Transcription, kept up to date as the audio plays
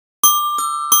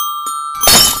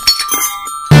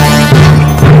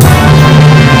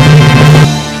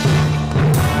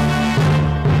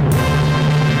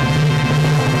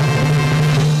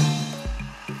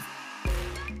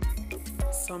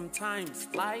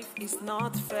life is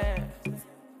not fair.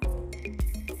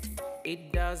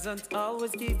 It doesn't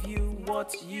always give you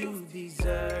what you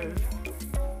deserve.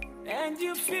 And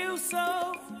you feel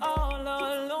so all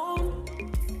alone.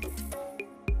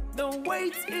 The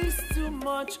weight is too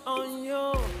much on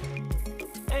you.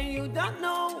 And you don't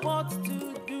know what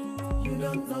to do. You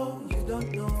don't know, you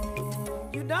don't know.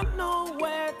 You don't know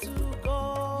where to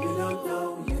go. You don't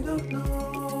know, you don't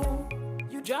know.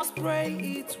 You just pray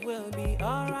it will be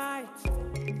alright.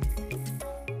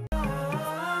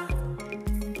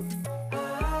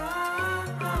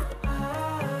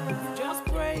 You just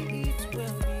pray it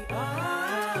will be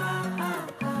alright.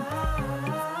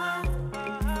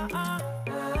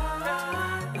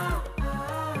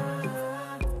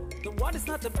 The world is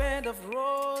not a bed of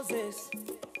roses.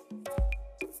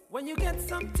 When you get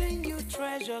something you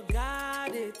treasure,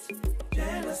 guard it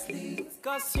jealously.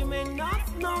 Cause you may not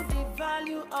know the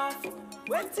value of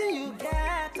waiting you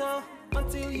get,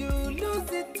 until you lose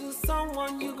it to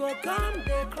someone, you go come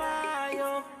they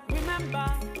cry, Remember,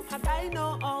 had I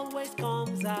know always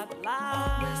comes at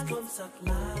last. Always comes at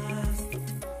last.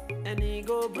 And he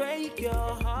go break your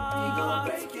heart. He go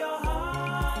break your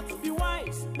heart. Be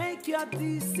wise, make your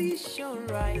decision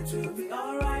right. It will be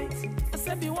alright. I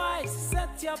said be wise,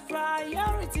 set your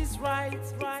priorities right,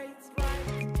 right,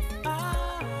 right.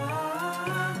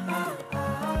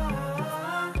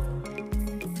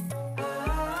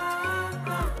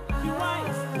 Be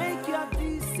wise, make your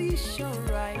decision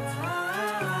right.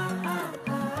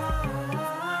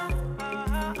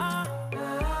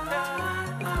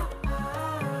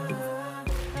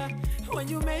 When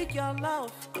you make your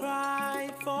love cry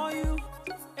for you,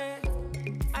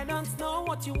 I don't know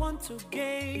what you want to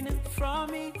gain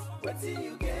from it. What do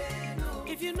you gain?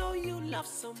 If you know you love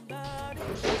somebody,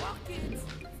 walk it.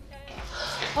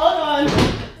 Hold on.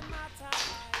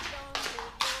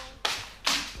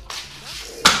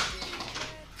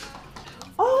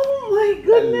 Oh my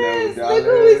goodness, look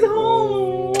who is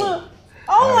home.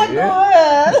 Oh my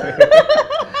god.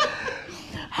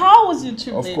 How was your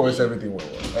trip, Of course, everything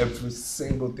went well. Every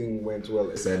single thing went well.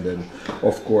 And then,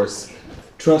 of course,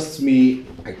 trust me,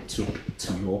 I took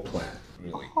to your plan,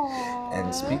 really. Aww.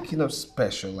 And speaking of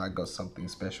special, I got something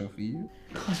special for you.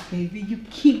 Gosh, baby, you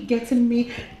keep getting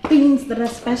me things that are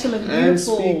special and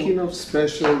beautiful. And speaking of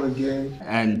special again.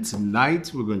 And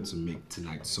tonight, we're going to make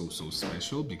tonight so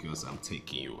special because I'm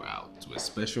taking you out to a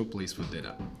special place for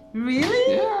dinner.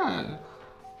 Really? Yeah.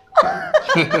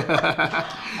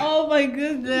 Oh my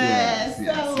goodness.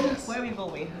 Yes. Where are we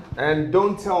going? And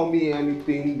don't tell me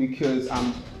anything because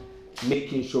I'm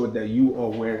making sure that you are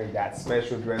wearing that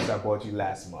special dress I bought you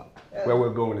last month. Where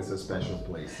we're going is a special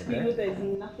place. Okay? You know there's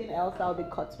nothing else I'll be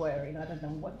caught wearing other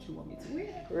than what you want me to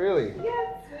wear. Really?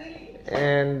 Yes, really.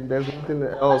 And there's nothing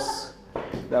else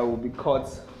that will be caught.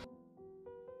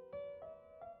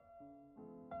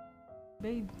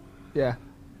 Babe. Yeah.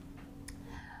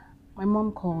 My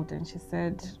mom called and she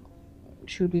said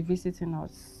she'll be visiting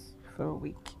us for a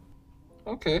week.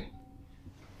 Okay.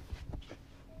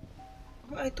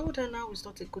 But I told her now is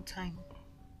not a good time.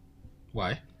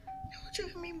 Why? What do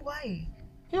you mean why?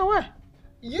 Yeah, why?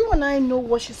 You and I know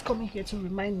what she's coming here to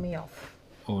remind me of.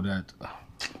 Oh, that.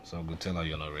 So I'm going to tell her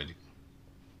you're not ready.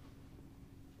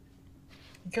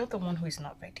 You're the one who is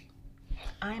not ready.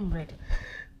 I'm ready.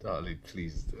 Darling,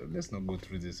 please, let's not go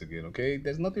through this again, okay?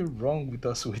 There's nothing wrong with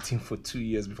us waiting for 2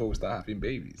 years before we start having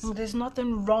babies. There's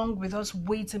nothing wrong with us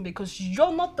waiting because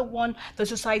you're not the one the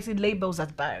society labels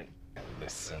as barren.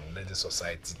 Listen, let the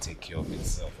society take care of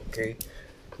itself, okay?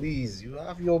 Please, you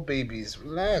have your babies.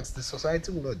 Relax. The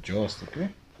society will adjust, okay?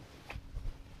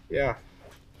 Yeah.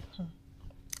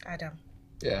 Adam.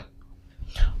 Yeah.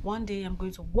 One day I'm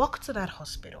going to walk to that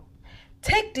hospital,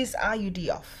 take this IUD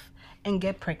off, and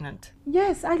get pregnant.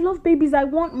 Yes, I love babies. I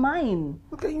want mine.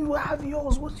 Okay, you have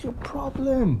yours. What's your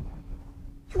problem?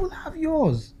 You will have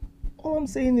yours. All I'm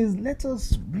saying is let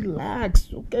us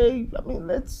relax, okay? I mean,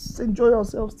 let's enjoy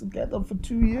ourselves together for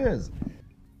 2 years.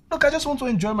 Look, I just want to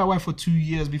enjoy my wife for 2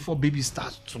 years before baby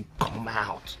starts to come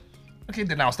out. Okay,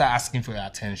 then I'll start asking for your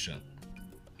attention.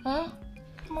 Huh?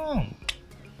 Come on.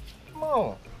 Come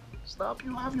on. Stop.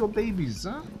 You have your babies,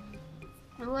 huh?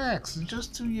 Relax. It's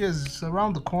just 2 years. It's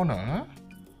around the corner, huh?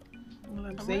 All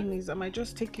I'm saying is I might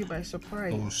just take you by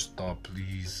surprise. Oh, stop,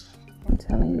 please. I'm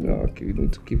telling you. Okay, you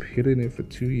need to keep hitting it for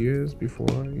 2 years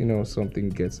before, something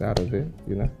gets out of it,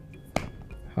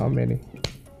 How many?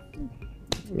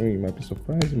 Well, you might be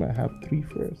surprised. You might have 3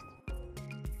 first.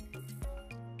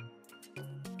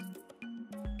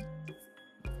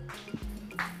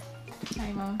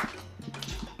 Hi, Mom.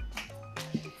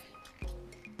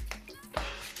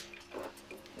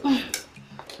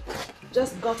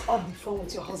 just got off the phone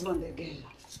with your husband again.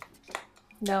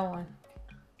 That one.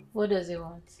 What does he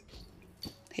want?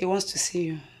 He wants to see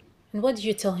you. And what did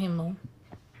you tell him, Mom?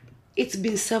 It's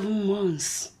been 7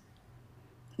 months.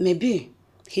 Maybe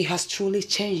he has truly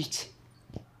changed.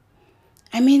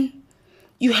 I mean,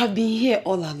 you have been here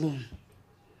all alone.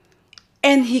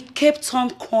 And he kept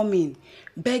on coming,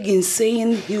 begging,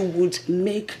 saying he would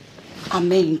make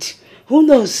amends. Who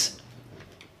knows?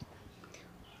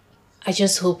 I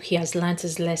just hope he has learned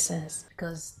his lessons,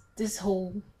 because this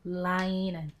whole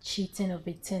lying and cheating of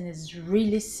a thing is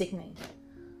really sickening.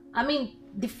 I mean,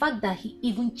 the fact that he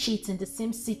even cheats in the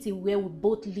same city where we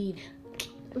both live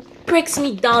breaks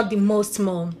me down the most,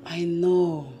 Mom. I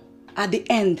know. At the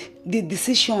end, the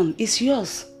decision is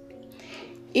yours.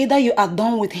 Either you are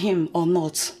done with him or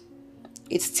not.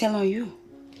 It's still on you.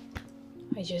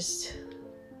 I just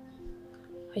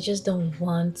don't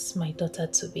want my daughter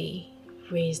to be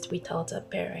raised without her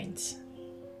parents.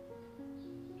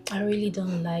 I really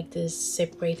don't like this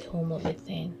separate home of a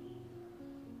thing.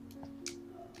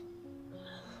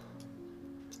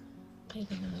 I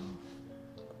don't know.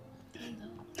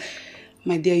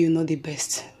 My dear, you know the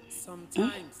best.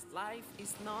 Sometimes life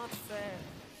is not fair.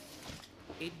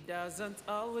 It doesn't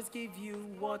always give you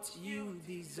what you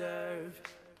deserve.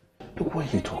 Look,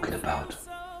 what are you talking about?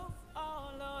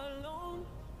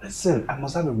 Listen, I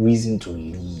must have a reason to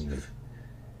leave.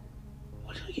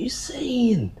 What are you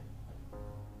saying?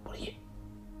 What are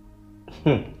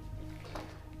you...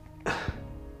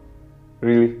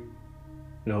 Really?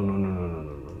 No.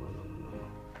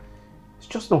 It's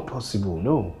just not possible.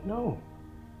 No.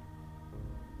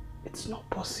 It's not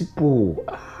possible.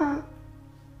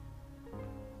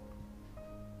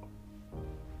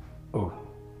 Oh,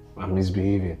 I'm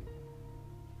misbehaving.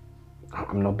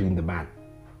 I'm not being the man.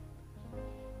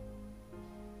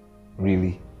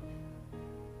 Really?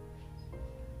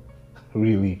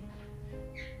 Really?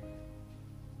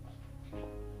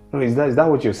 No, is that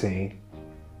what you're saying?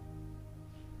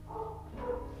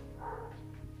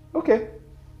 Okay.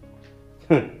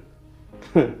 That's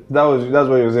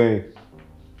what you're saying.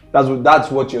 That's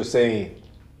what you're saying.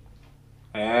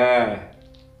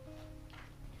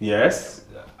 Yes.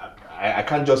 I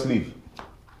can't just leave.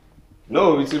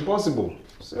 No, it's impossible.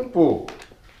 Simple.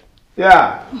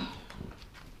 Yeah.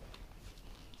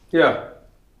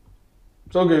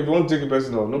 It's okay if you want to take it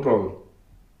personal, no problem.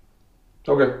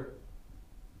 Okay.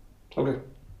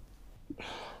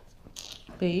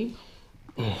 Babe,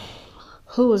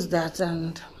 who was that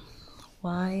and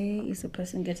why is the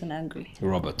person getting angry?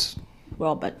 Robert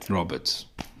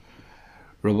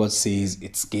says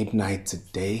it's game night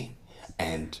today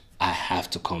and I have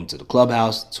to come to the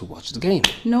clubhouse to watch the game.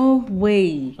 No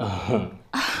way.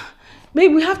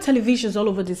 Babe, we have televisions all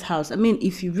over this house. I mean,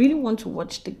 if you really want to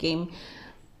watch the game,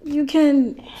 you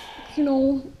can,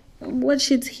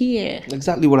 watch it here.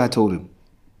 Exactly what I told him.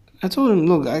 I told him,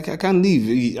 look, I can't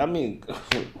leave. I mean,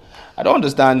 I don't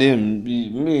understand him.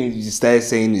 He started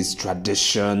saying it's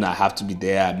tradition. I have to be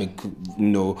there. I make,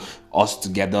 us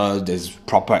together. There's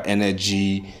proper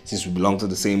energy since we belong to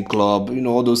the same club.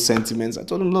 All those sentiments. I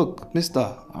told him, look,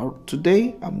 mister,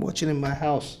 today I'm watching in my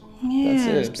house.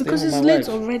 Yes, because it's late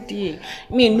already.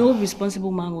 I mean, no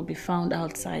responsible man will be found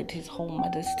outside his home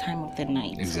at this time of the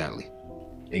night.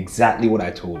 Exactly what I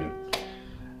told him.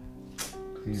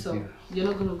 Please, so, you're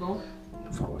not gonna go?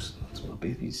 Of course not. My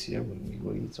baby's here with me.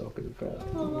 What are you talking about?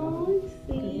 Oh,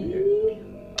 see?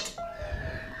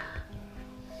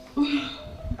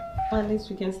 At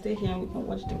least we can stay here and we can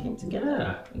watch the game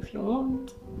together if you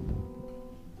want.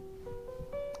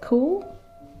 Cool?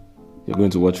 You're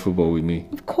going to watch football with me?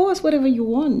 Of course, whatever you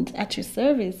want, at your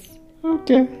service.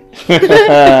 Okay.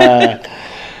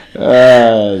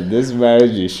 This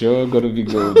marriage is sure gonna be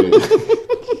golden. I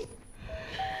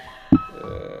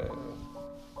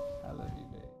love you,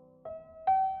 babe.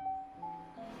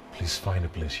 Please find a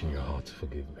place in your heart to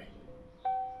forgive me.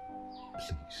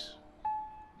 Please.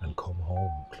 And come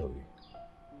home, Chloe.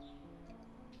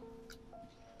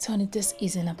 Tony, this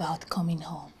isn't about coming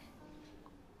home.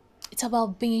 It's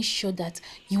about being sure that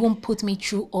you won't put me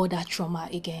through all that trauma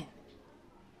again.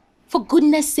 For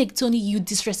goodness sake, Tony, you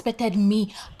disrespected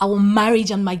me, our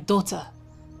marriage and my daughter.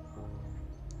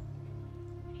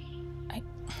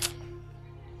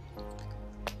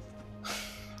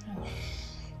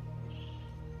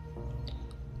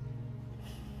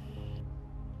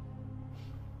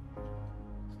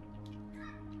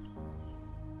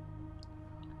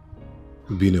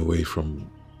 Being away from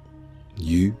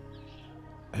you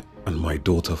and my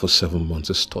daughter for 7 months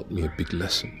has taught me a big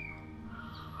lesson.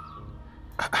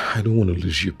 I don't want to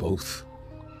lose you both.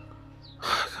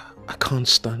 I can't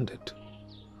stand it.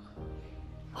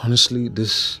 Honestly,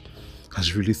 this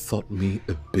has really taught me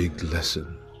a big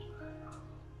lesson.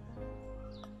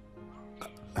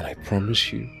 And I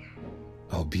promise you,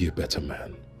 I'll be a better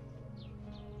man.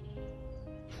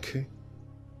 Okay?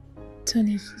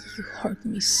 Tony, you hurt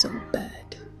me so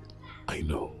bad. I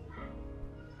know.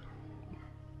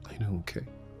 I know, okay?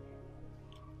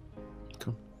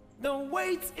 Come. The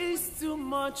weight is too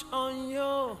much on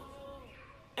you,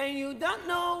 and you don't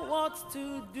know what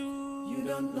to do. You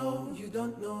don't know, you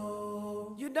don't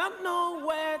know. You don't know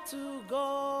where to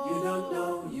go. You don't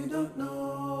know, you don't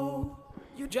know.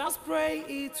 You just pray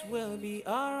it will be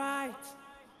alright,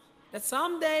 that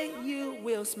someday you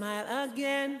will smile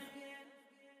again.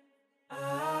 You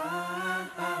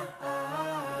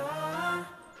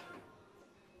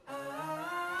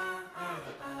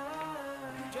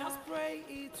just pray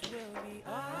it will be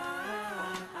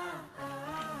alright.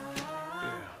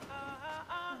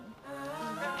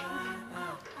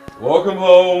 Welcome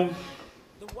home.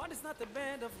 The world is not a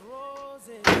bed of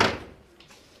roses.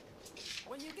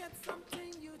 When you get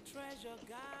something you treasure,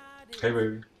 God is Hey,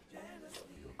 baby.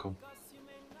 Come.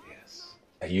 Yes.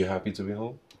 Are you happy to be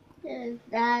home? Yes,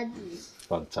 Daddy.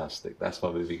 Fantastic. That's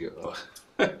my baby girl.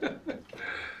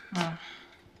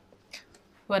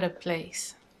 What a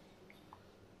place.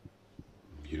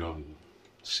 You don't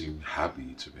seem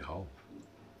happy to be home.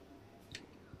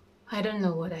 I don't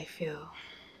know what I feel.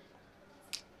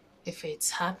 If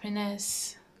it's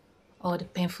happiness or the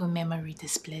painful memory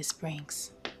this place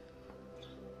brings.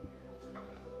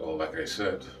 Well, like I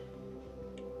said,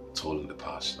 it's all in the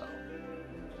past now.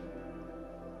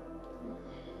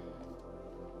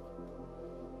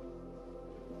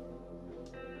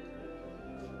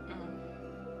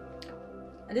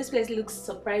 And this place looks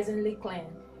surprisingly clean.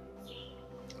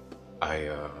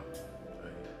 I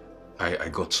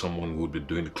got someone who would be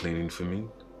doing the cleaning for me,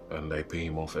 and I pay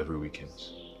him off every weekend.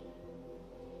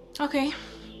 Okay.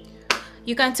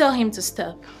 You can tell him to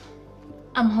stop.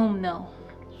 I'm home now.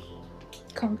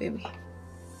 Come, baby.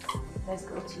 Let's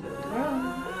go to your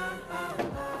room.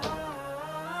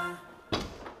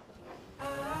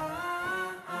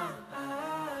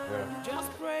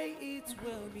 just pray it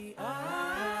will be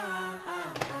alright.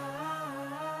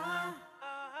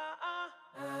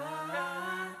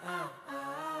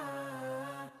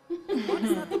 What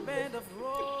is not the bed of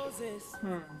roses?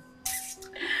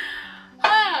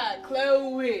 Ah,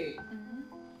 Chloe.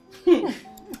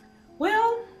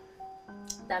 Well,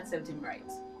 that served him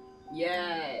right.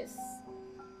 Yes.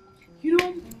 You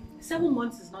know, 7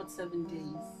 months is not 7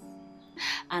 days.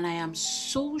 And I am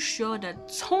so sure that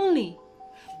Tony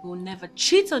will never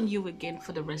cheat on you again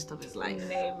for the rest of his life.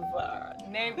 Never,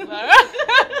 never.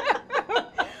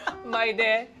 My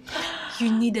dear,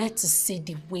 you needed to see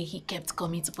the way he kept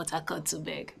coming to Port Harcourt to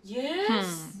beg.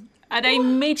 Yes. And I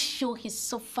made sure he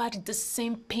suffered the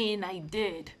same pain I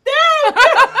did.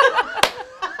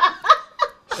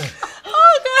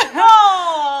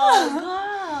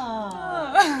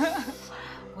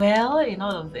 Well, in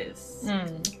all of this,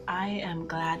 I am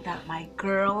glad that my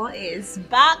girl is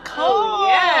back home.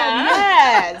 yeah.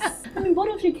 Yes. I mean,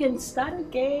 both of you can start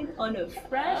again on a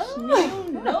fresh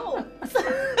new note.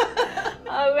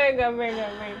 I beg.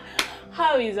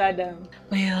 How is Adam?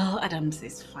 Well, Adams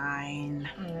is fine.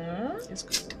 It's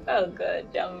good. Oh, good,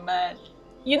 young man.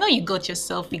 You know you got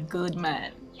yourself a good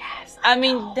man. Yes. I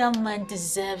mean, that man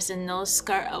deserves an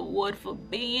Oscar award for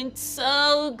being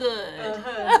so good.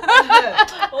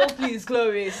 Oh, please,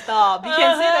 Chloe, stop. You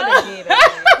can say that again.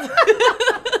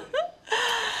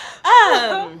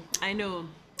 I know.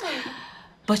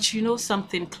 But you know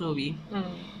something, Chloe?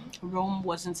 Rome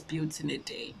wasn't built in a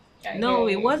day. No,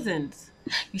 it wasn't.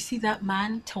 You see that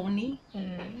man, Tony?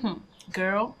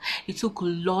 Girl, it took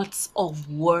lots of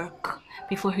work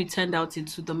before he turned out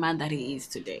into the man that he is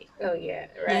today. Oh, yeah,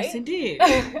 right? Yes, he did.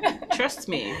 Trust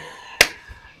me.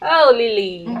 Oh,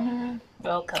 Lily.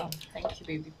 Welcome. Thank you,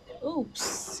 baby.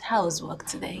 Oops. How's work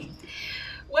today?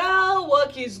 Well,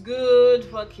 work is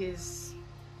good. Work is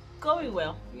going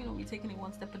well. You know, we're taking it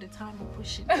one step at a time and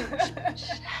pushing.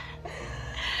 Push.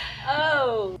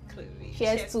 Oh, Chloe.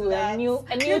 cheers to a new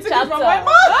You took it chapter. from my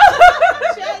mouth.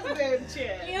 Cheers, babe.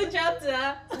 Cheers. New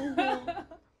chapter.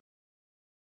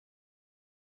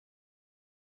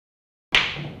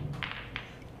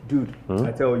 Dude,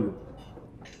 I tell you,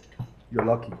 you're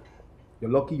lucky.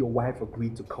 You're lucky your wife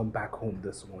agreed to come back home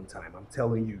this one time. I'm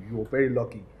telling you, you're very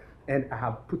lucky. And I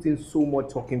have put in so much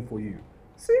talking for you.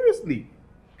 Seriously.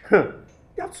 You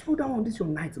have to slow down on this your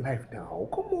nightlife now.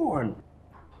 Come on.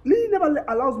 Lily never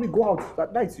allows me go out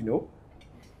at night, you know.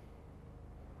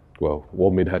 Well,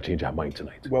 what made her change her mind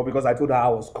tonight? Well, because I told her I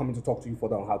was coming to talk to you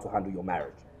further on how to handle your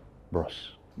marriage.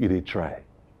 Bros, you did try.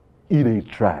 You dey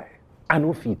try. I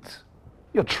know fit.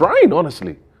 You're trying,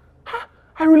 honestly.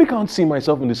 I really can't see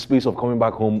myself in the space of coming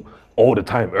back home all the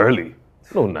time early.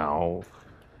 No, now.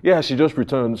 Yeah, she just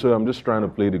returned, so I'm just trying to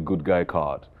play the good guy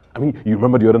card. I mean, you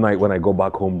remember the other night when I got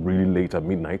back home really late at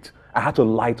midnight? I had to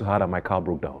lie to her that my car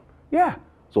broke down. Yeah.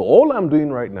 So all I'm doing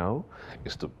right now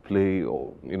is to play,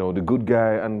 the good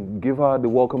guy and give her the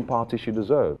welcome party she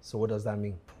deserves. So what does that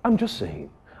mean? I'm just saying,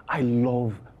 I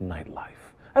love nightlife.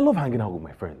 I love hanging out with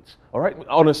my friends, all right?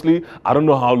 Honestly, I don't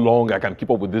know how long I can keep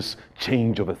up with this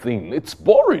change of a thing. It's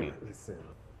boring. Listen,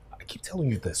 I keep telling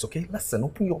you this, okay? Listen,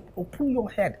 open your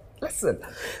head. Listen,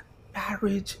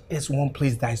 marriage is one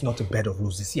place that is not a bed of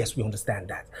roses. Yes, we understand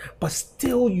that. But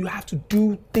still, you have to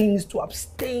do things to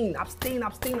abstain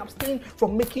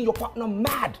from making your partner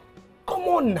mad. Come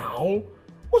on now.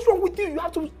 What's wrong with you? You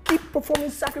have to keep performing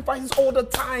sacrifices all the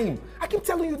time. I keep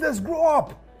telling you this, grow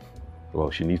up. Well,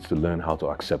 she needs to learn how to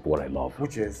accept what I love.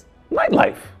 Which is?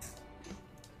 Nightlife.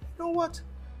 You know what?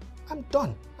 I'm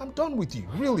done. I'm done with you.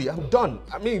 Really, I'm done.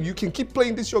 I mean, you can keep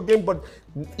playing this your game, but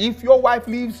if your wife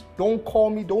leaves, don't call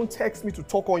me, don't text me to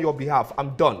talk on your behalf.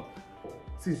 I'm done.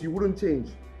 Since you wouldn't change.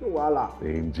 No, voila.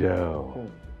 Angel.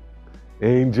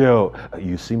 Angel,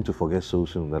 you seem to forget so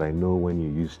soon that I know when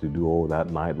you used to do all that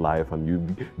nightlife and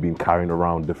you've been carrying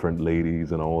around different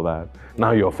ladies and all that. Now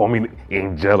you're forming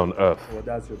angel on earth. Well,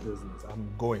 that's your business. I'm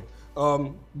going.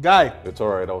 Guy. It's all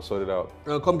right. I'll sort it out.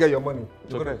 Come get your money.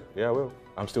 It's okay. Yeah, I will.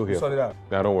 I'm still here. Sort it out.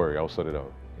 Yeah, don't worry. I'll sort it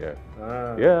out. Yeah.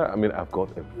 Yeah, I mean, I've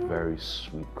got a very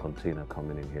sweet container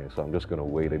coming in here, so I'm just going to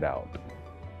wait it out.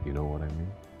 You know what I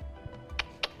mean?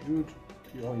 Dude,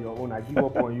 you're on your own. I give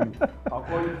up on you. I'll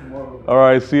call you tomorrow. All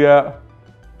right, see ya.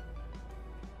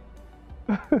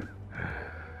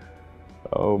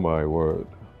 Oh, my word.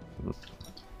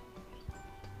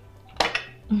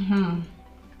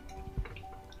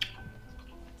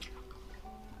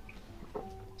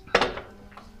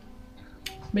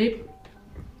 Babe,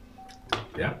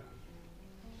 Yeah.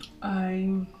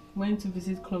 I went to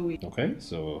visit Chloe. Okay.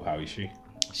 So how is she?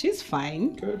 She's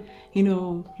fine. Good. You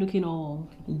know, looking all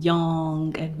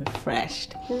young and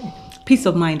refreshed. Peace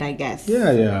of mind, I guess.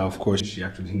 Yeah. Of course, she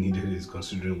actually needed it,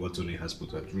 considering what Tony has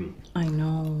put her through. I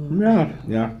know.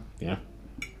 Yeah.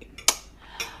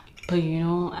 But you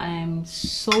know, I'm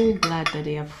so glad that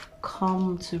they have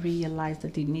come to realize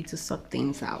that they need to sort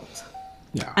things out.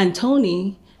 Yeah. And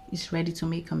Tony is ready to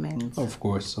make amends. Of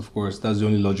course. That's the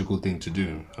only logical thing to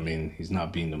do. I mean, he's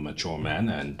not being a mature man,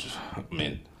 and I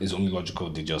mean, it's only logical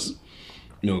to just,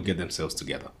 get themselves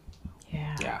together.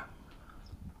 Yeah. Yeah.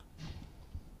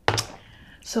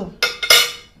 So,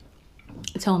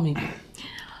 tell me,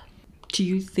 do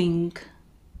you think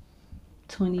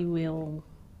Tony will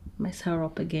mess her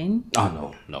up again?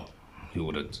 Oh, no, he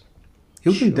wouldn't.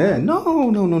 He'll be there.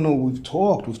 No. We've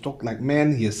talked like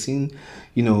man. He has seen,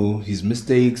 his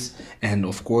mistakes. And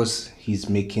of course, he's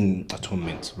making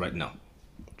atonement right now.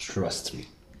 Trust me.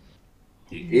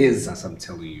 He is, as I'm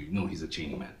telling you. He's a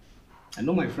changed man. I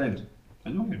know my friend. I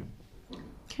know him.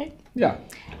 Okay. Yeah.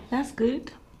 That's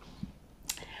good.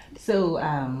 So,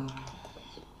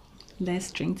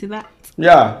 let's drink to that.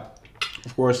 Yeah.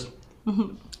 Of course.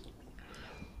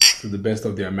 To the best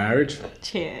of their marriage.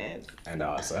 Cheers. And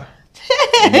ours, huh?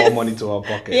 Cheers. More money to our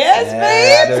pockets. Yes,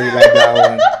 babe. I know you like that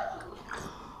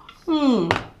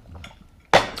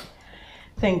one.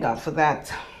 Thank God for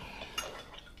that.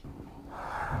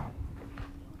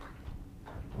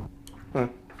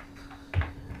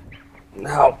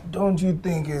 Now, don't you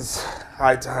think it's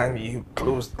high time you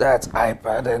close that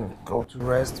iPad and go to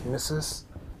rest, missus?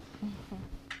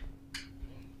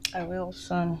 I will,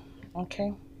 son.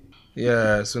 Okay?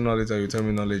 Yeah, sooner or later you tell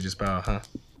me knowledge is power, huh?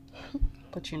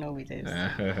 But you know it is.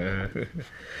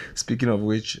 Speaking of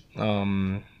which,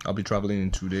 I'll be traveling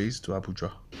in 2 days to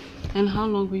Abuja. And how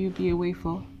long will you be away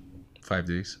for? 5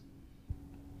 days.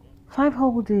 5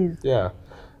 whole days? Yeah.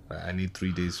 I need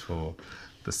 3 days for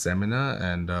the seminar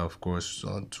and, of course,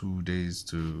 2 days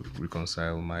to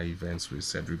reconcile my events with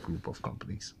Cedric Group of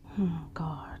companies.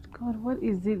 God, what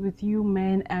is it with you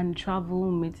men and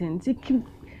travel meetings? It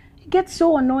gets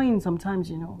so annoying sometimes,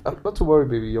 Not to worry,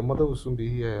 baby. Your mother will soon be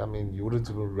here. I mean, you wouldn't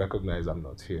even recognize I'm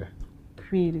not here.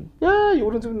 Really? Yeah, you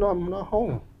wouldn't even know I'm not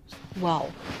home. Wow.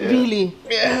 Yeah. Really?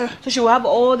 Yeah. So she will have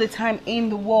all the time in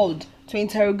the world to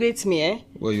interrogate me, eh?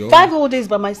 Well, 5 whole days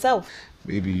by myself.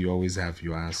 Baby, you always have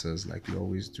your answers like you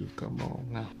always do. Come on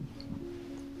now.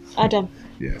 Adam.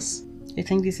 Yes. You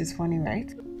think this is funny,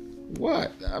 right?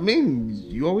 What? I mean,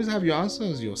 you always have your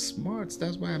answers. You're smart.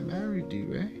 That's why I married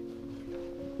you, eh?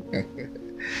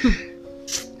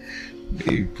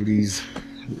 Babe, please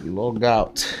log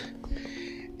out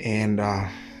and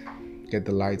get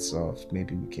the lights off,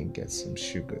 maybe we can get some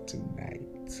sugar tonight.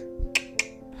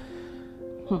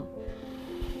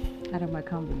 Adam, I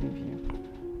can't believe you.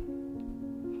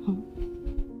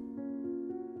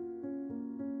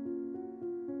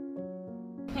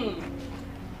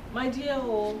 My dear,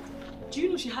 do you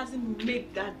know she hasn't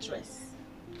made that dress?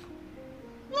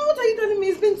 No, what are you telling me?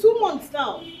 It's been 2 months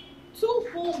now. 2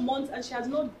 full months and she has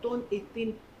not done a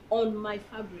thing on my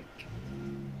fabric.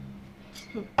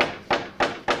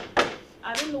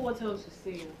 I don't know what else to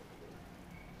say.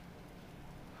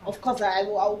 Of course, I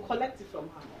will collect it from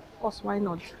her. Of course, why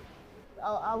not?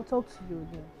 I'll talk to you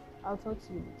again. I'll talk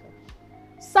to you later.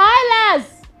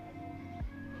 Silas!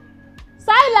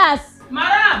 Silas!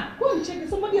 Madam! Go and check it.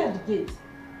 Somebody at the gate.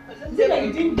 Is it that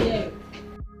you didn't hear?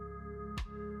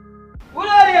 Who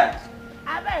are you?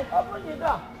 Amen, open the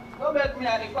door. Don't make me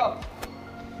at the cup.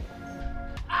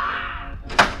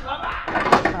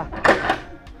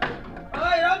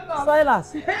 Oh, you don't come.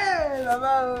 Silas. Hey,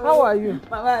 Mama. How are you?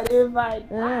 Mama, they fine.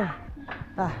 Yeah.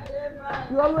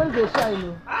 You always dey shine,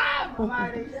 no?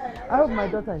 Mama, they shine. I hope my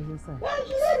daughter is inside. Yeah,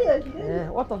 she's there. Yeah.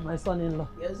 What of my son-in-law?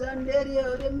 Your son there,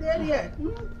 them there.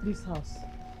 This house.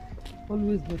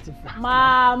 Always beautiful.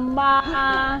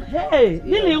 Mama! Hey,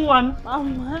 Lily one.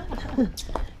 Mama!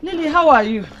 Lily, how are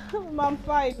you? I'm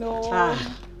fine, no.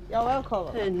 You're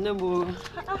welcome. Hey, Nemo.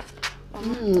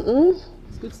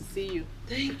 It's good to see you.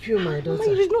 Thank you, my daughter.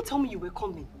 Mama, you did not tell me you were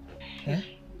coming. Eh?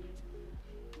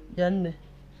 Yanne.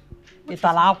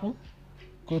 Italaku.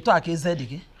 Go to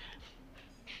Akezedike.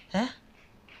 Eh?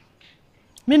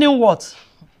 Meaning what?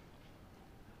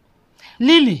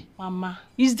 Lily. Mama.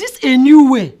 Is this a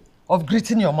new way of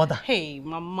greeting your mother? Hey,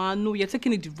 Mama, no, you're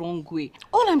taking it the wrong way.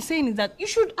 All I'm saying is that you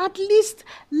should at least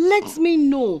let me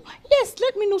know. Yes,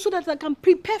 let me know so that I can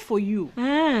prepare for you.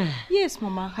 Yes,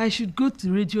 Mama. I should go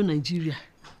to Radio Nigeria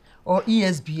or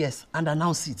ESBS and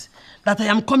announce it that I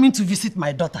am coming to visit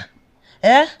my daughter.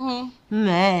 Eh?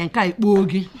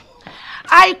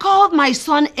 I called my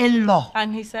son-in-law.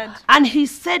 And he said? And he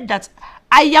said that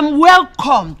I am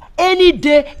welcome any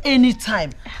day,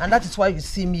 anytime. And that is why you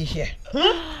see me here.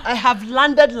 I have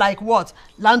landed like what?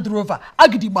 Land Rover.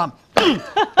 Agidibam. Take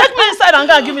me inside and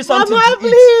go and give me something Mama, to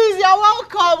eat. please, you're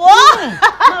welcome.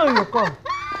 Now you come.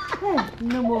 Hey,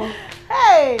 no more.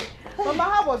 Hey, Mama,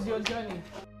 how was your journey?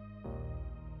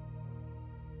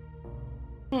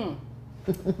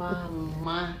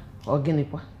 Mama.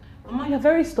 Oginipa. Mama, you're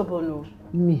very stubborn, no?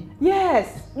 Me?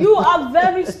 Yes, you are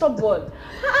very stubborn.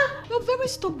 You're very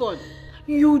stubborn.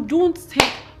 You don't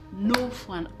take no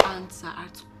for an answer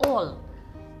at all.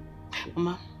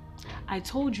 Mama, I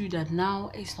told you that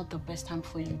now is not the best time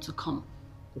for you to come.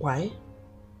 Why?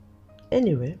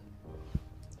 Anyway,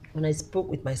 when I spoke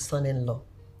with my son-in-law,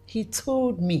 he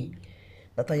told me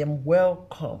that I am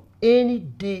welcome any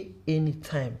day,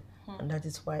 anytime. And that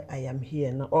is why I am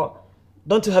here now. Oh,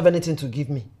 don't you have anything to give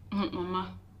me?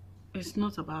 Mama, it's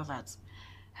not about that.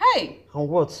 Hey! And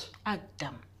what?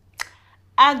 Adam.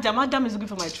 Adam is looking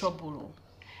for my trouble.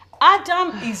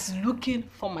 Adam is looking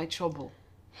for my trouble.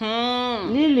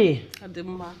 Lily,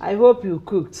 I hope you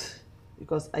cooked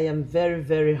because I am very,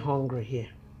 very hungry here.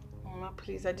 Mama,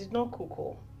 please, I did not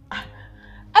cook. I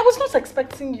was not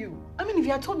expecting you. I mean, if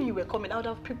you had told me you were coming, I would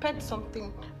have prepared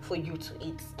something for you to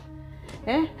eat.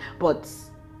 But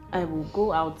I will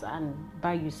go out and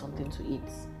buy you something to eat.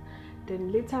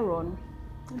 Then later on,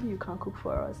 maybe you can cook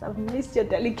for us. I've missed your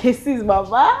delicacies,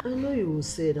 Mama. I know you will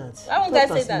say that. Why won't I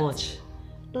say as that? Much.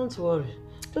 Don't worry.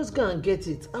 Just go and get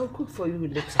it. I'll cook for you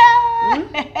later.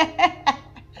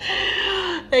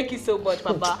 Thank you so much,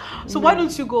 Papa. So why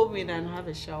don't you go in and have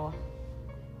a shower?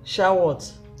 Shower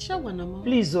what? Shower, Mama.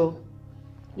 Please,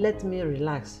 let me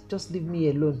relax. Just leave me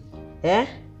alone. Eh?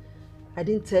 I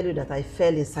didn't tell you that I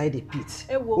fell inside a pit.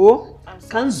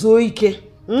 I'm sorry.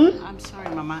 I'm sorry,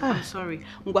 Mama. I'm sorry.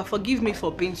 Ngwa, forgive me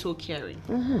for being so caring.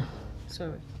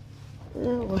 Sorry.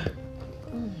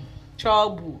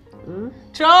 Trouble.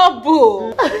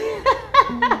 Trouble.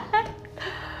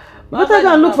 But I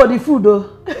can look for the food, though.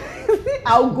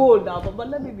 I'll go now, but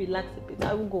let me relax a bit.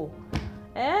 I will go.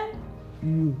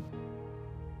 You.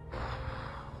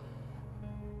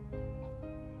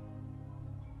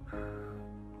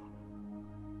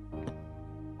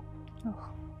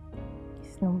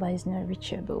 This number is not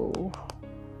reachable.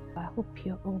 I hope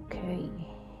you're okay.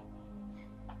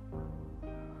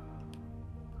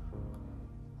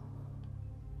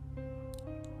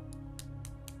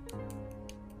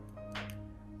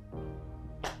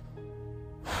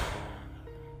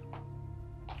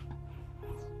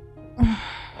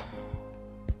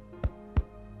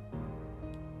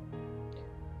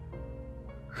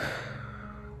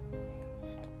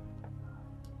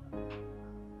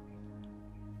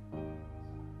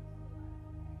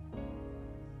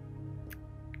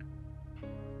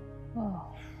 Oh.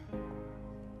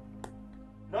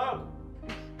 No.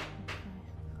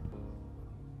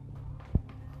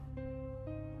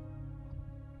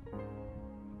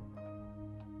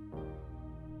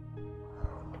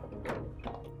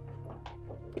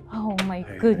 Oh my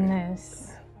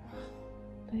goodness.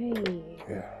 Babe.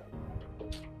 Yeah.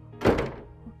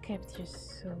 Who kept you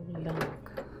so long?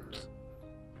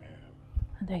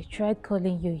 And I tried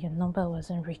calling you, your number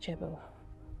wasn't reachable.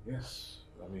 Yes.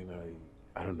 I mean,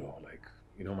 I don't know, like,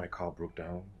 my car broke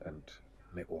down and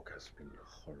network has been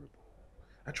horrible.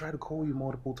 I tried to call you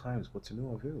multiple times, but to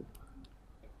no avail.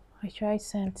 I tried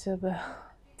sent to, but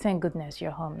thank goodness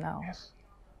you're home now. Yes.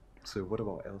 So what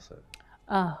about Elsa?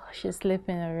 Oh, she's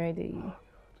sleeping already.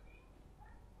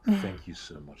 Oh, thank you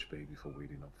so much, baby, for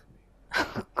waiting up for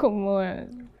me. Come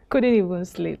on. Couldn't even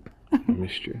sleep. I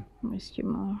missed you. Missed you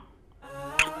more.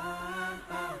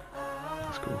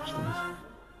 Let's go upstairs.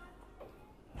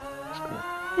 Let's go.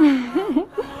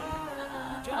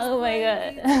 Oh my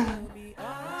god.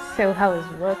 So how is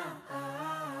work?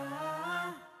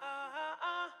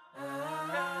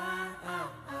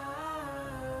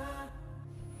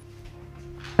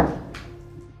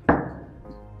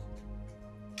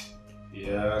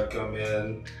 Yeah, come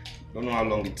in. Don't know how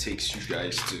long it takes you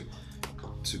guys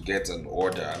to get an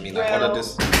order. I mean, I ordered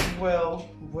this. Well.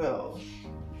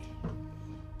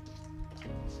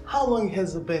 How long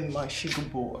has it been, my sugar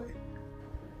boy?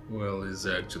 Well, it's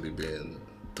actually been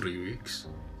 3 weeks.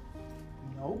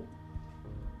 No.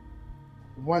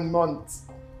 1 month.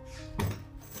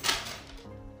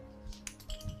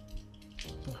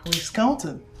 Who's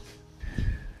counting?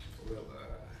 Well,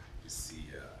 you see,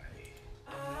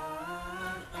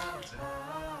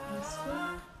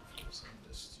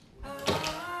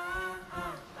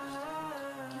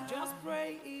 Just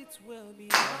pray it will be.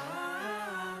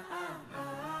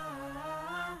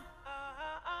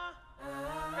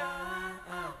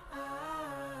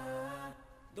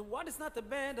 The world is not a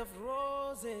bed of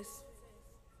roses.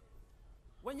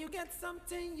 When you get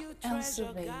something you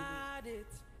treasure, guard it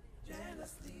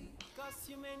jealously, 'cause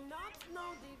you may not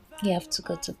know the value. You have to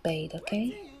go to bed,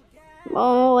 okay?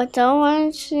 Mom, what I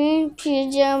want to in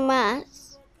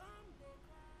pajamas.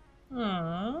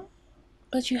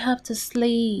 But you have to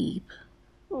sleep.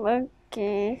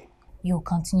 Okay. You'll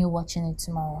continue watching it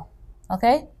tomorrow,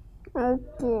 okay?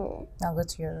 Okay. Now go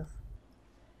to your room.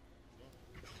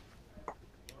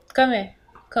 Come here.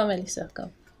 Come, Elisa,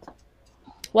 come.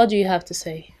 What do you have to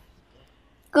say?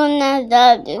 Good night,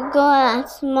 Daddy. Go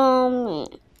ask Mommy.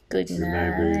 Good Good night.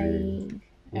 night, baby.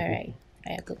 Alright.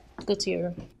 Go to your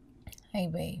room. Hey,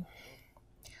 babe.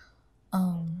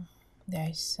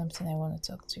 There's something I want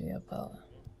to talk to you about.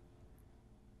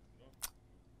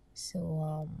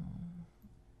 So,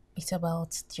 it's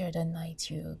about the other night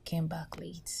you came back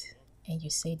late and you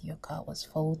said your car was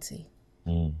faulty.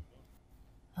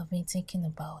 I've been thinking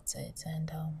about it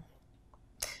and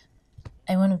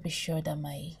I want to be sure that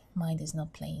my mind is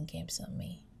not playing games on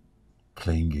me.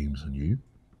 Playing games on you?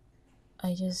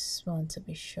 I just want to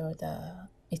be sure that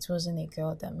it wasn't a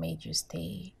girl that made you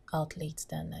stay out late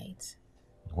that night.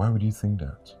 Why would you think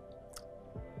that?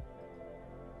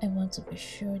 I want to be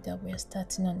sure that we're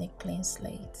starting on a clean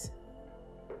slate.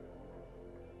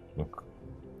 Look,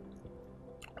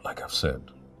 like I've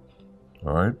said,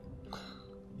 all right?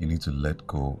 You need to let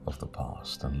go of the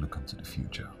past and look into the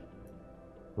future.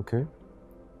 Okay?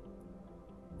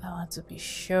 I want to be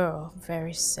sure,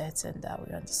 very certain that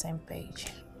we're on the same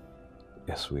page.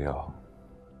 Yes, we are.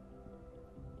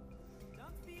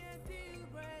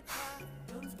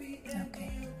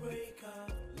 Okay.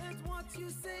 Let what you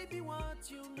say be what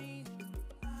you mean.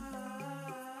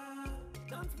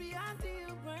 Don't be a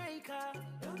deal breaker.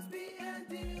 Don't be a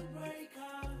deal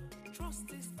breaker. Trust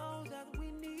is all that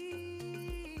we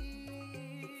need.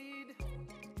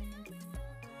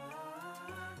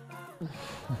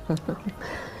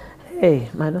 Hey,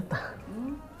 my daughter.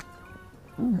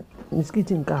 It's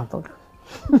getting cold.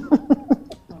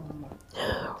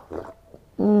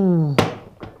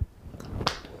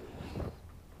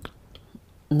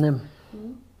 Nem.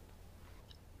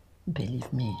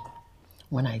 Believe me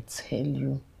when I tell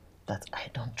you that I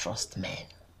don't trust men.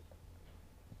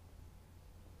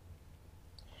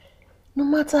 No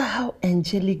matter how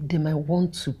angelic they might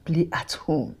want to play at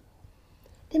home,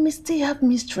 they may still have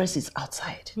mistresses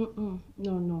outside. No,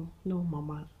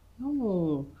 Mama.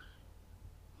 No.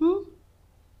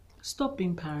 Stop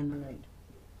being paranoid.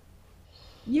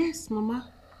 Yes, Mama.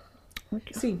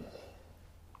 Okay. See,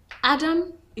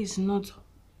 Adam is not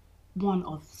one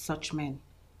of such men.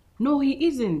 No, he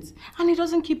isn't. And he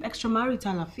doesn't keep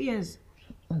extramarital affairs.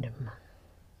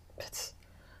 But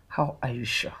how are you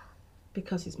sure?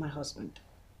 Because he's my husband.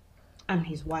 I'm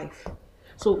his wife.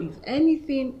 So if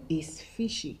anything is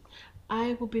fishy,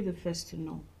 I will be the first to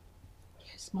know.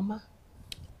 Yes, Mama.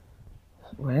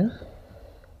 Well,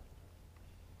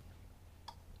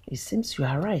 it seems you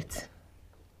are right.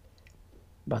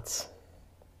 But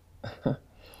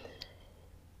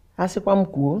as if I'm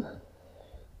cool,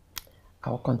 I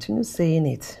will continue saying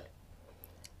it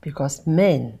because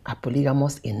men are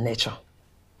polygamous in nature.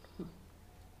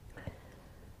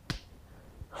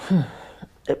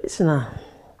 Listen now,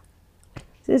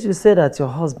 since you said that your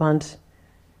husband,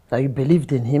 that you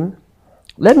believed in him,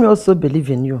 let me also believe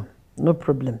in you, no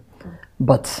problem.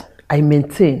 But I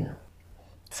maintain,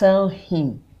 tell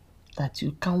him that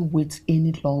you can't wait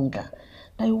any longer,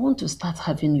 that you want to start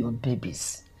having your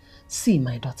babies. See,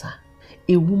 my daughter,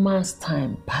 a woman's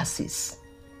time passes.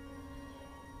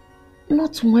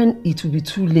 Not when it will be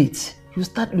too late. You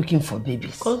start looking for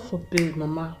babies. God forbid,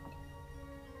 Mama.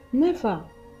 Never.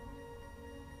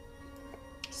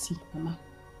 See, Mama,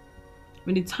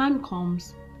 when the time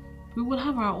comes, we will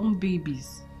have our own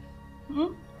babies.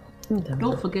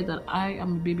 Don't forget that I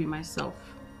am a baby myself.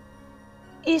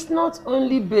 It's not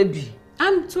only baby.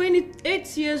 I'm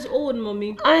 28 years old,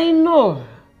 Mommy. I know,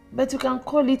 but you can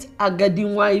call it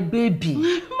Agadinwai baby.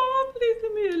 Mama, please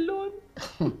leave me alone.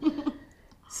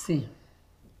 See,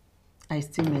 I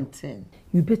still maintain.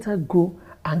 You better go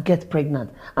and get pregnant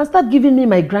and start giving me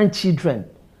my grandchildren.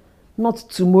 Not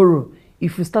tomorrow.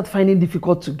 If you start finding it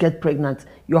difficult to get pregnant,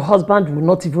 your husband will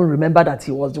not even remember that he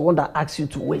was the one that asked you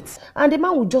to wait. And the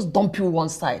man will just dump you one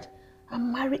side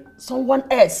and marry someone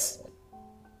else.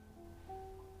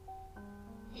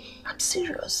 I'm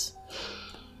serious.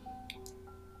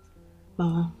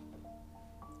 Mama,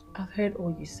 I've heard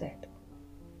all you said.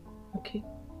 Okay?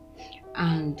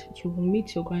 And you will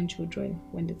meet your grandchildren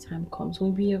when the time comes,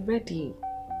 when we are ready.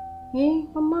 Yeah,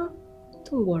 Mama?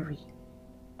 Don't worry.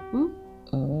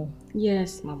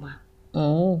 Yes, Mama.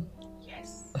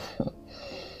 Yes.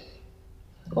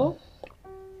 Oh.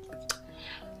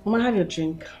 Mama, have your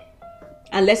drink.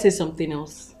 And let's say something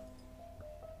else.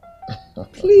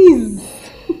 Please.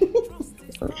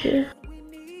 Okay.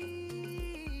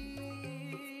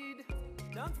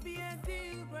 Don't be a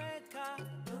deal breaker.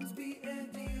 Don't be a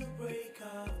deal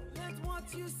breaker. Let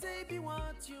what you say be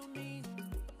what you mean.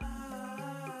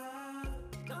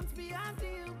 Don't be a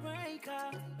deal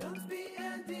breaker. Don't be a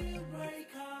deal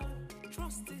breaker.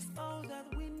 Trust is all that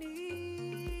we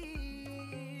need.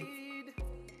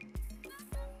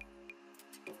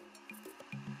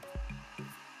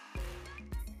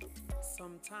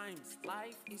 Sometimes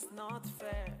life is not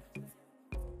fair.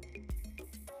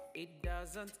 It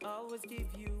doesn't always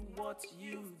give you what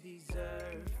you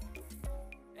deserve.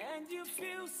 And you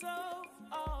feel so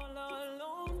all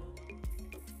alone.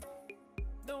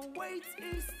 The weight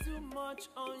is too much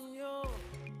on you.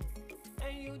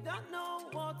 And you don't know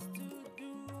what to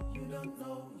do. You don't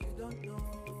know, you don't know.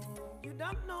 You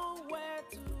don't know where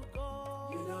to go.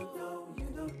 You don't know, you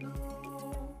don't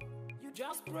know. You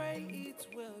just pray it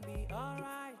will be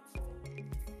alright.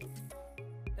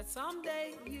 That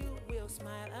someday you will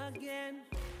smile again.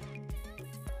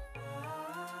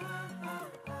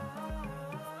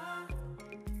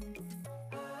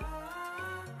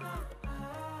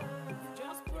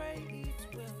 Just pray it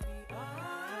will be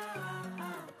alright.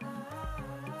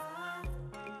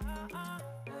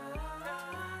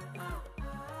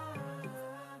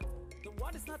 The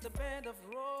world is not a bed of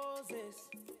roses.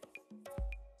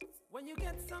 When you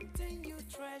get something you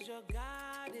treasure,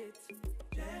 guard it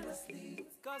jealously.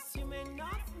 Cause you may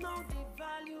not know the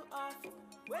value of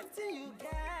waiting you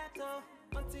get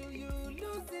until you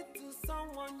lose it to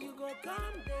someone. You go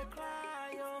come they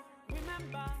cry.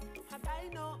 Remember, had I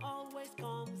know always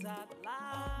comes at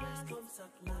last. Always comes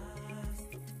at last.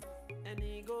 And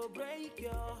he go break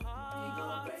your heart. He go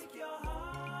break your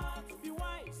heart. Be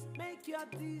wise, make your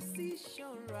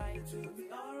decision right. It will be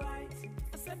alright.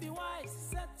 I said be wise,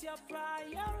 set your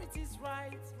priorities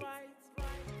right, right,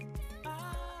 right.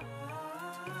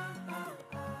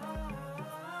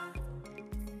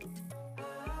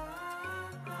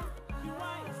 Be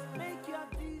wise, make your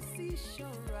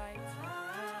decision right.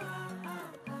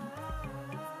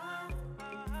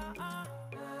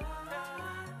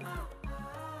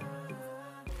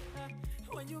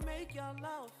 When you make your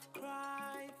love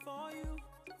cry for you,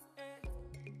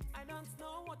 I don't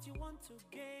know what you want to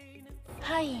gain.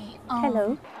 Hi.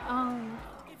 Hello.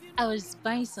 I was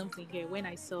buying something here when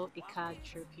I saw a car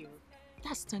drop you.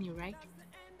 That's Tony, right?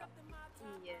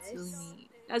 Yes. Tony.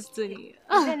 That's Tony.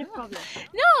 Is there any problem?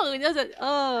 No, it doesn't.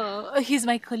 Oh, he's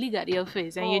my colleague at the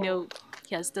office, and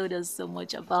he has told us so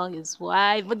much about his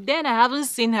wife. But then I haven't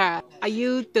seen her. Are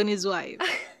you Tony's wife?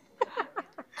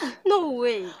 No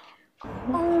way.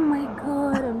 Oh my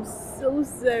God, I'm so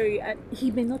sorry. He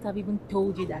may not have even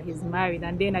told you that he's married,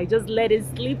 and then I just let it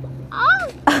slip.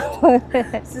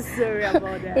 So sorry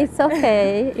about that. It's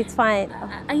okay. It's fine.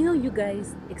 I know you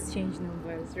guys exchange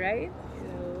numbers, right?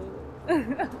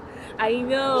 I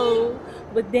know,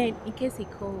 but then in case he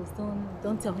calls,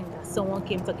 don't tell him that someone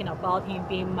came talking about him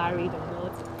being married or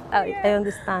not. I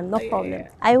understand. No problem.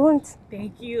 I won't.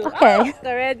 Thank you. Okay. Oh,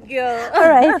 correct girl. All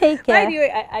right. Take care. By the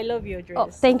way, I love your dress. Oh,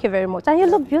 thank you very much. And you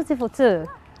look beautiful too.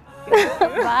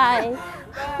 Bye.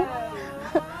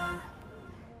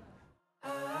 You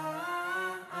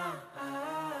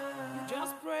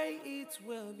just pray it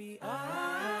will be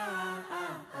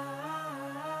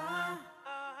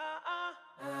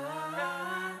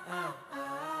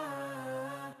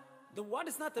The world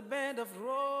is not a bed of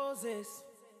roses.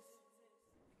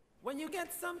 When you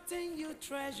get something you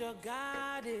treasure,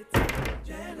 guard it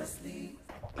jealously.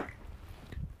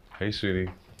 Hey, sweetie.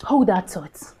 Hold that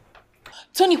thought.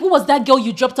 Tony, who was that girl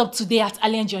you dropped up today at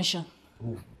Alien Junction?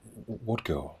 What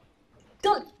girl?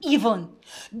 Don't even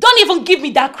give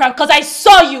me that crap, because I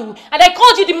saw you and I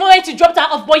called you the moment you dropped her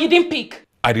off, but you didn't pick.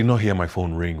 I did not hear my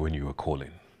phone ring when you were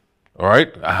calling. All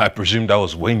right? I presume that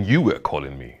was when you were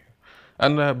calling me.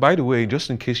 And by the way, just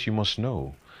in case you must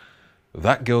know,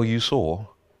 that girl you saw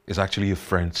is actually a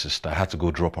friend's sister. I had to go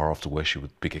drop her off to where she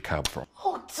would pick a cab from.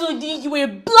 Oh, Tony, you were a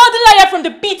bloody liar from the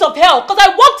pit of hell, because I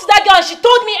walked to that girl and she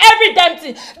told me every damn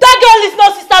thing. That girl is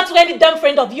not sister to any damn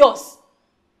friend of yours.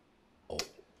 Oh,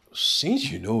 since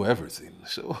you know everything,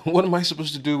 so what am I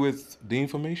supposed to do with the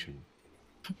information?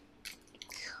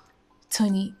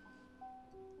 Tony,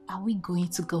 are we going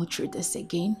to go through this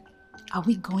again? Are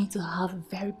we going to have a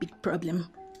very big problem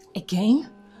again?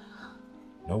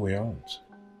 No, we aren't.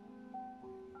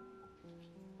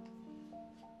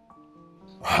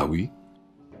 Are we?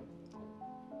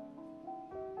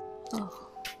 Oh.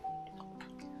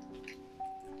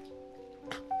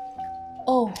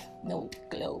 Oh, no,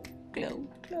 glow.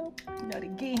 Not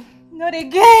again. Not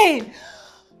again!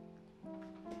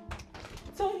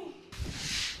 Tony.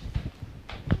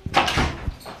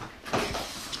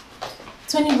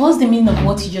 Tony, what's the meaning of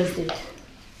what you just did?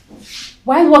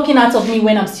 Why walking out of me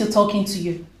when I'm still talking to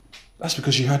you? That's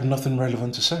because you had nothing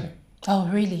relevant to say. Oh,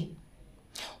 really?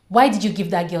 Why did you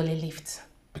give that girl a lift?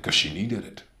 Because she needed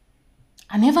it.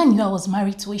 I never knew I was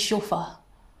married to a chauffeur.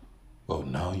 Well,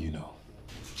 now you know.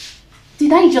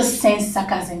 Did I just sense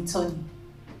sarcasm, Tony?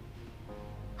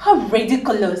 How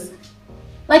ridiculous.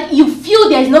 Like you feel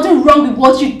there is nothing wrong with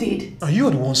what you did. Are you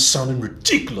the one sounding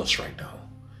ridiculous right now?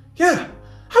 Yeah.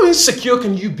 How insecure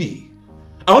can you be?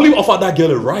 I only offered that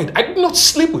girl a ride. I did not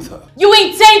sleep with her. You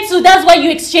intend to, that's why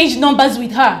you exchanged numbers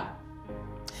with her.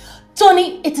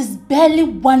 Tony, it is barely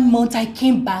 1 month I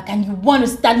came back and you want to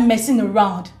start messing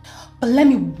around. But let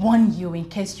me warn you in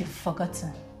case you've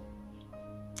forgotten.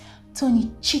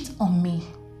 Tony, cheat on me.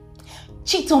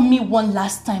 Cheat on me one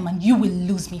last time and you will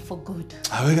lose me for good.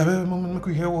 I beg, make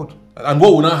we hear what? And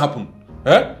what will not happen?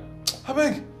 Eh? I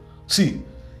beg. See,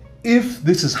 if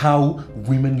this is how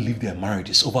women leave their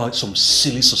marriages over some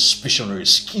silly suspicion or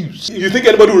excuse, you think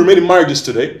anybody will remain in marriages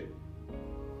today?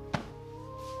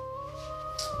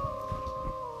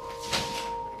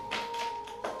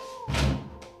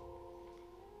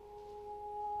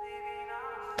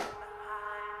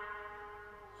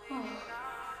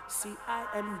 See, I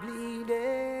am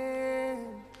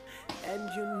bleeding, and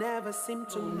you never seem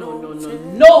to notice.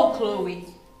 No,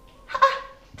 Chloe.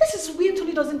 This is weird.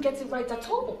 Tony doesn't get it right at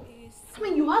all. I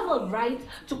mean, you have a right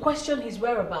to question his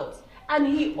whereabouts, and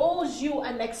he owes you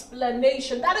an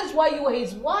explanation. That is why you are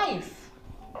his wife.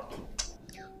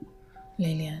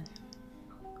 Lillian,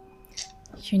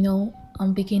 you know,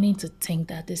 I'm beginning to think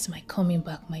that my coming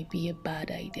back might be a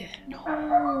bad idea.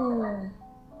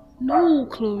 No,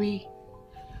 Chloe.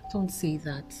 Don't say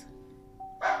that.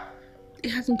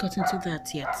 It hasn't gotten to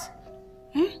that yet.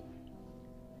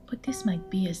 But this might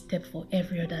be a step for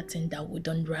every other thing that would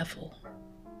unravel.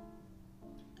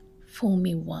 Fool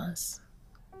me once,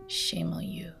 shame on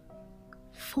you.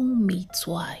 Fool me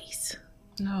twice.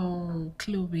 No,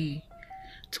 Chloe.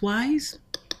 Twice?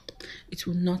 It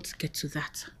will not get to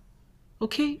that.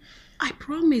 Okay? I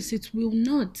promise it will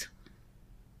not.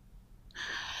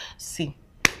 See,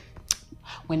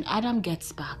 when Adam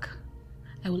gets back,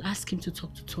 I will ask him to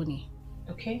talk to Tony.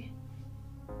 Okay?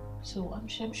 So I'm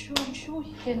sure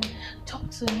he can talk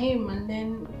to him and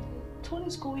then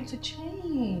Tony's going to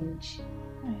change.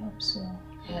 I hope so.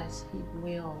 Yes, he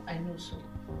will. I know so.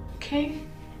 Okay?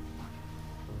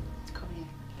 Come here.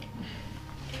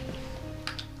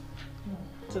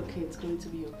 It's okay. It's going to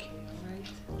be okay, alright?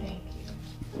 Thank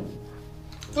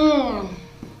you.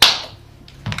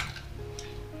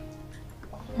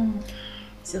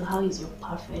 So how is your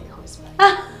perfect husband?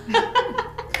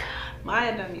 My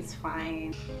Adam is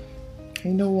fine.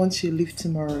 You know, once you leave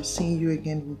tomorrow, seeing you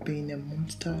again will be in a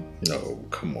month's time. No,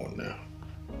 come on now.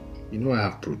 You know I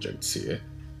have projects here,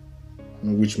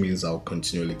 which means I'll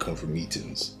continually come for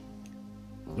meetings.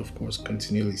 Of course,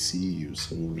 continually see you,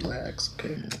 so relax,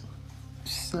 okay?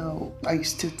 So, are you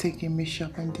still taking me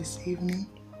shopping this evening?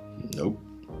 Nope.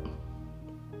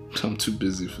 I'm too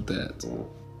busy for that.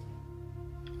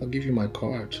 I'll give you my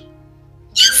card.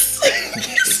 Yes!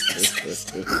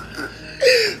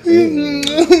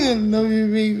 I love you,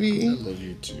 baby. I love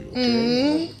you too,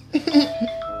 okay?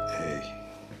 Hey,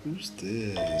 who's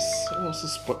this? Oh, what's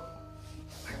this spot?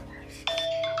 My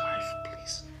wife,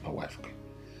 please. My wife,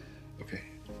 okay.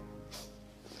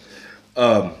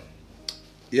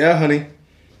 Yeah, honey.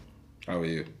 How are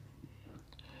you?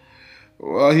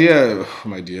 Well, yeah,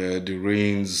 my dear, the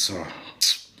rains are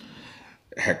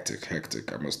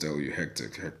hectic. I must tell you,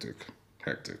 hectic.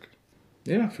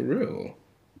 Yeah, for real.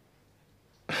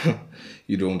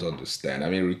 You don't understand. I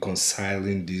mean,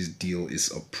 reconciling this deal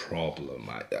is a problem.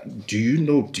 Do you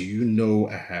know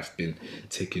I have been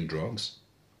taking drugs?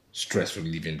 Stress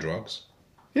relieving drugs?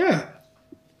 Yeah.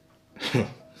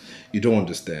 You don't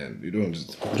understand. You don't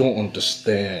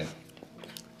understand.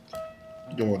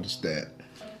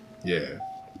 Yeah.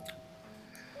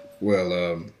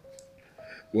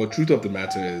 Well, truth of the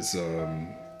matter is,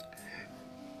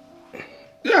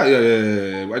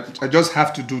 yeah. I just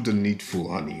have to do the needful,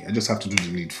 honey. I just have to do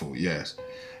the needful. Yes.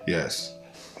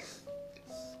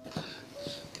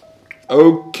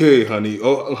 Okay, honey.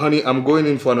 Oh, honey, I'm going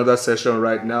in for another session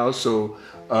right now, so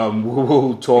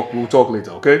we'll talk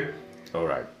later, okay? All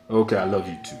right. Okay, I love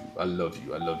you too. I love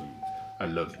you.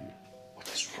 What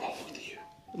is wrong with you?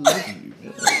 I love you,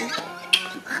 man.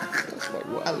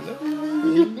 I love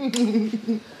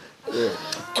you.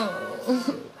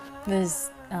 This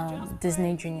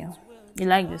Disney Junior. You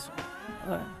like this one?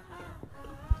 Or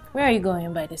where are you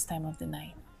going by this time of the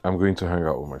night? I'm going to hang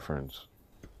out with my friends.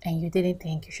 And you didn't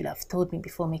think you should have told me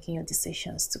before making your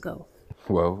decisions to go?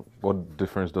 Well, what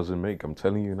difference does it make? I'm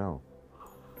telling you now.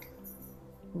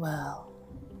 Well,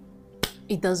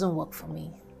 it doesn't work for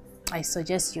me. I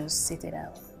suggest you sit it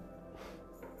out.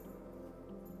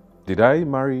 Did I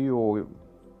marry you or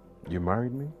you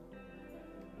married me?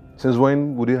 Since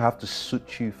when would it have to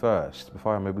suit you first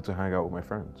before I'm able to hang out with my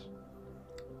friends?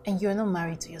 And you're not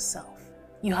married to yourself.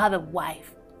 You have a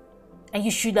wife. And you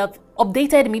should have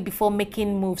updated me before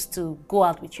making moves to go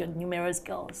out with your numerous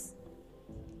girls.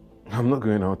 I'm not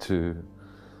going out to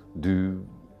do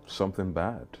something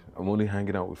bad. I'm only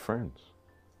hanging out with friends.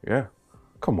 Yeah,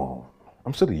 come on.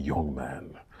 I'm still a young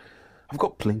man. I've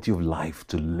got plenty of life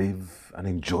to live and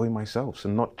enjoy myself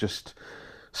and not just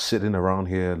sitting around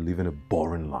here living a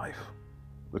boring life.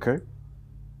 Okay?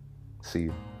 See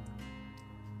you.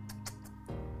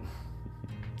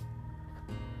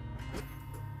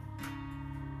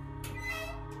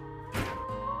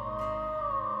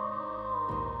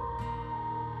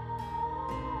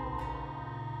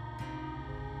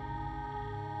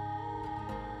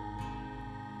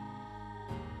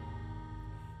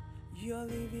 You're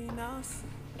leaving us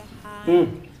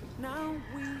behind.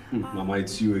 Mama,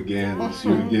 it's you again.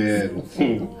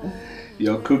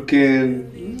 Your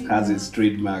cooking has its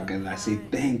trademark, and I say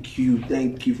thank you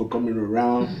for coming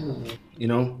around. You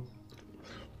know,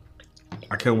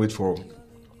 I can't wait for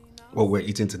what we're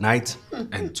eating tonight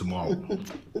and tomorrow.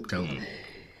 Tell me.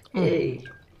 Hey,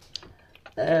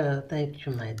 thank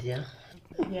you, my dear.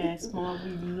 Yes, Mama,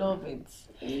 we love it.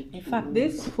 In fact,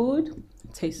 this food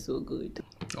tastes so good.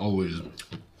 Always.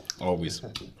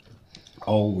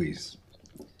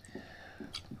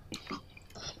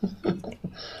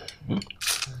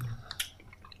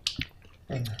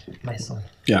 My son.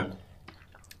 Yeah.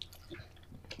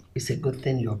 It's a good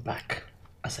thing you're back,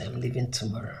 as I'm leaving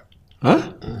tomorrow.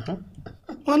 Huh?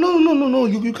 Oh, no.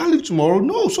 You can't leave tomorrow.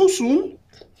 No, so soon.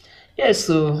 Yes,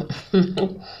 so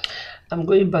I'm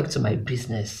going back to my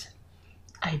business.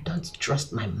 I don't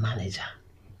trust my manager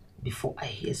before I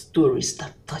hear stories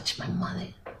that touch my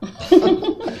money.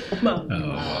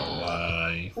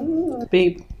 Why?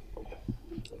 Babe,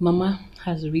 Mama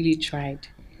has really tried.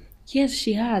 Yes,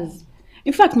 she has.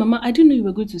 In fact, Mama, I didn't know you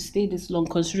were going to stay this long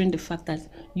considering the fact that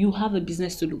you have a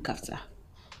business to look after.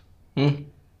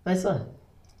 My son,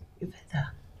 you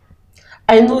better.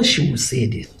 I know she will say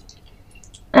this.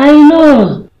 I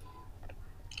know.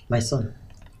 My son,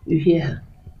 you hear her.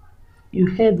 You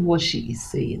heard what she is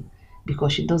saying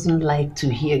because she doesn't like to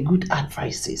hear good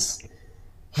advices.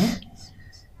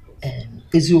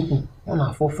 Eziokwu,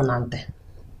 ona fofunante.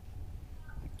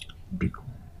 Because,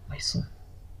 my son,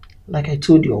 like I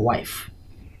told your wife,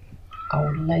 I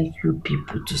would like you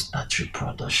people to start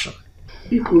reproduction.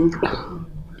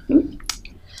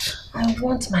 I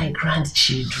want my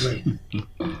grandchildren.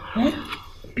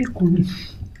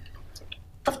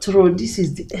 After all, this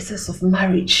is the essence of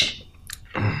marriage.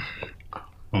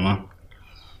 Mama,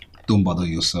 don't bother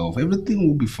yourself. Everything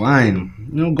will be fine.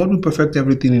 You know, God will perfect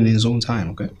everything in His own time,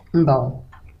 okay? No.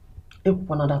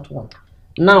 Another one.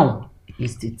 Now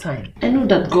is the time. I know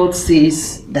that God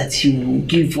says that He will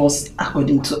give us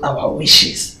according to our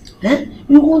wishes.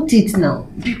 We want it now.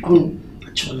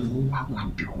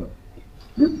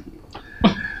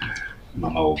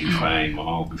 Mama will be fine.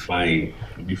 Mama will be fine.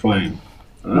 We'll be fine.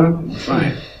 We'll be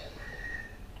fine.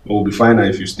 We'll be fine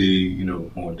if you stay,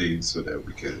 more days so that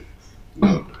we can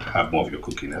have more of your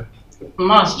cooking, huh?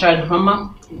 Mama's child,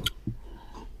 Mama.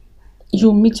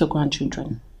 You'll meet your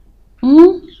grandchildren.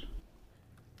 Hmm?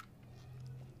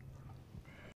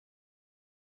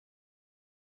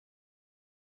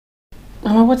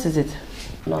 Mama, what is it?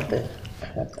 Nothing.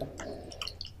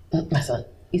 My son,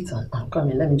 Ethan, I'm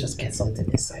coming. Let me just get something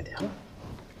inside here.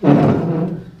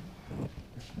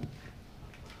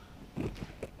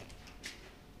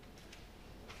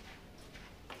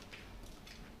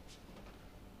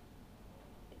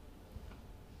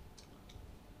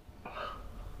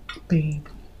 Babe,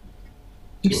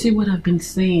 you see what I've been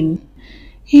saying?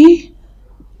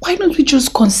 Why don't we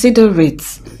just consider it?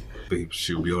 Babe,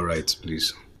 she'll be alright.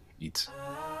 Please, eat.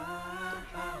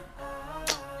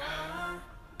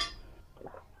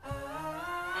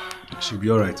 She'll be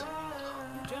alright.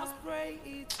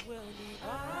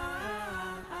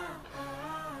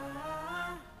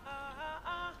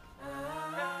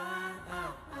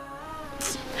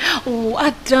 Oh,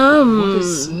 Adam. What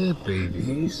is it,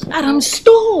 baby? Adam,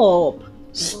 stop.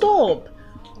 Stop.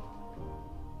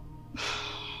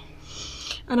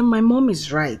 Adam, my mom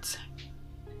is right.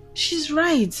 She's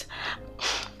right.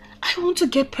 I want to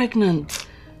get pregnant.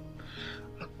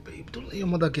 Babe, don't let your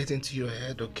mother get into your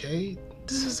head, okay?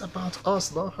 This is about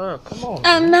us, not her. Come on.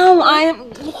 And now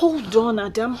hold on,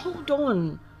 Adam, hold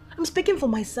on. I'm speaking for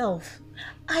myself.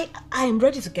 I am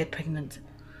ready to get pregnant.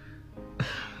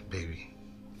 Baby,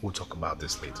 we'll talk about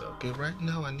this later, okay? Right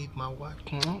now, I need my wife.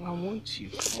 Come on, I want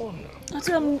you. Come on now.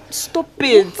 Adam, stop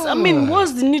it. I mean,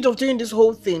 what's the need of doing this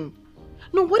whole thing?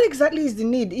 No, what exactly is the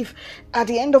need if at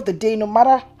the end of the day, no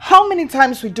matter how many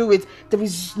times we do it, there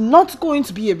is not going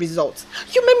to be a result?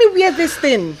 You made me wear this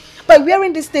thing. By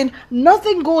wearing this thing,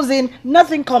 nothing goes in,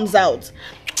 nothing comes out.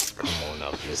 Come on,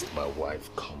 I've missed my wife.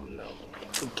 Come now.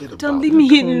 Forget Don't about leave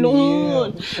me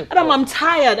alone. Adam, I'm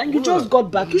tired and you just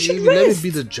got back. You should Baby, let me rest. be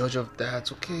the judge of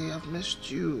that, okay? I've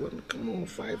missed you. I mean, come on,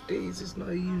 5 days is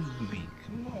not easy.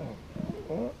 Come on.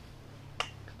 Huh?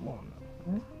 Come on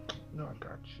now. No, I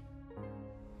got you.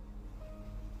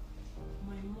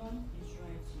 My mom is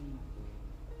right, you know.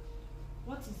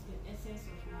 What is the essence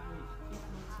of marriage if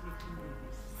not making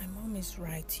babies? My mom is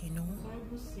right, you know. The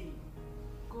Bible says,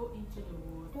 go into the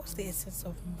world. What's the essence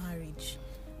of marriage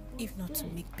if not to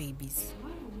make babies?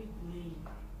 Why do we blame?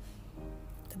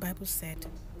 The Bible said,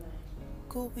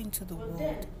 go into the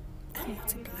world and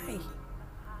multiply.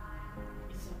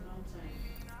 It's about time.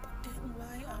 But then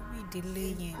why are we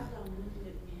delaying?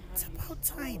 It's about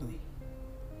time.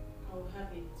 I'll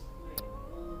have it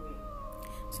my own way.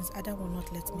 Since Adam will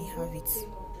not let me have it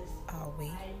our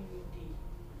way,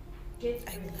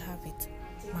 I will have it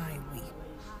my way.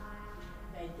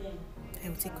 I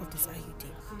will take off this IUD,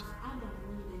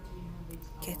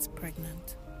 get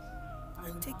pregnant,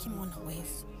 and take him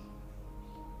unawares.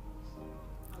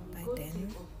 By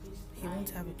then, he won't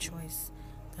have a choice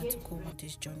than to go on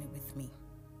this journey with me.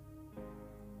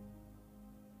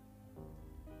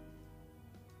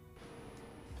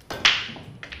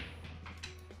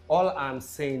 All I'm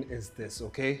saying is this,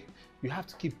 okay? You have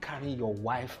to keep carrying your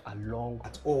wife along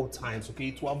at all times,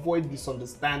 okay? To avoid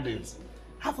misunderstandings.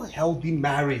 Have a healthy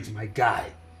marriage, my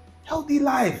guy. Healthy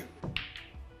life.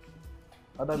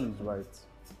 Adam is right.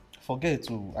 Forget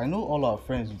too. I know all our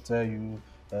friends will tell you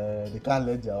they can't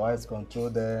let their wives control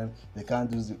them. They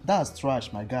can't do this. That's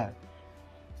trash, my guy.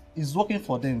 It's working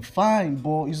for them, fine,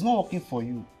 but it's not working for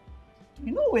you.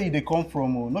 You know where they come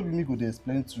from, oh, not be me go to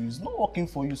explain to you. It's not working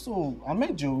for you, so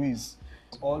amend your ways.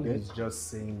 All he's just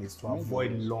saying is to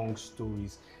avoid long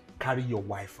stories. Carry your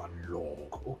wife along,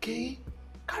 okay?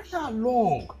 Carry her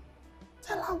along.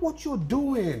 Tell her what you're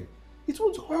doing. It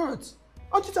won't hurt.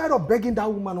 Aren't you tired of begging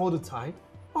that woman all the time?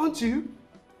 Aren't you?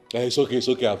 It's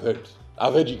okay,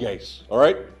 I've heard you guys,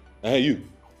 alright? You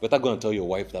better go and tell your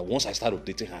wife that once I start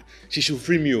updating her, she should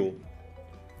free me, oh.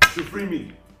 She should free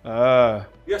me.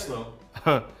 Yes, no?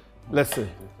 Listen,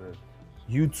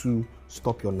 you two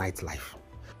stop your nightlife.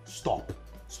 Stop.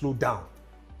 Slow down.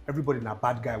 everybody na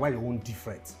bad guy. Why your own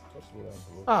different? Just relax,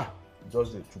 bro. Ah,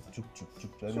 just the chook.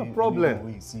 what's your problem?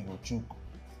 Anywhere you see go chook.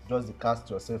 Just the cast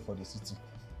yourself for the city.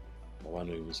 But why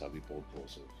not even sabi Paul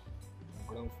process? My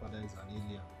grandfather is an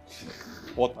alien.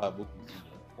 What are both?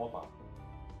 What are?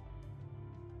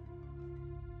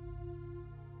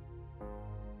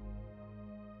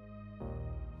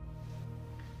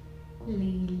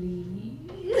 Lily.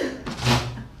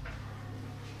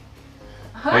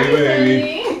 Hi,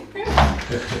 baby.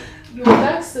 You're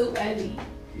back so early.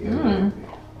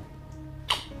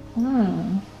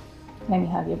 Let me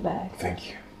have your bag. Thank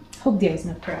you. Hope there is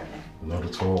no problem. Not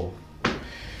at all.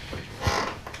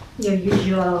 Your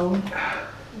usual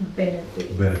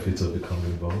benefit. Benefits of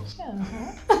becoming boss.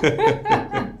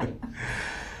 Uh-huh.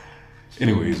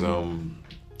 Anyways,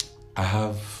 I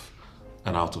have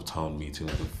an out-of-town meeting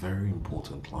with a very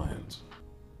important client.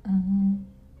 And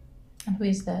who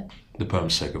is that? The Perm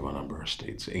Sec of Anambra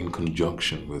State, in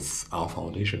conjunction with our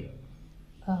foundation.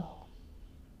 Oh.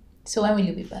 So when will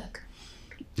you be back?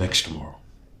 Next tomorrow.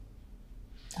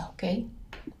 Okay.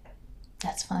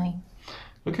 That's fine.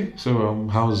 Okay, so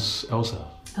how's Elsa?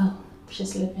 Oh,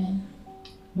 she's sleeping.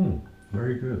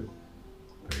 Very good.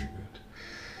 Very good.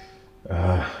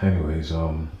 Anyways,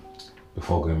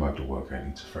 before going back to work, I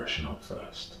need to freshen up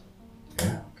first.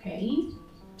 Okay? Okay.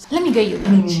 Let me get you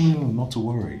lunch. No, not to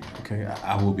worry. Okay,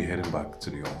 I will be heading back to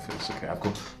the office. Okay, I've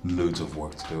got loads of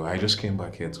work to do. I just came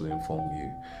back here to inform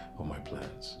you of my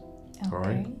plans. Okay. All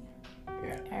right?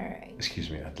 Yeah. All right. Excuse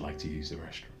me, I'd like to use the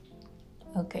restroom.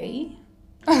 Okay.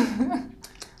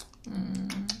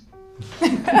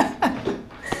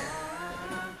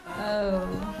 Oh.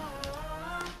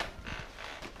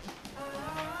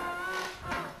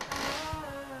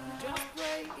 Just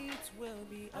pray it will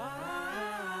be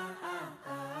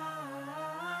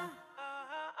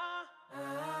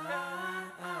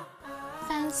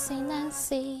Fancy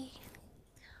Nancy.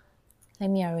 Let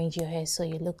me arrange your hair so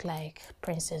you look like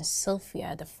Princess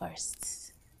Sophia the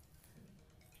First.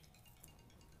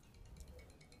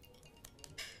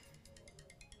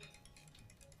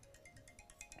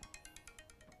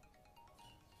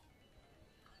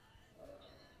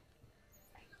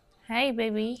 Hi,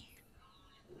 baby.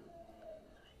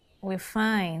 We're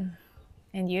fine.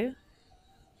 And you?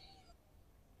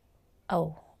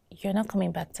 Oh, you're not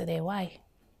coming back today. Why?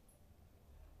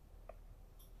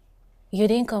 You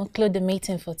didn't conclude the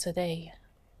meeting for today.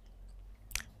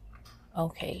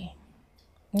 Okay.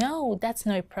 No, that's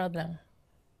no problem.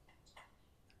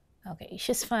 Okay,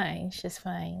 she's fine. She's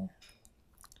fine.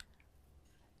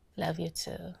 Love you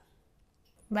too.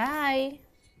 Bye.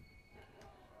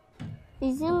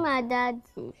 Is it my daddy?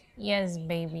 Yes,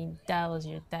 baby, that was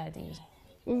your daddy.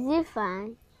 Is he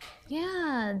fine?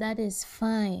 Yeah, that is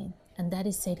fine. And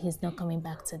daddy said he's not coming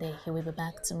back today. He will be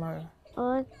back tomorrow.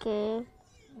 Okay.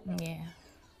 Yeah.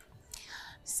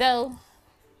 So,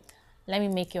 let me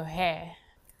make your hair.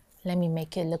 Let me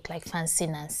make you look like Fancy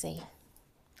Nancy.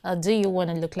 Or do you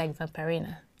want to look like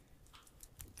Vampirina?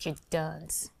 You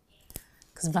don't.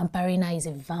 Because Vampirina is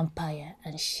a vampire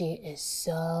and she is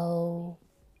so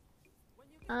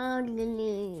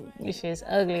ugly. She's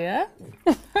ugly, huh?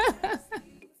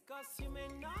 Cause you may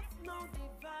not know the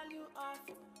value of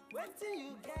waiting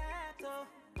you get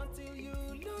until you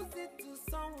lose it to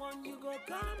someone you go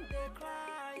come they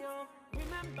cry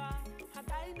remember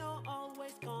had I know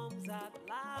always comes at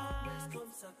last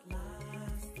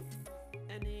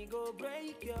and he go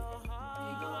break your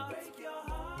heart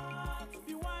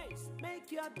be wise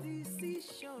make your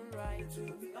decision right it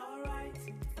will be alright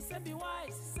I said be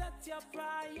wise set your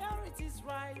priorities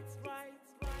right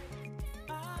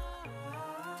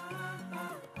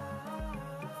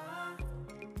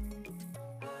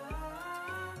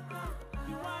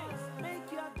Be wise,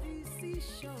 make your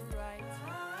decision right.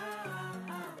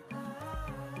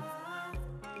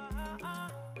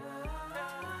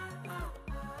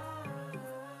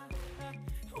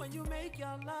 When you make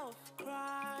your love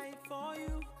cry for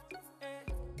you,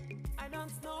 I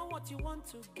don't know what you want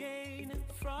to gain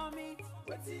from it.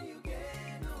 What do you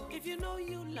gain? If you know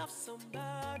you love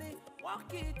somebody,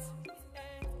 walk it.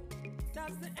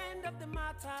 That's the end of the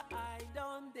matter. I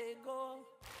don't they go.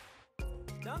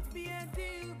 Don't be a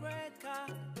deal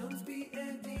breaker. Don't be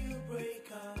a deal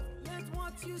breaker. Let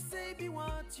what you say be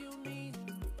what you mean.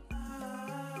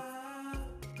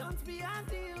 Don't be a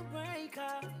deal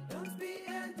breaker. Don't be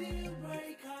a deal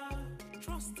breaker.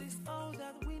 Trust is all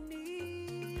that we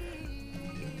need.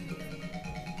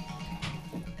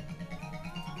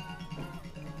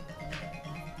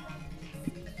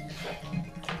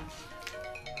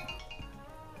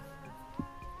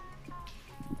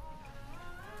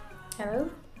 Hello?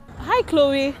 Hi,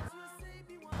 Chloe.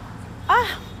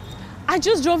 I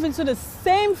just drove into the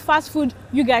same fast food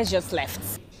you guys just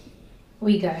left.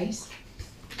 We guys?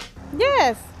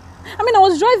 Yes. I mean, I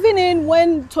was driving in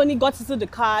when Tony got into the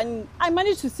car and I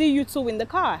managed to see you two in the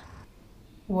car.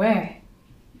 Where?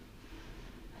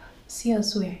 See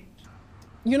us where?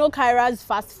 You know Kyra's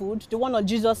fast food, the one on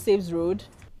Jesus Saves Road?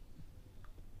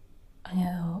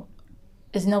 No,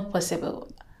 it's not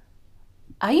possible.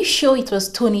 Are you sure it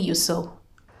was Tony you saw?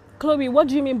 Chloe, what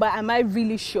do you mean by am I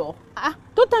really sure?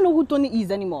 Don't I know who Tony is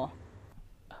anymore?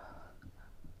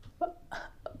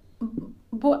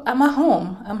 But I'm at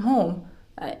home. I'm home.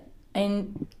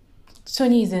 And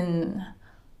Tony is in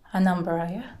Anambra,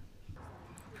 yeah?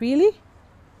 Really?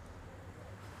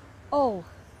 Oh,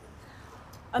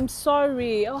 I'm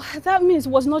sorry. Oh, that means it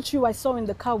was not you I saw in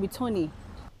the car with Tony.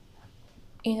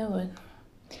 You know what?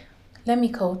 Let me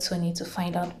call Tony to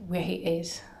find out where he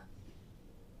is.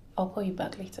 I'll call you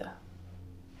back later.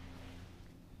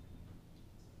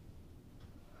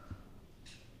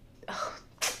 Oh,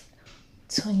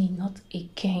 Tony, not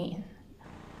again.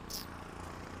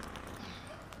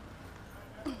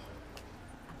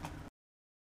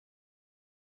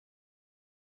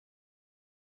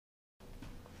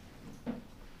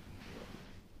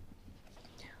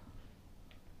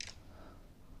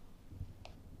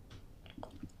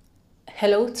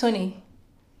 Hello, Tony.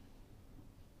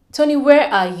 Tony, where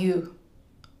are you?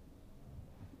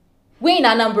 Where in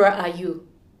Anambra are you?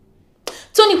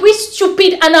 Tony, which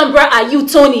stupid Anambra are you,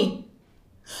 Tony?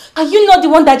 Are you not the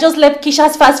one that just left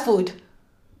Kisha's fast food?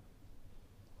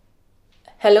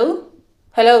 Hello?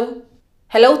 Hello?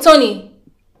 Hello, Tony?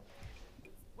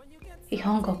 He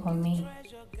hung up on me.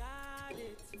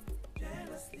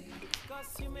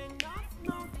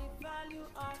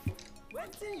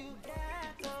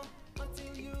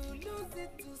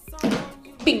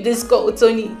 Pick this call,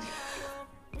 Tony.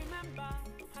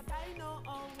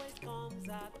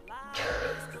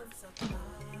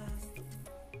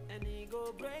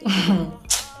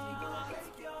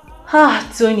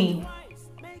 Tony.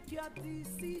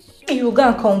 You will go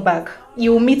and come back.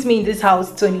 You will meet me in this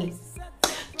house, Tony.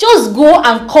 Just go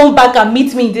and come back and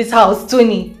meet me in this house,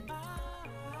 Tony.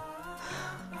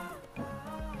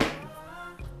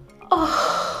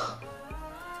 Oh.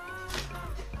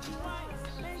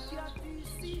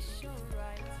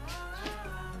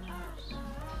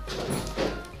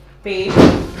 Babe,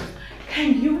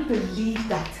 can you believe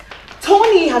that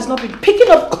Tony has not been picking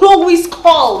up Chloe's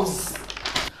calls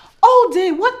all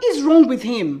day? What is wrong with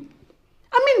him?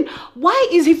 I mean, why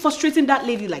is he frustrating that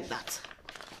lady like that?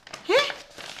 Eh?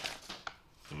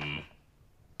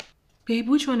 Babe,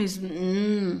 which one is I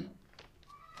mean,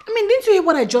 didn't you hear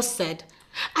what I just said?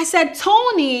 I said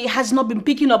Tony has not been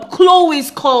picking up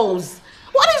Chloe's calls.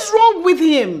 What is wrong with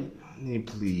him? Honey,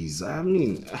 please. I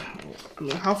mean,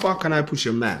 how far can I push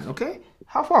a man, okay?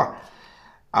 How far?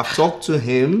 I've talked to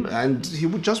him and he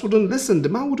wouldn't listen. The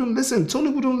man wouldn't listen. Tony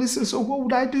wouldn't listen, so what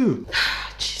would I do?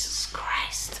 Jesus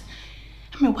Christ.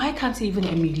 I mean, why can't he even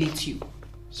emulate you?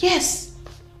 Yes.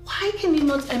 Why can he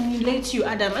not emulate you,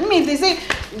 Adam? I mean, they say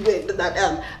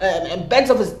that birds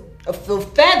of a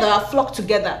feather flock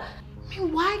together. I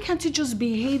mean, why can't he just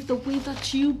behave the way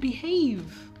that you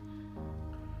behave?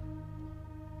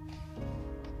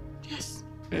 Yes.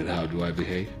 And how do I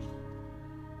behave?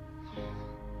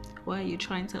 Why are you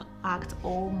trying to act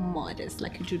all modest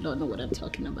like you do not know what I'm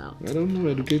talking about? I don't know.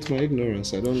 Educate my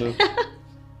ignorance. I don't know.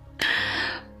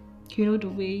 You know the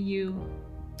way you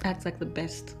act like the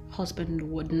best husband in the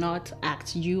world, not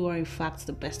act. You are in fact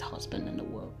the best husband in the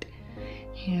world.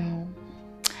 You know,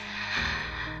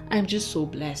 I'm just so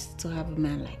blessed to have a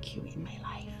man like you in my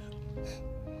life.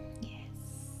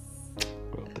 Yes.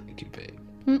 Well, thank you, babe.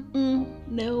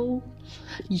 No,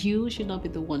 you should not be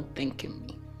the one thanking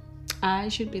me. I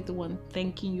should be the one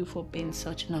thanking you for being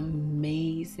such an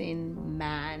amazing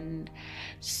man,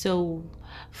 so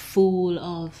full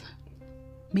of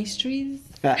mysteries,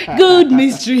 good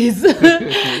mysteries.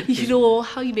 You know,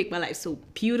 how you make my life so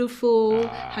beautiful,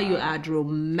 how you add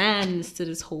romance to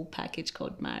this whole package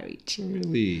called marriage.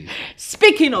 Really?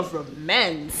 Speaking of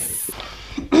romance,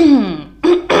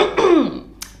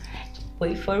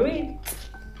 wait for it.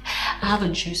 I have a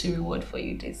juicy reward for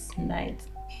you this night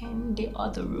in the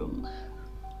other room.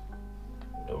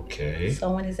 Okay.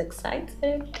 Someone is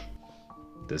excited.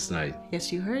 This night?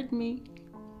 Yes, you heard me.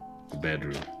 The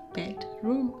bedroom.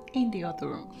 Bedroom in the other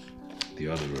room. The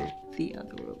other room. The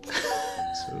other room.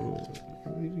 So,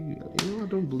 you know, I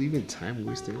don't believe in time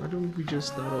wasting. Why don't we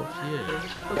just start off here?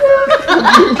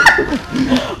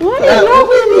 What is wrong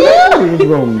with you? What is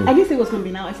wrong? I didn't say it was going to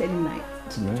be now. I said night.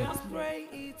 Tonight.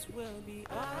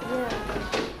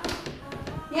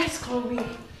 Yes, Chloe.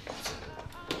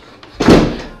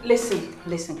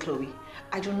 Listen, Chloe.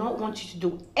 I do not want you to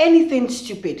do anything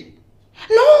stupid.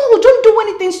 No, don't do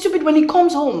anything stupid when he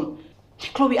comes home.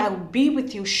 Chloe, I will be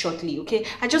with you shortly, okay?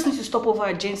 I just need to stop over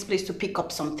at Jane's place to pick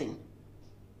up something.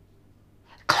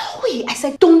 Chloe, I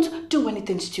said don't do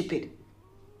anything stupid.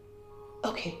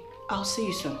 Okay, I'll see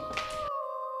you soon.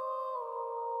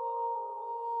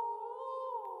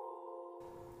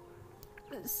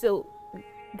 So,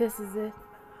 this is it.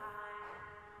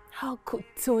 How could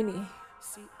Tony,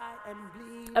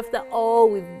 after all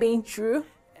we've been through,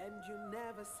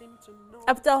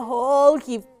 after all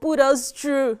he put us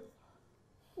through,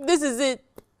 this is it.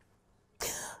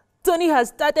 Tony has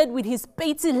started with his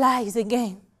petty lies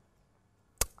again.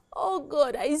 Oh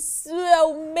God, I swear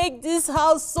I'll make this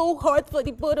house so hard for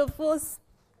the both of us.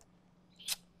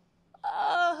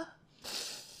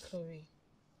 Chloe.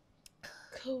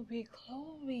 Chloe,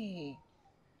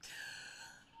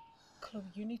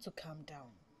 you need to calm down.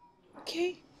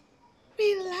 Okay?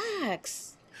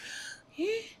 Relax.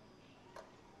 Yeah?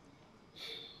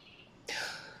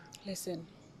 Listen,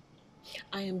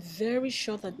 I am very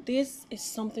sure that this is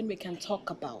something we can talk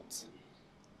about.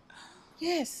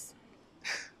 Yes.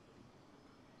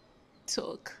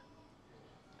 Talk.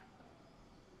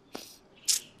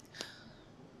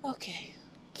 Okay.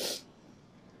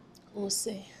 We'll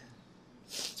see.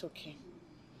 It's okay.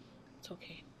 It's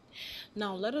okay.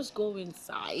 Now let us go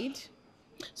inside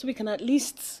so we can at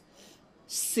least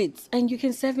sit and you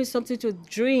can serve me something to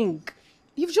drink.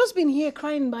 You've just been here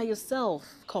crying by yourself.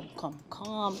 Come,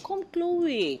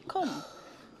 Chloe. Come.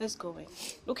 Let's go in.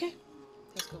 Okay?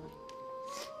 Let's go in.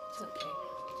 It's okay.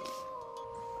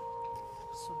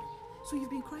 So you've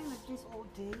been crying like this all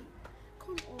day?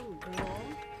 Come on, girl.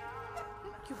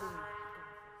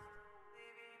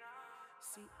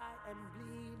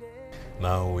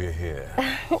 Now we're here.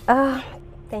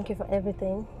 Thank you for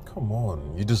everything. Come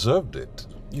on, you deserved it.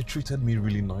 You treated me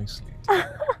really nicely.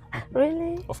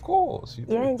 Really? Of course. You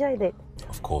did. enjoyed it?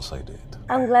 Of course I did.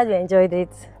 I'm glad you enjoyed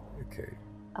it. Okay.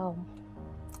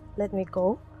 Let me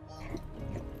go.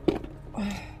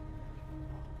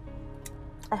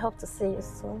 I hope to see you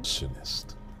soon.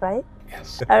 Soonest. Right?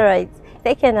 Yes. All right.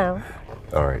 Take care now.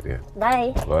 All right, yeah.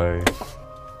 Bye. Bye.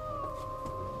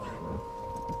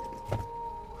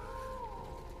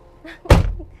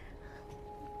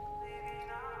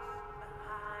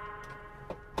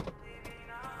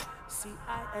 See,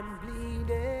 I am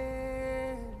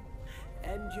bleeding,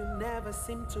 and you never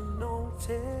seem to notice.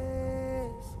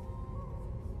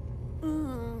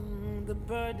 The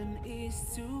burden is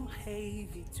too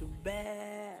heavy to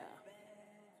bear.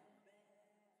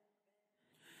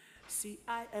 See,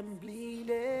 I am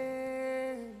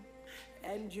bleeding,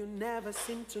 and you never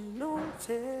seem to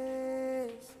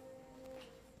notice.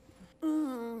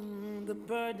 The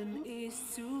burden is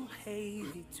too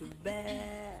heavy to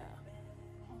bear.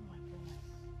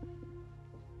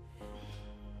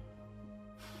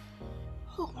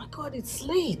 Oh my God, it's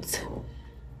late.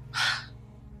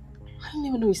 I didn't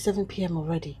even know it's 7 p.m.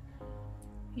 already.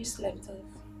 You slept off?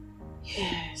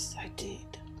 Yes, I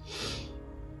did.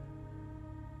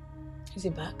 Is he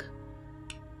back?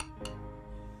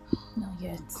 Not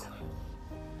yet.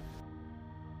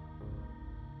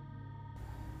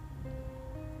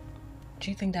 Do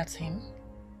you think that's him?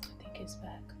 I think he's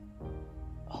back.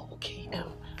 Oh, okay.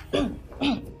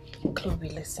 Chloe,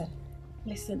 listen.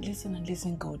 Listen and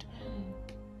listen good.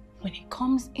 When he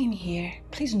comes in here,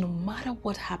 please, no matter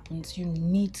what happens, you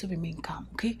need to remain calm,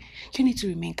 okay? You need to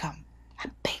remain calm.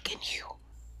 I'm begging you.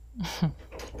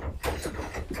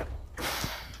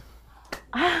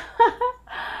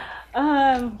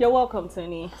 You're welcome,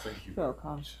 Tony. Thank you. You're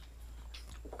welcome.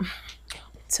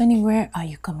 Tony, where are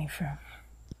you coming from?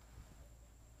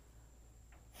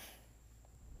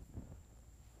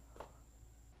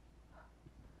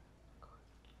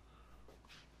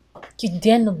 You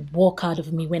dare not walk out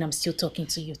of me when I'm still talking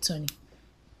to you, Tony.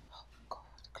 Oh God,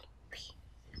 Chloe.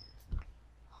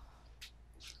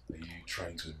 Are you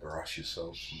trying to embarrass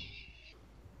yourself?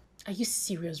 Are you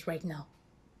serious right now?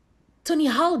 Tony,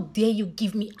 how dare you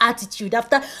give me attitude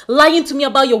after lying to me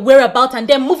about your whereabouts and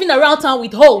then moving around town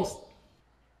with hoes?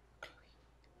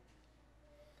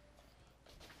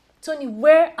 Tony,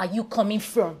 where are you coming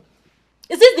from?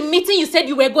 Is this the meeting you said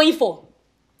you were going for?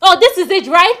 Oh, this is it,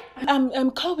 right?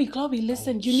 Chloe,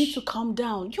 listen, you need to calm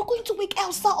down. You're going to wake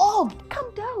Elsa up.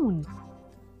 Calm down.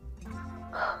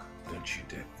 Don't you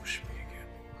dare push me again.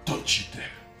 Don't you dare.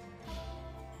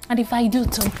 And if I do,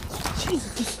 Tony?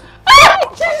 Jesus. Are you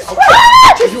okay?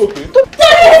 Are you okay?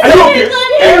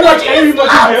 Can you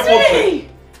imagine?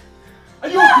 Are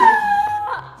you okay?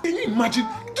 Can you imagine?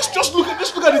 Just look at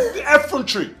the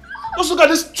effrontery. Just look at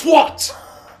this twat.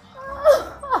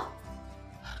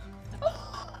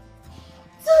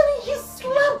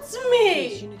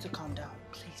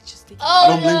 I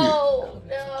don't blame you.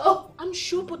 No. I'm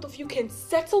sure both of you can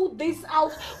settle this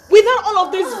out without all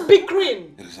of this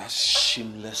bickering. It is that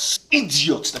shameless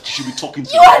idiot that you should be talking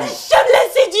to. You are the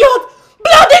shameless idiot!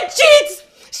 Bloody cheat!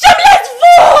 Shameless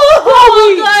fool!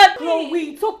 Chloe! Oh God! Chloe,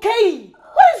 it's okay.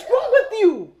 What is wrong with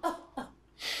you?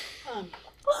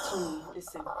 Tony,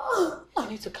 listen. You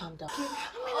need to calm down.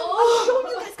 I'm sure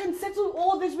you guys can settle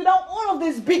all this without all of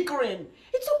this bickering.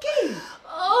 It's okay.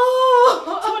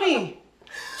 Tony!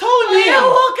 Tony!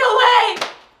 Walk away!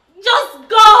 Just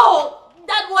go!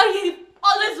 That's what he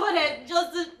always wanted.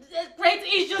 Just to create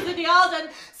issues in the house and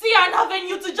see an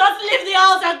avenue to just leave the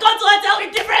house and go to a hotel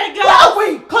with different girls.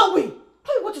 Chloe,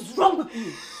 what is wrong with you?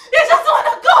 You just want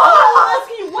to go! I'm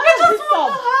asking you, why He is just this want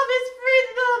up? to have his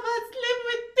freedom and sleep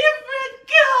with different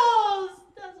girls.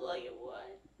 That's what you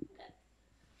want.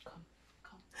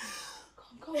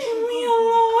 Come. Leave me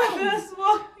alone. That's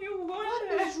what you want.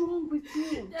 What is wrong with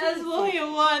you? That's what you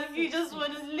want. You just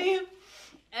want to live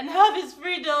and have his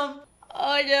freedom.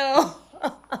 Oh no.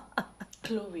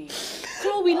 Chloe,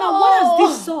 now what has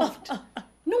this solved?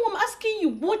 No, I'm asking you,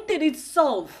 what did it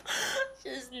solve?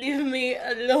 Just leave me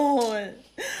alone.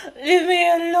 Leave me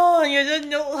alone. You don't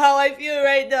know how I feel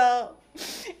right now.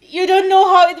 You don't know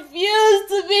how it feels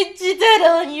to be cheated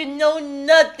on. You know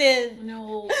nothing.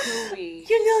 No, Chloe.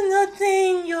 You know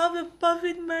nothing. You have a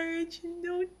perfect marriage. You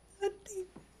know nothing.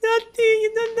 Nothing.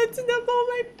 You know nothing about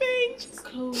my pain.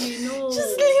 Chloe, no.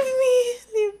 Just leave me.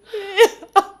 Leave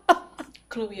me.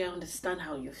 Chloe, I understand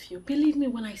how you feel. Believe me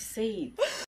when I say it.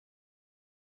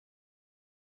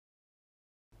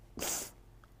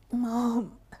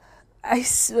 Mom, I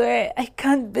swear I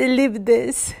can't believe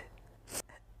this.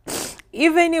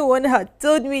 If anyone had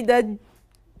told me that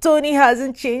Tony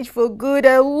hasn't changed for good,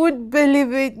 I would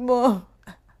believe it more.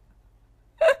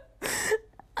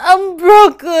 I'm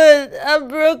broken. I'm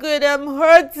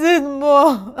hurting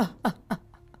more.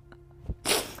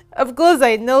 Of course,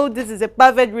 I know this is a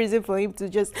perfect reason for him to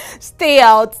just stay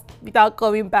out without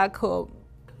coming back home.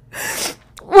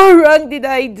 What wrong did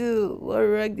I do?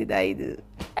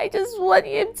 I just want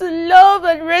him to love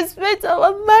and respect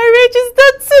our marriage. Is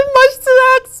that too much to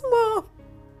ask, Mom?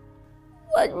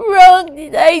 What wrong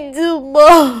did I do,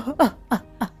 Mom?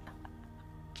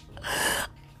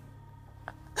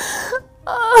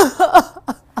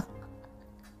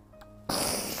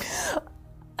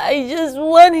 I just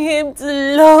want him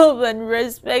to love and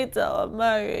respect our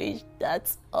marriage.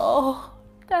 That's all.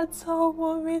 That's all,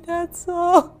 Mommy. That's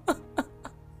all.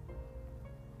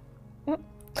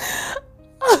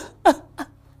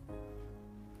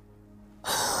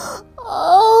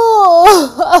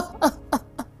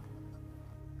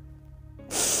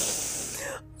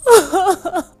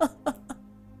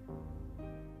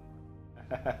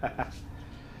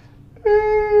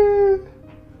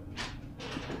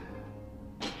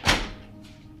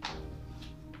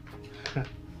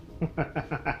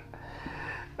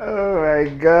 Oh my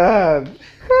God.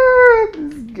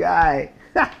 This guy.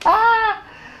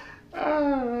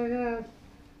 Oh my God.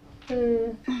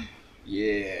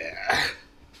 Yeah.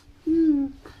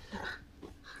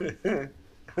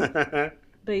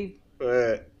 Babe,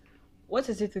 what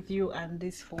is it with you and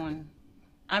this phone?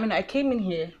 I mean, I came in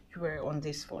here, you were on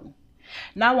this phone.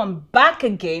 Now I'm back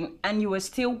again and you were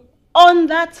still on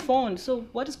that phone. So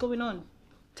what is going on?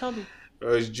 Tell me.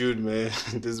 Oh, it's Jude, man.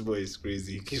 This boy is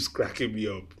crazy. He keeps cracking me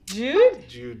up. Jude?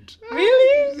 Jude.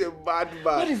 Really? He's a bad man.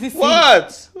 What is this?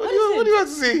 What? What do you want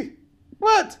to see?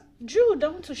 What? Jude, I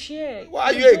want to share. Why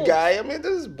are you a guy? I mean,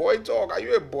 this is boy talk. Are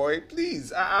you a boy?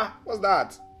 Please. What's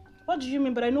that? What do you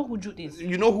mean? But I know who Jude is.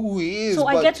 You know who he is. So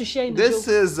I get to share in the This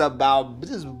jokes.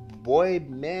 is boy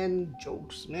man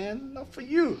jokes, man. Not for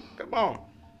you. Come on.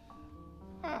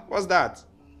 What's that?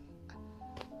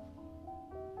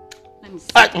 Let me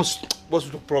see. What's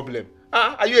the problem?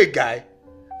 Are you a guy?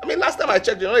 I mean, last time I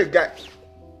checked, you're not a guy.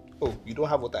 Oh, you don't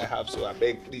have what I have, so I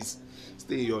beg, please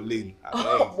stay in your lane.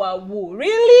 Oh, wow,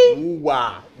 really?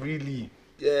 Wow, really?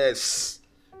 Yes.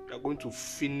 We are going to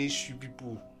finish you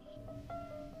people.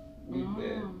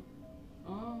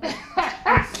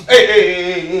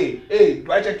 Hey,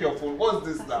 do I check your phone? What's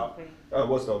this now?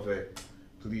 What's not fair?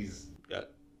 Please. Yeah.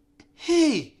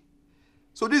 Hey,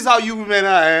 so this is how you women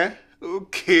are, eh?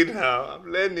 Okay now,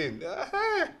 I'm learning.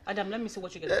 Adam, let me see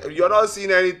what you get. You're not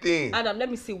seeing anything. Adam, let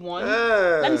me see one.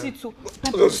 Let me see two.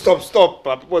 Oh, stop.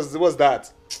 What's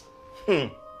that?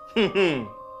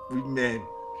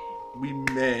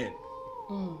 Women.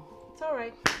 It's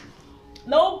alright.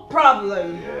 No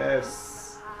problem.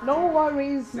 Yes. No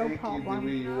worries, no Take problem. it the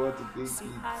way you want to take See,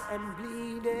 it. I am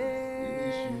bleeding,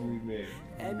 Finish you women.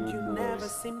 and you don't know never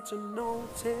us. seem to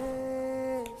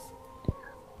notice.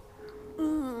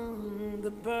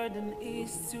 The burden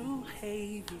is too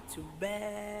heavy to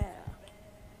bear.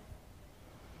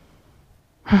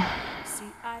 See,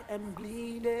 I am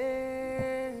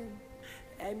bleeding,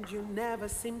 and you never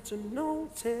seem to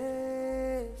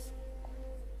notice.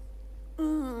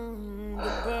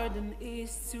 The burden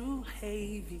is too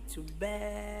heavy to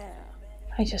bear.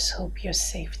 I just hope you're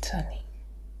safe, Tony.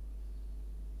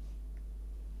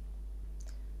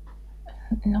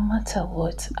 No matter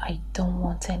what, I don't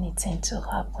want anything to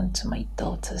happen to my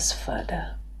daughter's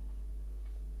father.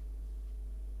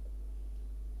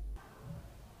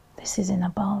 This isn't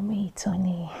about me,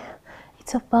 Tony.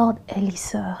 It's about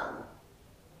Elisa.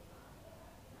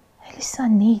 Elisa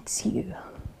needs you.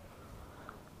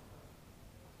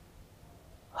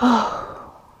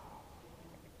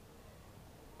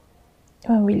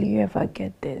 When will you ever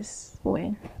get this?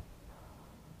 When?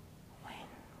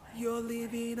 You're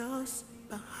leaving us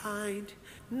behind.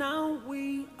 Now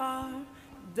we are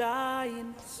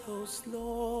dying so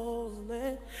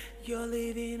slowly. You're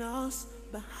leaving us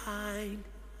behind.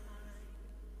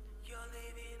 You're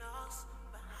leaving us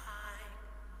behind.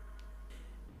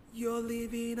 You're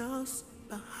leaving us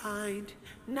behind.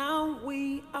 Now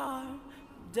we are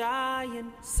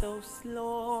dying so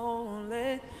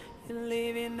slowly. You're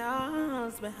leaving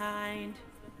us behind.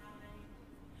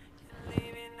 You're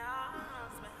leaving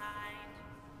us behind.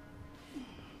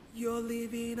 You're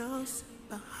leaving us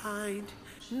behind.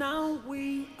 Now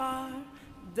we are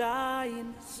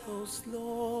dying so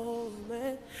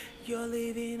slowly. You're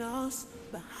leaving us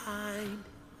behind.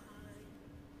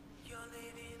 You're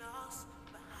leaving us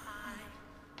behind.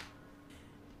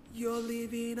 You're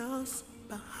leaving us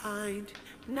behind.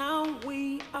 Now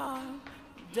we are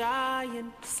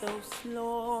dying so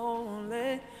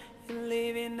slowly. You're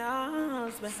leaving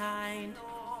us behind.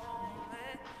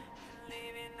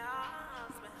 Leaving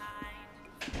us behind.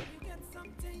 When you get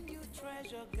something you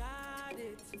treasure, guard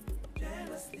it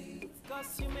jealously.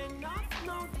 Cause you may not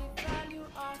know the value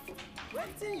of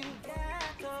waiting you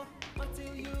get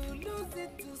until you lose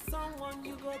it to someone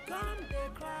you go come they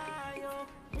cry.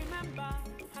 Remember,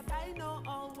 had I know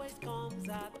always comes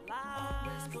at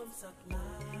last. Always comes at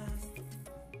last.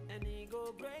 And he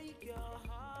go break your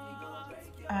heart.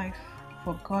 I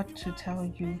forgot to tell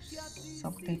you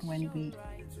something when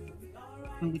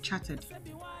we chatted.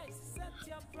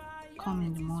 Come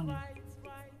in the morning,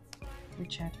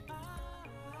 Richard.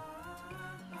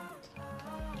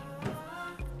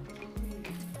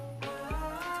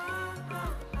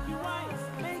 You wise,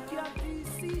 make your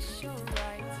decision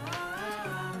right.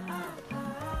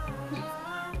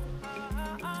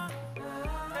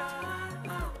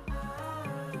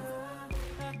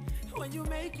 When you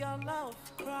make your love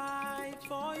cry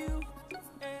for you,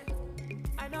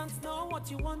 I don't know what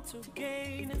you want to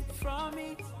gain from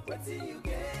it. What do you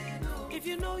gain? If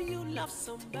you know you love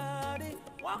somebody,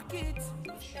 walk it.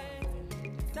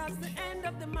 That's the end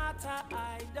of the matter.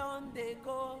 I don't they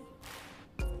go.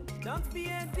 Don't be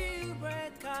a deal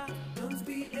breaker. Don't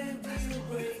be a deal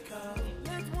breaker.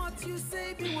 Let what you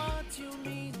say be what you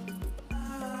mean.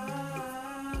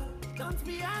 Don't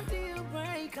be a deal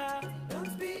breaker.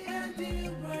 Don't be a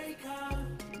deal breaker.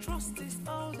 Trust is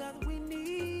all that we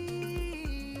need.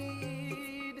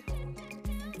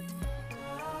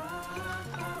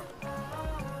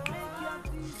 Make your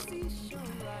decision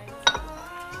right.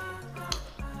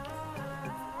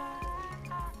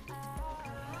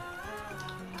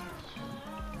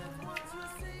 Let what you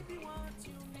say be what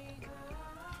you need.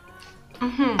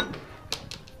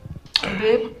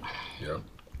 Babe. Yeah.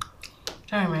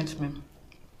 That reminds me.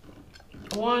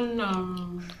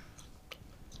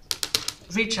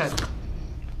 Richard.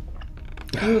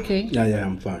 Are you okay? Yeah,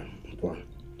 I'm fine. I'm fine.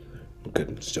 Okay,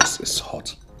 it's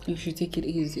hot. You should take it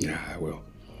easy. Yeah, I will.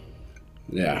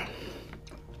 Yeah.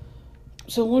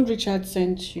 So when Richard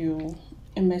sent you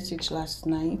a message last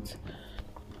night,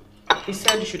 he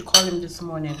said you should call him this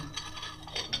morning.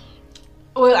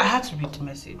 Well, I had to read the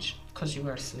message because you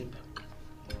were asleep.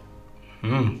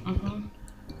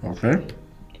 Okay.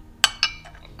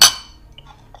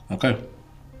 Okay.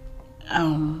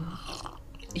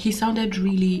 He sounded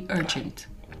really urgent.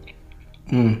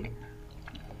 All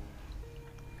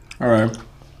right.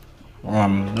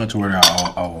 Not to worry.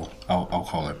 I'll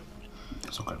call him.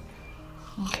 It's okay.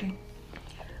 Okay.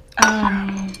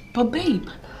 But babe.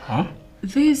 Huh?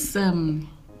 This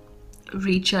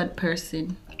Richard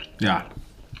person. Yeah.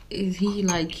 Is he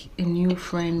like a new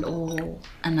friend or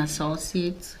an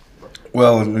associate?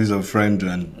 Well, he's a friend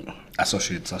and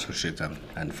associate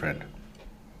and friend.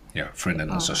 Yeah, friend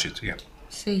and associate. Yeah.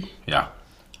 See. Yeah.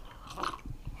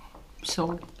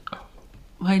 So,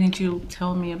 why didn't you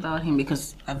tell me about him?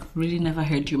 Because I've really never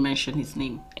heard you mention his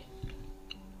name.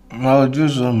 I'll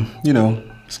just,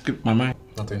 skip my mind.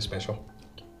 Nothing special.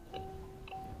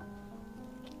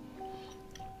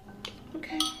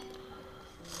 Okay.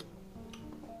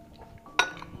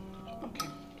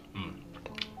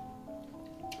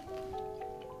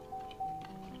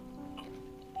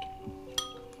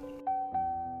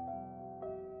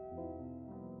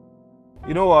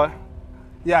 You know what?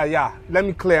 Yeah. Let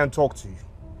me clear and talk to you.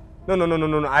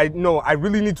 No. I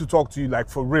really need to talk to you, like,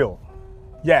 for real.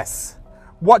 Yes.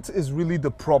 What is really the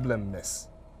problem, miss?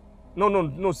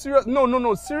 No,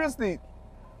 seriously.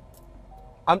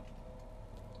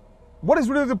 What is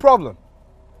really the problem?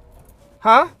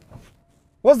 Huh?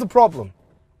 What's the problem?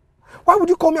 Why would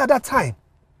you call me at that time?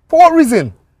 For what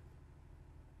reason?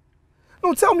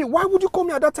 No, tell me, why would you call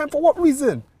me at that time? For what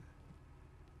reason?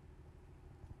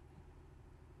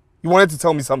 You wanted to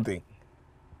tell me something.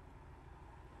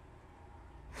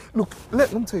 Look,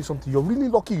 let me tell you something. You're really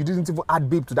lucky you didn't even add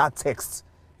babe to that text.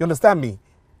 You understand me?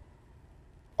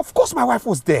 Of course my wife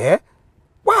was there.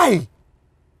 Why?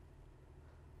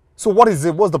 So what is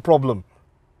it? What's the problem?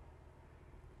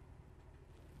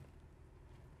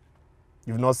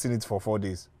 You've not seen it for 4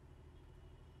 days.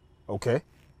 Okay?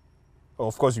 Oh,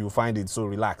 of course you will find it, so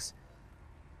relax.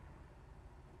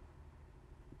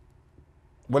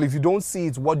 Well, if you don't see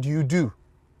it, what do? You do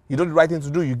the right thing to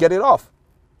do. You get it off.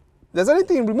 If there's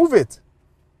anything, remove it.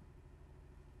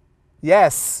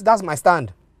 Yes, that's my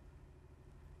stand.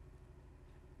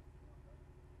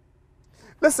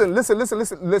 Listen.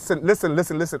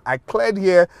 I cleared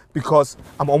here because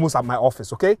I'm almost at my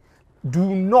office, okay?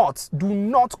 Do not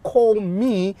call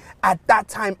me at that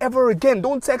time ever again.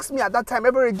 Don't text me at that time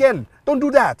ever again. Don't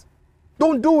do that.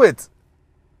 Don't do it.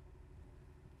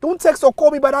 Don't text or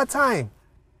call me by that time.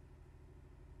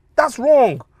 That's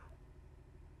wrong.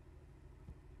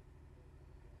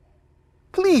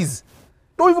 Please,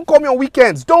 don't even call me on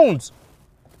weekends. Don't.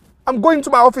 I'm going to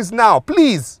my office now.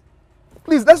 Please,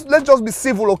 let's just be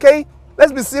civil, okay?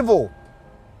 Let's be civil.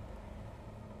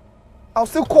 I'll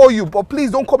still call you, but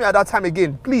please don't call me at that time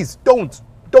again. Please, don't.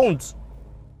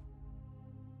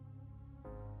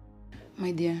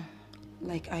 My dear,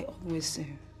 like I always say,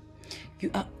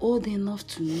 you are old enough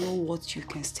to know what you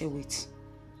can stay with.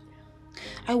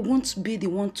 I won't be the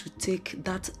one to take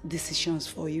that decisions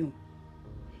for you.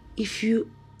 If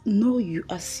you know you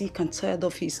are sick and tired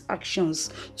of his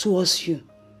actions towards you,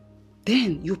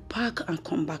 then you pack and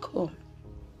come back home.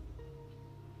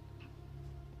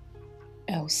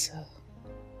 Elsa.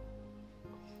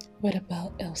 What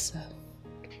about Elsa?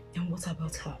 And what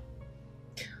about her?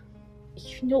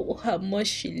 You know how much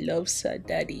she loves her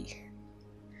daddy.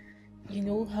 You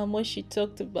know how much she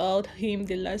talked about him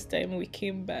the last time we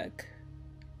came back.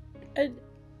 And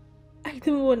I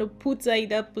don't want to put her in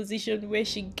that position where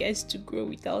she gets to grow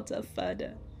without her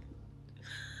father.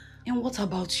 And what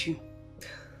about you?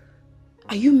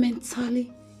 Are you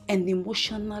mentally and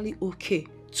emotionally okay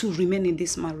to remain in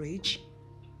this marriage?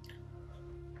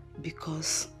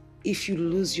 Because if you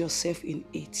lose yourself in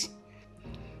it,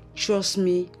 trust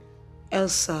me,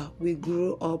 Elsa will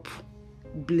grow up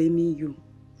blaming you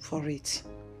for it.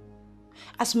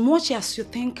 As much as you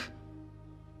think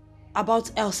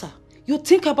about Elsa, you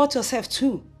think about yourself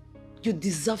too. You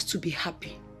deserve to be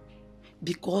happy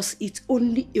because it's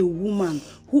only a woman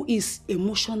who is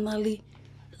emotionally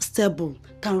stable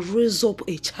can raise up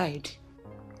a child.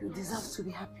 You deserve to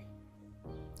be happy.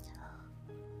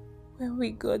 When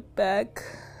we got back,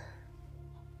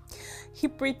 he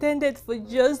pretended for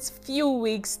just few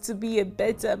weeks to be a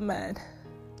better man.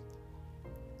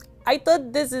 I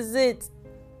thought this is it.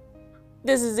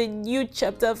 This is a new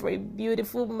chapter for a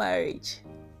beautiful marriage.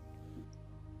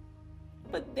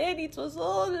 But then it was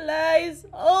all lies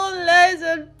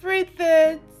and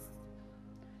pretense.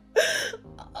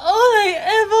 All I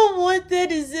ever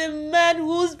wanted is a man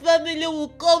whose family will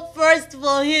come first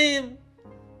for him.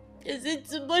 Is it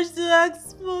too much to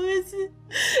ask for? Is it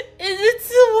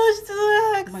too much to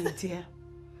ask? My dear,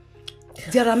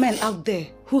 there are men out there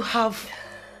who have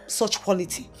such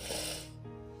quality.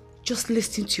 Just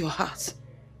listen to your heart.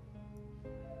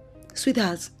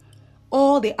 Sweetheart,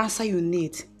 all the answer you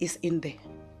need is in there.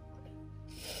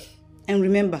 And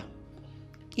remember,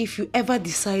 if you ever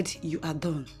decide you are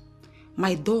done,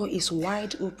 my door is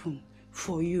wide open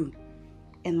for you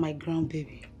and my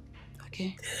grandbaby.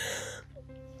 Okay?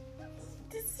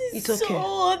 It's okay.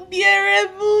 So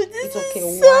unbearable. It's okay.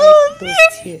 Wipe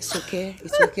those tears, okay?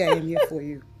 It's okay. I am here for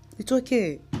you. It's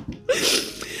okay.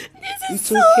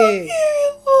 It's okay.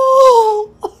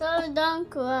 Sorry, don't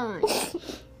cry.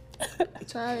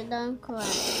 Sorry, don't cry.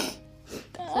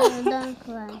 Sorry, don't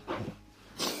cry.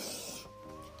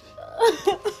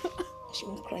 She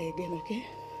won't cry again, okay?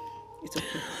 It's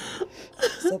okay.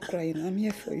 Stop crying. I'm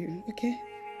here for you, okay?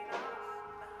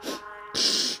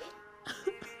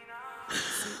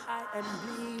 I am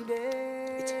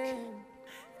bleeding,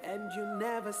 and you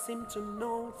never seem to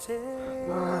notice.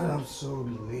 God, I'm so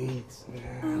late,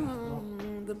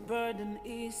 man. The burden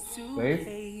is too Babe?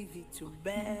 heavy to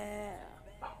bear.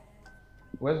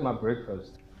 Where's my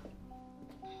breakfast?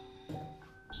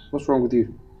 What's wrong with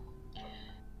you?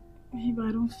 Maybe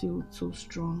I don't feel so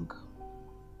strong.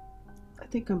 I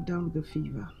think I'm down with the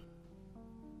fever.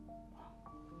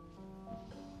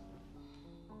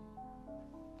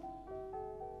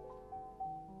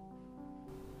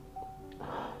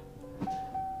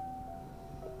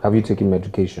 Have you taken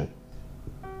medication?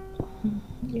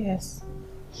 Yes.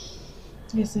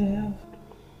 Yes, I have.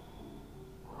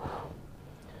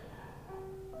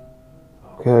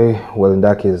 Okay, well in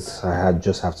that case,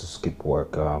 just have to skip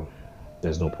work.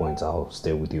 There's no point. I'll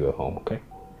stay with you at home, okay?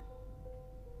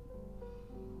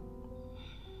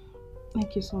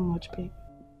 Thank you so much, babe.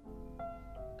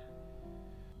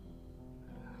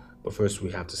 But first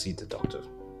we have to see the doctor.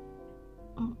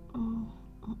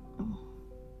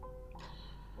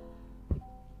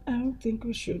 I don't think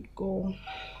we should go.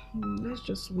 Let's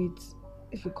just wait.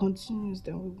 If it continues,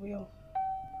 then we will.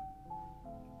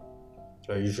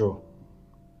 Are you sure?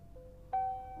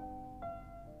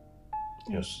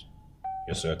 Yes.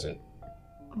 You're certain?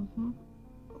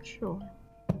 Sure.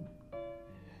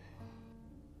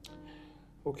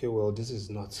 Okay, well, this is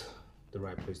not the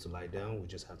right place to lie down. We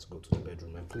just have to go to the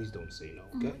bedroom, and please don't say no,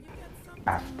 okay?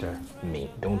 After me.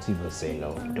 Don't even say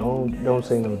no. Don't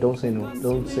say no. Don't say no.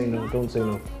 Don't say no. Don't say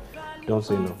no. Don't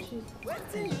say no.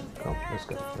 Come, let's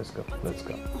go. Let's go. Let's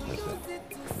go. Let's go.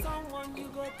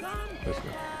 Let's go.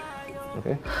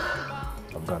 Okay?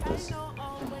 I've got this.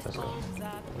 Let's go.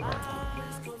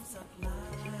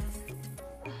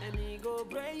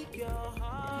 Break your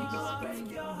heart,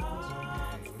 break your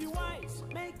heart. Be wise,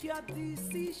 make your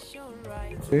decision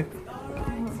right. See?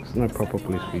 It's not a proper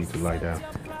place for you to lie down.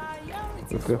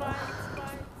 Let's go.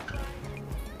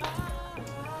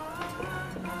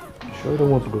 You sure you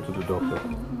don't want to go to the doctor?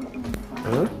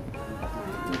 Huh?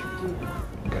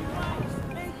 Okay.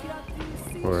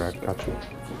 Alright, got you.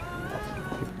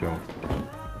 Keep going.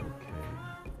 Okay.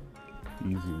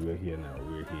 Easy, we're here now.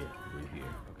 We're here. We're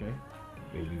here. Okay?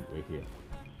 Baby, we're here.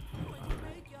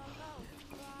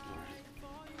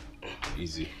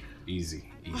 Easy, easy,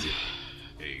 easy.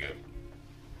 There you go.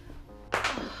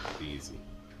 Easy.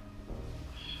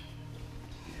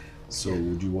 So,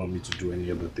 would you want me to do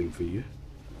any other thing for you?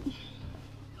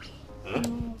 Huh?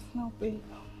 No, babe.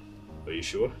 Are you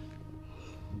sure?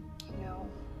 No.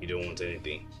 You don't want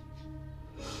anything?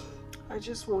 I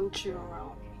just want you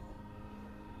around.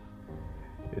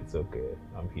 It's okay.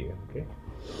 I'm here, okay?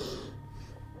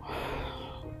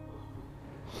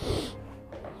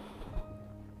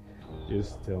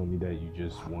 Just tell me that you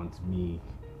just want me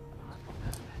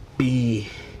be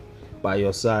by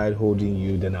your side holding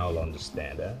you, then I'll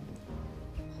understand, huh?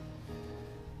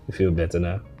 You feel better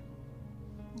now?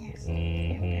 Yes.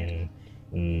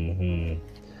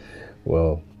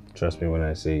 Well, trust me when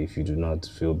I say if you do not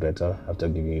feel better after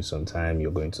giving you some time,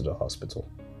 you're going to the hospital.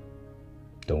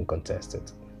 Don't contest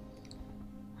it.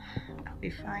 I'll be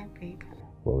fine, babe.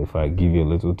 Well, if I give you a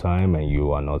little time and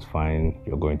you are not fine,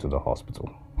 you're going to the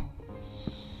hospital.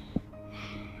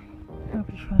 I'll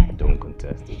be fine. Don't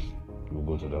contest it. We'll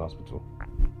go to the hospital.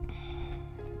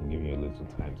 I'll give you a little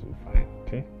time to be fine,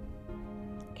 okay?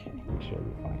 Okay. Make sure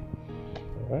you're fine.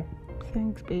 Alright?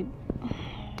 Thanks, babe.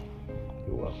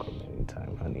 You're welcome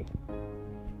anytime, honey.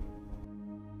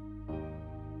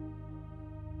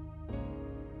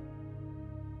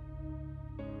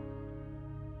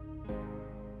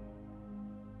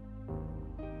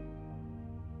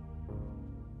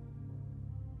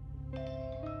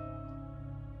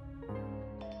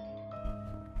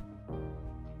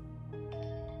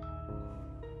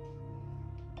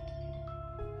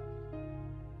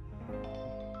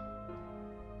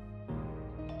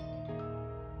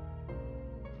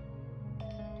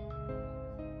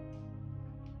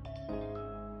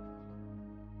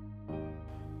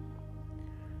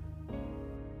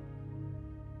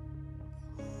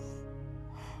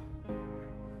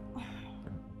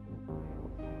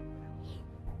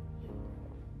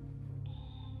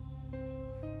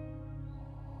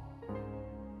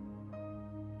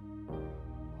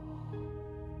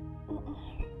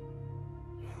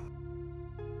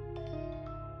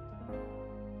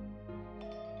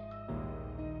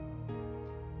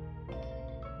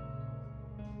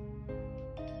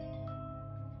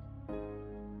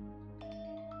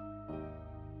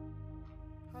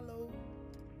 Hello.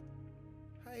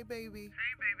 Hi, baby.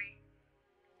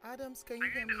 Adams, can you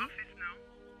hear me?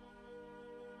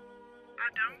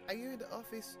 Are you in the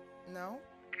office now?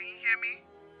 Can you hear me?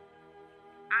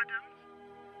 Adams?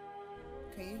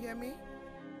 Can you hear me?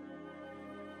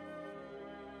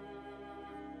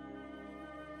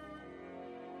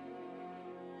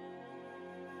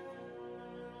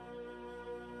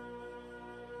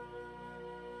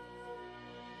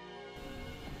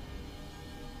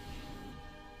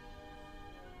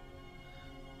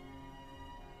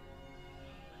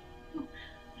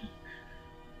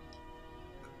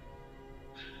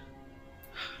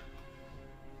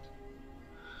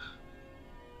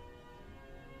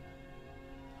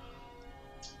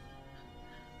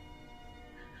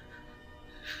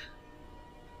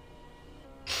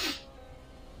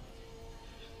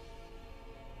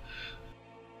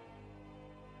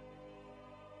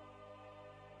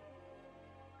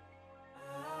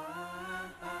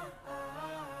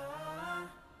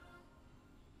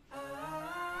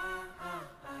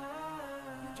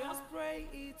 Just pray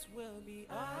it will be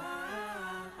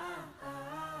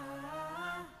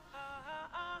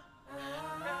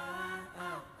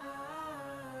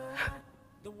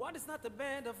The world is not a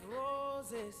bed of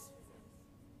roses.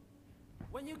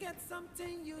 When you get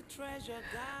something you treasure,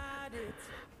 guard it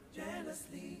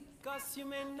jealously. Cause you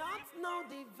may not know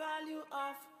the value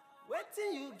of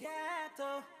waiting you get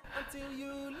until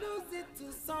you lose it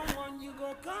to someone you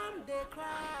go come they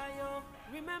cry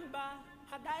Remember,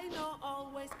 had I know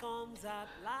always comes at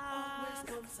last.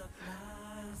 Always comes at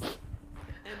last.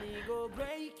 And he go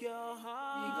break your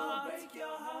heart. He go break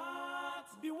your heart.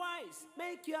 Be wise,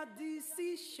 make your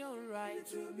decision right.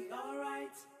 It will be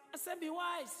alright. I said be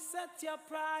wise, set your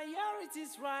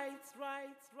priorities right.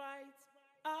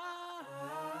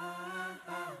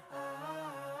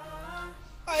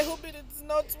 I hope it is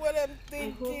not what I'm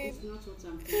thinking. I hope it's not what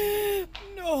I'm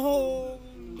thinking. No,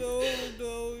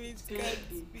 it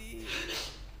can't be.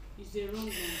 It's a wrong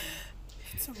number.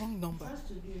 It's a wrong number. It has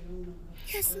to be a wrong number.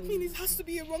 Yes, I mean it has to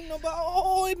be a wrong number.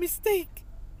 Oh, a mistake.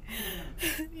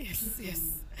 Yes.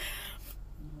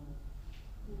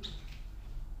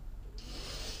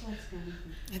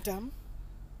 Madam?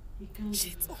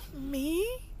 Cheat on me?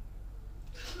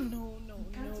 No,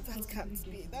 that can't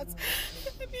be. He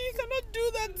cannot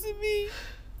do that to me.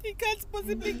 He can't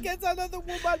possibly get another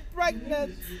woman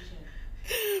pregnant.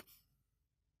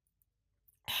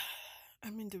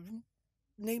 I'm in the room.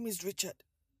 Name is Richard.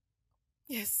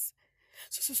 Yes.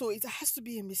 So it has to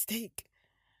be a mistake.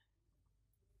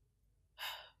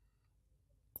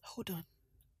 Hold on.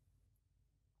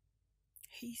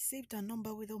 He saved a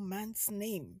number with a man's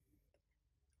name.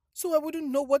 So I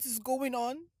wouldn't know what is going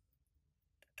on?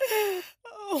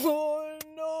 Oh,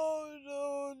 no.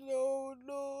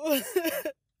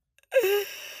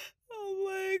 Oh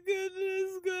my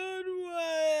goodness, God,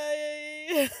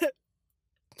 why?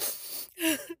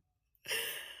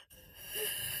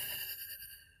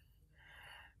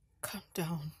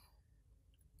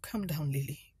 Calm down,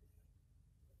 Lily.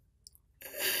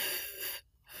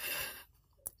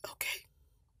 Okay.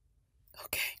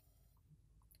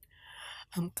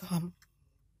 I'm calm.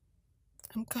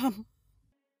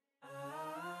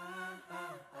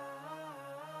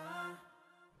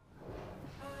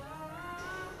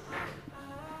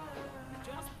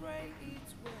 Just pray it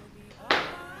will be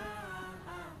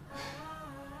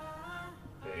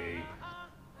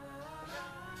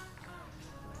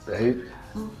Babe?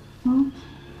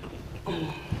 I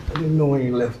didn't know when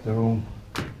you left the room.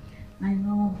 I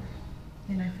know.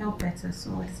 And I felt better,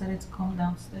 so I decided to come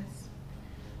downstairs.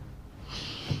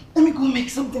 Let me go make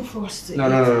something for us to eat. No,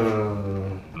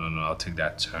 I'll take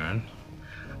that turn.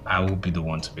 I will be the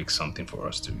one to make something for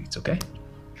us to eat, okay?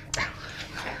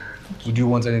 Would you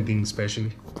want anything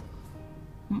specially?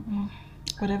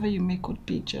 Whatever you make would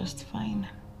be just fine.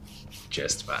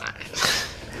 Just fine.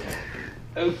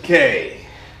 Okay.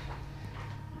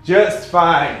 Just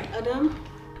fine. Adam?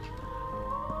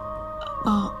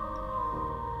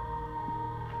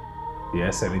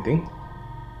 Yes, anything?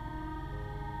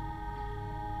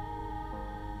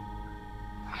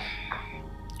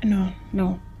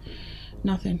 No,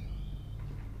 nothing.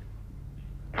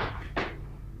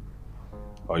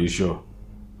 Are you sure?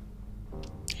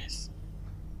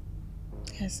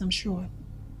 Yes, I'm sure.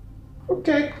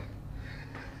 Okay.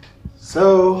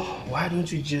 So, why don't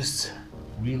you just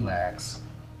relax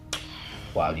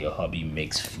while your hubby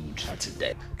makes food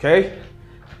today? Okay?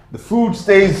 The food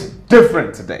stays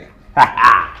different today.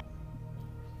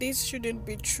 This shouldn't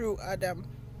be true, Adam.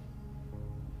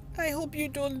 I hope you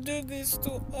don't do this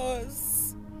to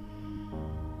us.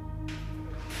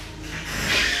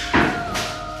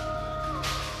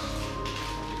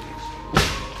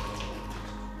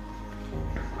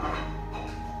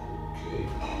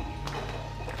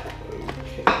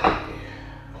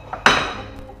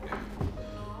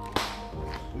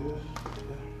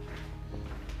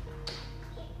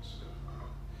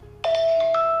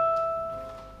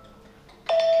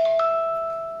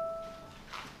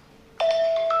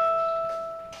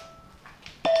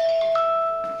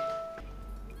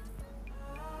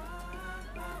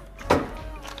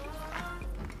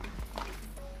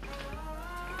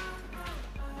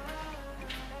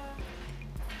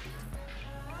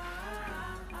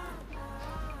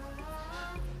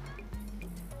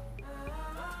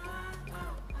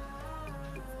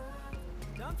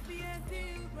 Don't be a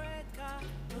deal breaker.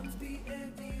 Don't be a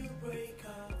deal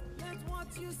breaker. Let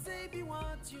what you say be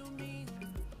what you mean.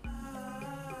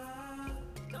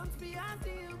 Don't be a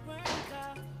deal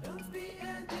breaker. Don't be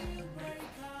a deal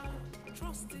breaker.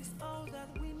 Trust is all that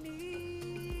we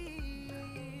need.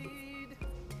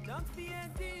 Don't be a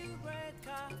deal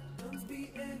breaker. Don't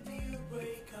be a deal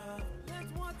breaker. Let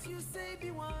what you say be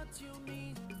what you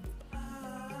mean.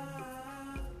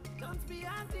 Don't be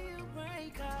a deal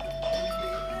breaker. Don't be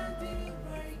a deal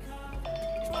breaker.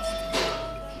 Trust is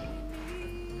all that we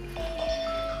need.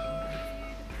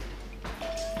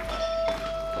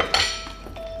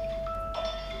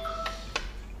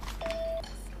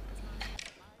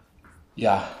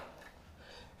 Yeah.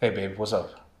 Hey, babe, what's up?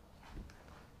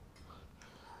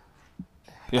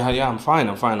 Yeah, I'm fine.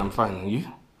 And you?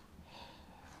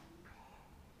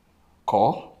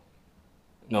 Call?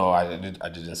 No, I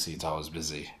didn't see it. I was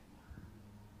busy.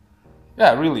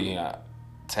 Yeah, really.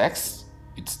 Text?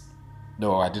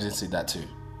 No, I didn't see that too.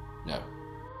 No.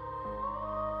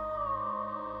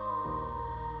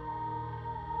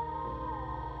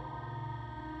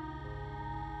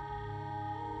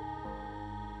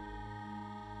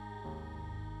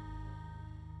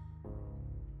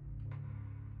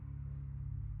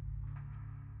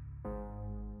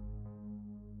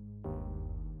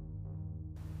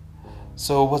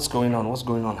 So what's going on? What's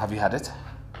going on? Have you had it?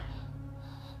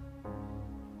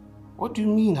 What do you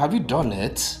mean? Have you done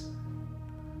it?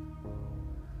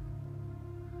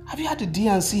 Have you had the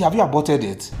DNC? Have you aborted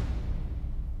it?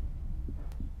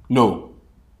 No.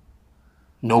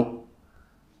 No.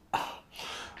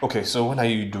 Okay, so when are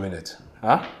you doing it?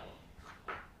 Huh?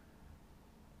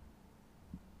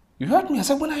 You heard me. I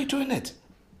said, when are you doing it?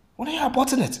 When are you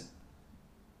aborting it?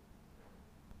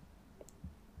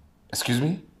 Excuse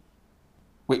me?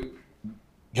 Wait,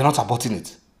 you're not aborting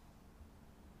it?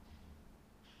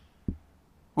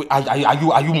 Wait,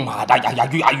 are you mad?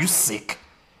 Are you sick?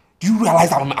 Do you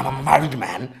realize I'm a married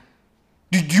man?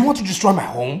 Do you want to destroy my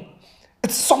home?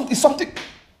 It's something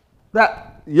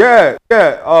that. Yeah.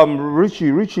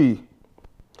 Richie.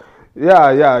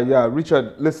 Yeah.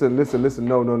 Richard, listen.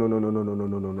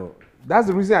 No. That's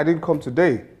the reason I didn't come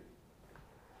today.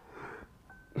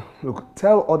 Look,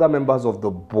 tell other members of the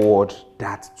board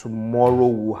that tomorrow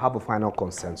we'll have a final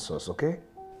consensus, okay?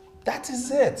 That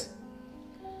is it.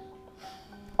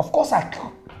 Of course I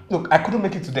couldn't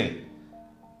make it today.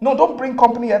 No, don't bring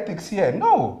company ethics here.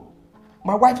 No.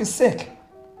 My wife is sick.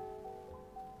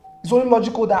 It's only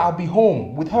logical that I'll be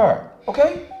home with her,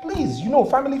 okay? Please,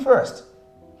 family first.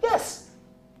 Yes.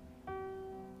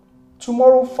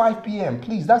 Tomorrow, 5 p.m.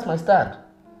 Please, that's my stand.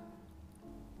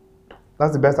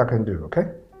 That's the best I can do,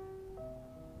 okay?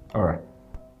 All right.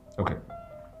 Okay.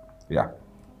 Yeah.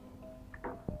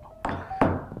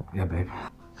 Yeah, babe.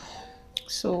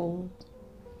 So,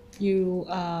 you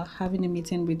are having a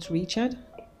meeting with Richard?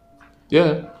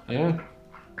 Yeah. Oh,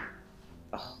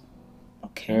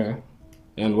 okay.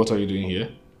 Yeah. And what are you doing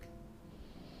here?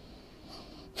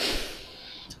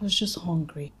 I was just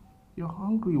hungry. You're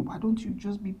hungry. Why don't you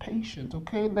just be patient,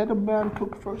 okay? Let a man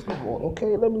cook first of all,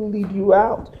 okay? Let me lead you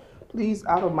out. Please,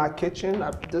 out of my kitchen.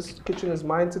 This kitchen is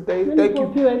mine today. Thank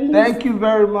you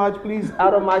very much. Please,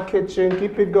 out of my kitchen.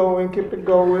 Keep it going.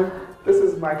 This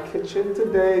is my kitchen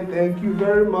today. Thank you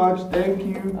very much. Thank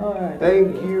you. All right.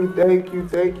 Thank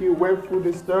you. When food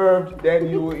is served, then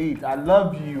you will eat. I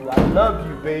love you,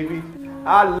 baby.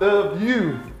 I love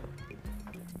you.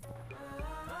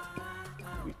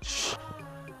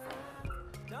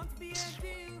 Don't be a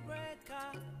deal breaker.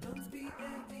 Don't be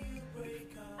a deal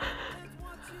breaker. Let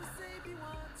what you say be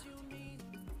what you mean.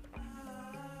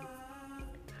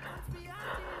 Don't be a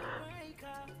deal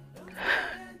breaker. Don't be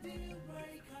a deal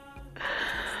breaker.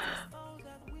 Trust is all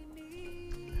that we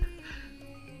need.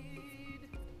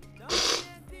 Don't be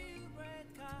a deal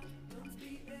breaker. Don't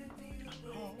be a deal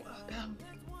breaker.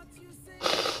 Let what you say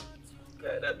be what you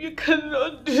mean. Adam, you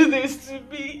cannot do this to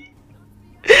me.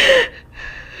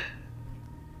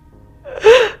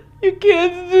 You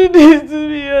can't do this to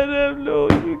me, Adam. No,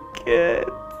 you can't.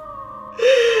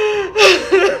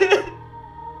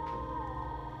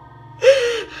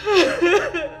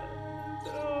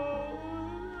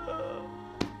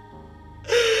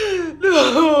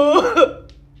 No.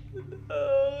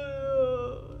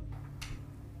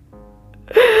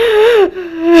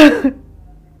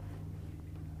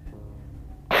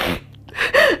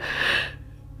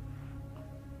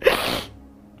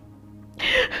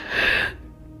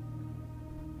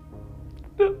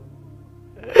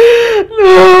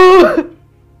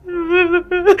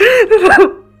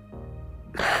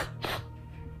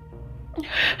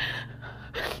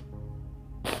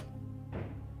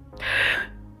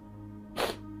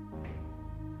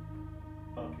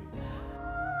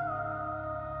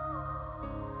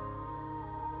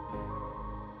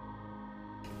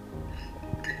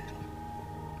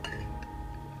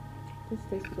 This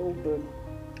tastes so good.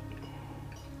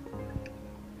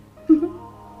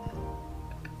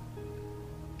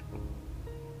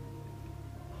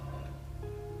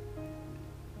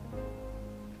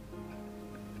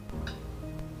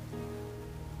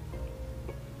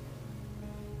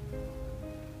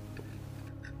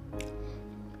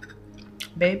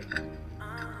 Babe.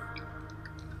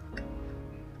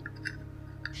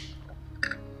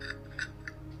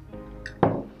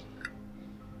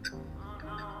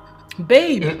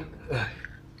 Babe.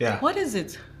 Yeah. What is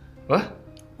it? What?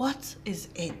 What is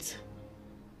it?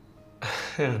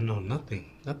 No, nothing.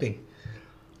 Nothing.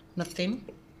 Nothing?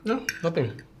 No,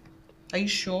 nothing. Are you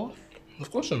sure?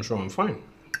 Of course I'm sure. I'm fine.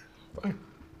 Fine.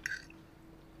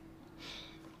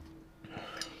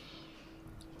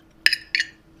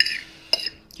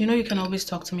 You know you can always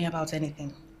talk to me about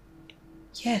anything.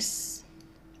 Yes.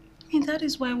 I mean, that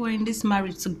is why we're in this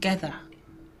marriage together.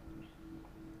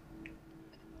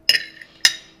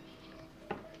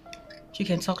 You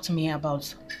can talk to me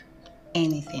about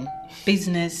anything.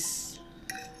 Business,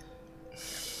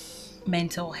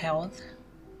 mental health,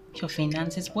 your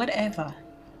finances, whatever.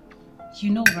 You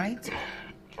know, right?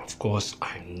 Of course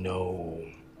I know.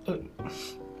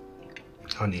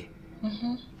 Honey,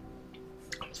 Mm-hmm.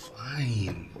 I'm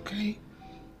fine, okay?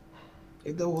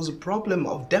 If there was a problem,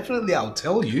 I'll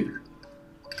tell you.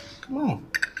 Come on.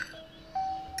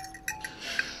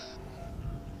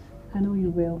 I know you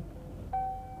will.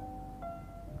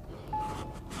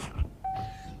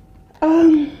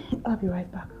 I'll be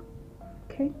right back.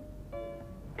 Okay?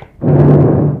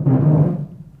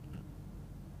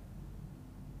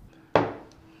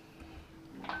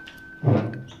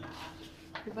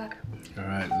 Be back. All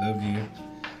right, love you.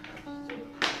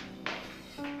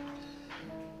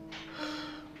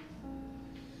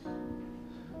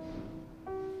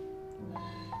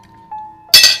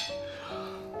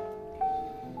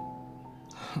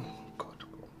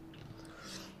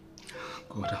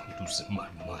 God, I'm losing my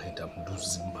mind. I'm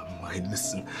losing my mind.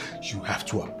 Listen, you have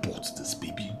to abort this,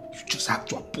 baby. You just have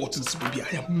to abort this, baby.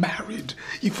 I am married.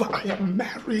 If I am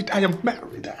married, I am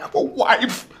married. I have a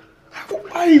wife. I have a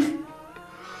wife.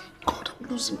 God, I'm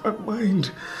losing my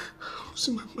mind. I'm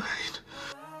losing my mind.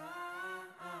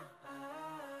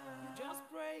 Just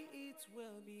pray it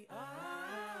will be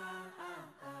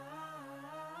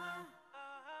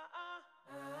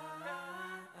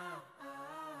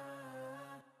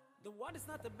the world is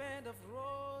not a bed of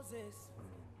roses.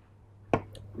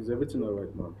 Is everything all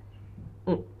right,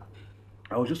 man?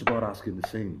 I was just about asking the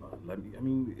same, man. I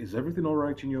mean, is everything all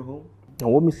right in your home?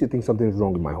 And what makes you think something is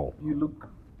wrong in my home? You look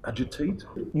agitated.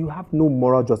 You have no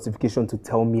moral justification to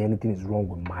tell me anything is wrong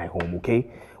with my home, okay?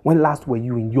 When last were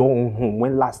you in your own home?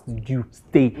 When last did you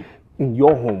stay in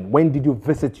your home? When did you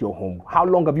visit your home? How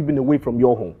long have you been away from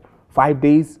your home? 5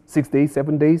 days, 6 days,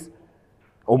 7 days,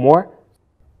 or more?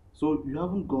 So you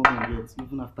haven't gone home yet,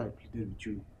 even after I pleaded with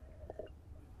you.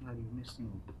 Now you're messing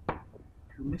up.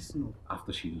 You're messing up.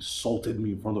 After she insulted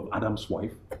me in front of Adam's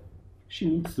wife, she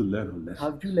needs to learn her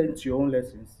lesson. Have you learned your own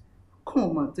lessons? Come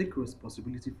on, man, take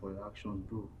responsibility for your actions,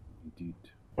 bro.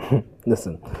 Indeed.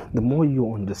 Listen, the more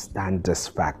you understand this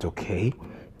fact, okay,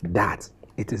 that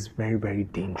it is very, very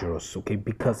dangerous, okay,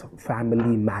 because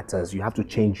family matters. You have to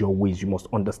change your ways. You must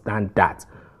understand that.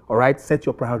 All right? Set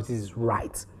your priorities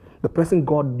right. The person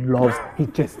God loves, he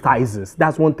chastises.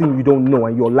 That's one thing you don't know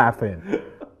and you're laughing.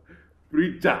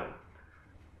 Preacher.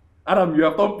 Adam, you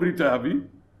have done preacher, have you?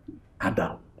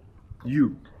 Adam,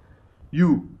 you.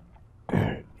 You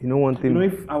know one thing? You know,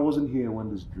 if I wasn't here when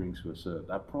these drinks were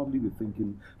served, I'd probably be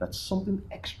thinking that something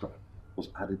extra was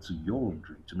added to your own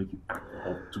drink to make you act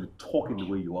or to be talking the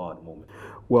way you are at the moment.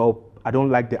 Well, I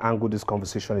don't like the angle this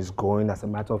conversation is going. As a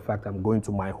matter of fact, I'm going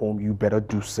to my home. You better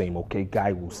do same, okay?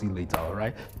 Guy, we'll see later, all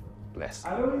right? Bless.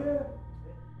 Hallelujah.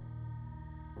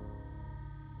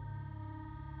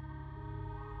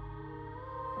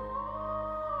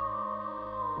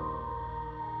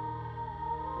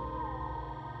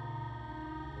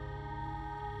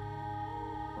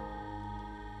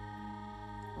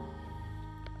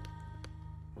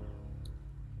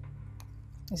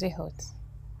 Is it hot?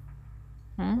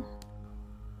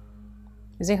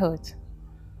 Is it hot?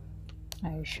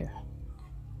 Are you sure?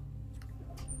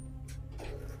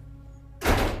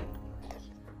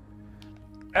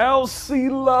 Elsie,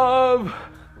 love.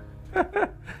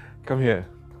 Come here.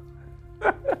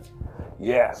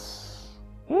 Yes.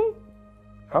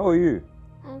 How are you?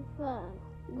 I'm fine.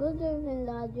 Good evening,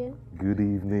 Daddy. Good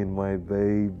evening, my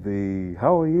baby.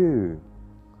 How are you?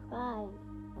 Fine.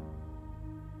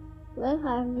 Where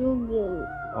have you been?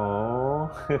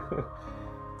 Oh.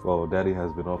 Well, Daddy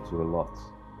has been up to a lot,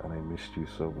 and I missed you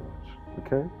so much.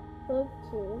 Okay?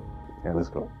 Okay. Yeah, let's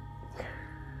go.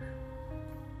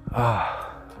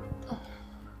 Ah.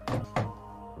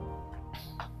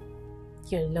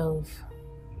 Your love.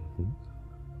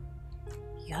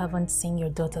 You haven't seen your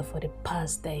daughter for the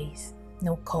past days.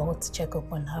 No call to check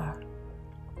up on her.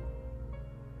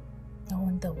 I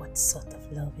wonder what sort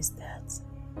of love is that?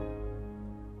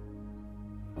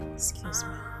 Excuse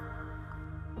me.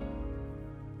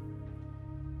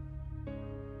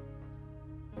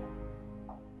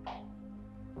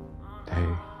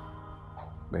 Hey,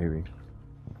 baby.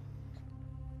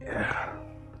 Yeah.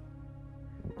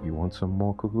 You want some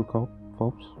more Cuckoo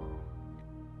Pops?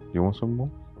 You want some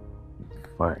more?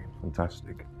 Fine,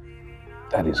 fantastic.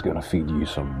 Daddy's gonna feed you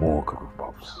some more Cuckoo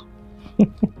Pops. Yeah.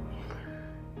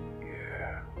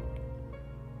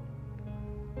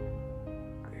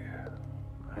 Yeah,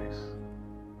 nice.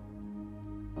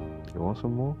 You want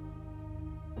some more?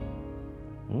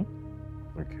 Hmm?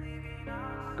 Okay.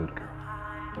 Good girl.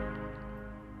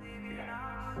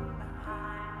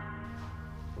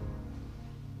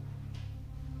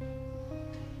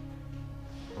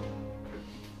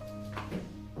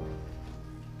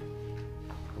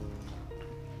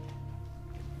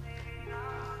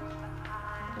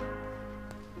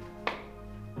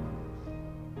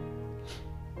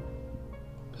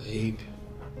 Babe.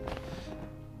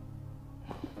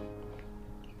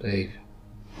 Babe.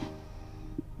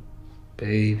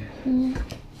 Babe.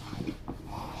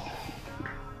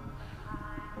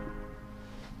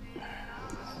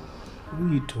 What are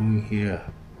you doing here?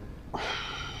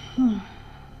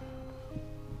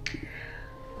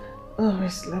 Oh, I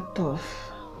slept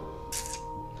off.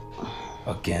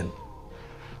 Again?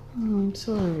 I'm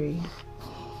sorry.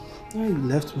 Yeah, you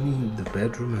left me in the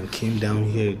bedroom and came down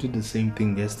here. You did the same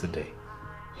thing yesterday.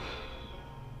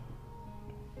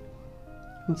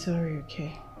 I'm sorry,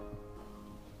 okay?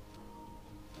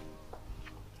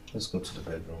 Let's go to the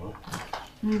bedroom, huh?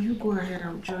 No, you go ahead,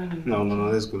 I'm joining. No,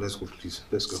 let's go, please.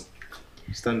 Let's go.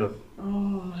 Stand up. Oh,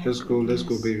 my Let's go,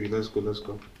 baby. Let's go. Let's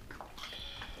go.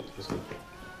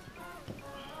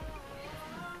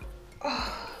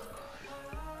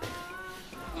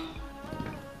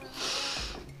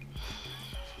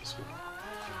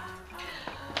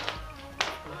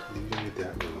 Leave it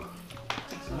there, baby.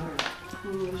 Sorry. I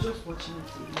was just watching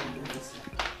TV.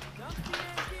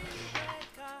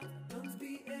 Don't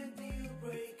be a deal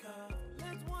breaker.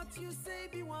 Let what you say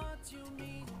be what you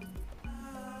mean.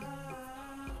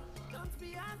 Don't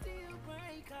be a deal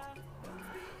breaker. Don't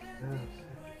be a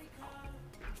deal breaker.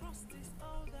 Trust is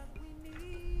all that we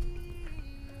need.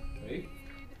 Hey.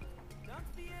 Don't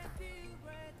be a deal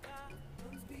breaker.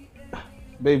 Don't be a deal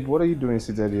Babe, what are you doing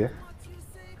seated here?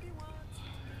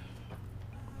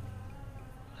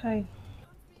 Hi.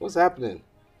 What's happening?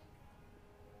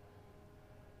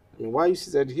 I mean, why are you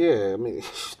seated here? I mean,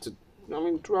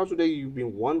 throughout today you've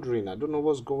been wondering. I don't know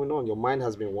what's going on. Your mind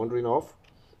has been wandering off.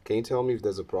 Can you tell me if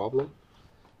there's a problem?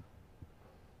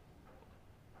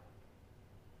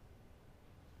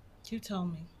 You tell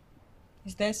me.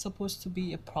 Is there supposed to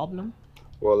be a problem?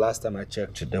 Well, last time I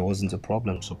checked, there wasn't a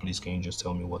problem. So please, can you just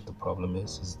tell me what the problem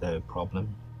is? Is there a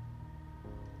problem?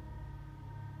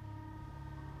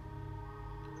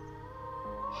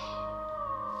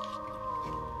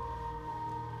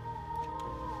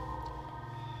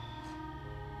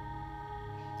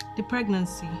 The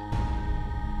pregnancy.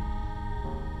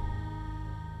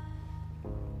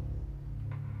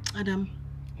 Adam,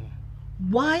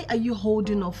 why are you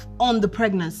holding off on the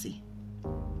pregnancy?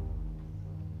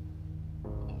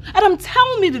 Adam,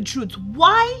 tell me the truth.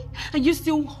 Why are you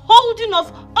still holding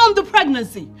off on the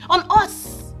pregnancy? On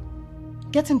us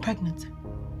getting pregnant?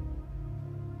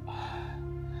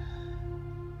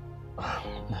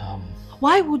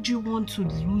 Why would you want to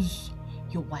lose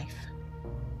your wife?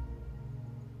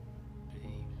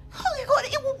 Oh my God,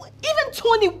 even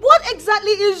Tony, what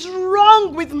exactly is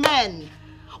wrong with men?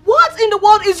 What in the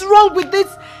world is wrong with the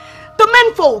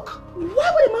men folk?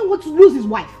 Why would a man want to lose his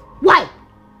wife? Why?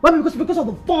 Why? Because of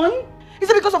the fun? Is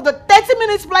it because of the 30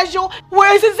 minutes pleasure? Or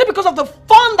is it because of the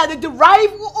fun that they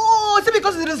derive? Or is it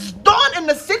because it is done in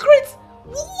the secret?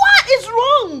 What is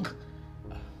wrong?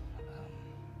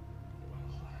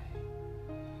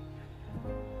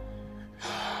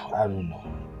 I don't know.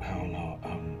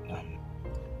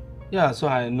 Yeah, so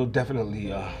I know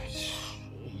definitely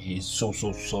he's so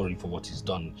sorry for what he's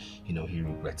done. You know, he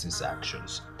regrets his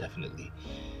actions. Definitely.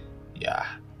 Yeah.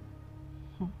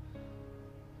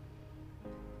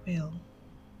 Well,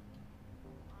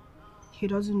 he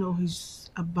doesn't know he's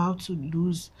about to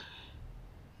lose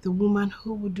the woman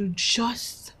who would do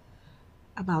just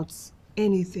about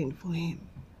anything for him.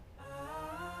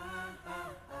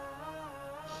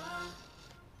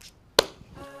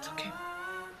 It's okay.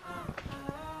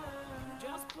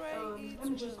 Let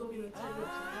me just go be with Teddy.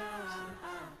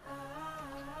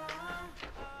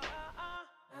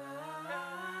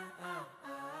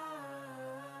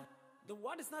 The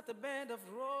world is not a bed of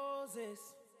roses.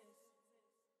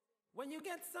 When you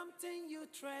get something you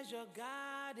treasure,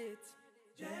 guard it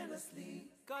jealously.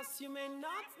 Cause you may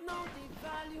not know the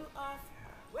value of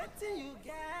waiting you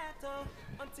get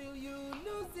until you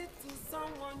lose it to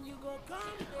someone you go come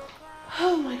back.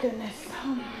 Oh my goodness.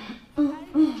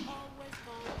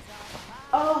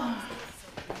 Oh,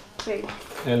 wait.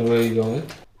 And where are you going?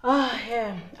 Oh,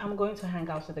 yeah. I'm going to hang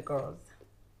out with the girls.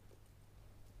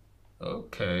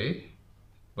 Okay.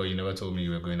 But you never told me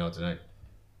you were going out tonight.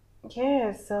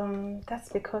 Yes, that's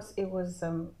because it was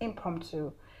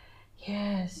impromptu.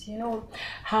 Yes, you know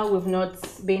how we've not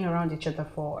been around each other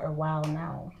for a while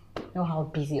now. You know how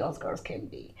busy us girls can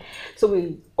be. So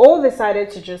we all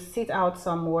decided to just sit out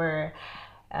somewhere,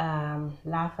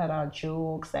 laugh at our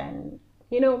jokes and,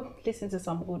 you know, listen to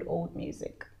some good old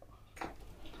music.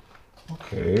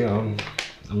 Okay,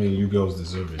 I mean, you girls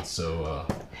deserve it, so,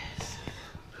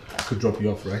 I could drop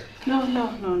you off, right? No.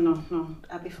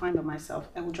 I'll be fine by myself.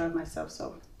 I will drive myself,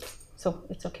 so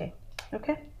it's okay.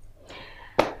 Okay?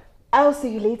 I'll see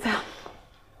you later.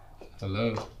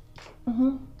 Hello?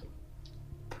 Mm-hmm.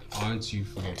 Aren't you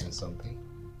forgetting something?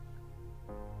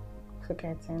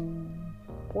 Forgetting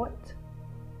what?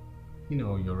 You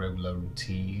know, your regular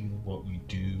routine, what we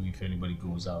do if anybody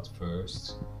goes out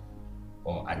first,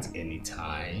 or at any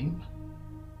time.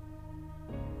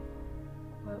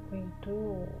 What we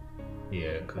do?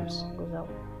 Yeah, because... Anyone goes out.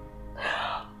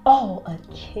 Oh, a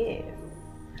kiss.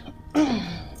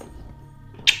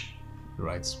 The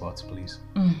right spot, please.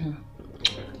 Mm-hmm.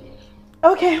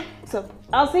 Okay, so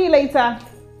I'll see you later.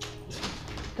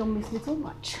 Don't miss me too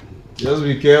much. Just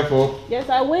be careful. Yes,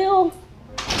 I will.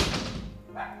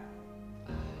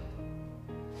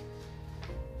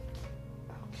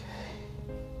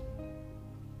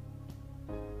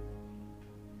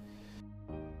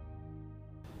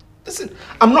 Listen,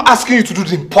 I'm not asking you to do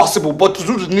the impossible, but to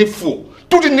do the needful.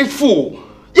 Do the needful.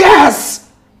 Yes!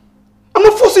 I'm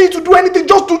not forcing you to do anything,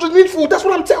 just do the needful. That's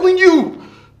what I'm telling you.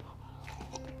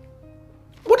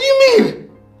 What do you mean?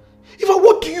 Eva,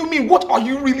 what do you mean? What are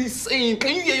you really saying?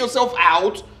 Can you hear yourself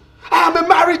out? I am a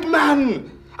married man.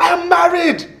 I am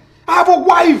married. I have a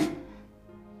wife.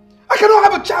 I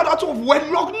cannot have a child out of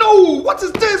wedlock. No! What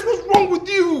is this? What's wrong with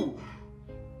you?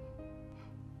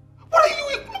 What are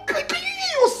you... Can you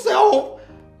hear yourself?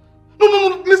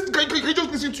 No. Listen, can you just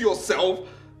listen to yourself?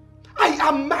 I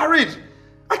am married.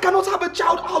 I cannot have a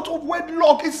child out of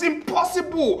wedlock. It's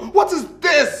impossible. What is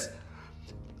this?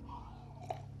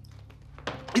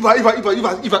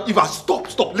 Eva,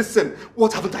 stop. Listen.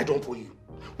 What haven't I done for you?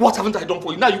 What haven't I done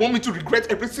for you? Now you want me to regret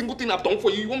every single thing I've done for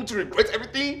you? You want me to regret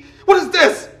everything? What is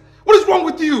this? What is wrong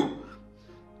with you?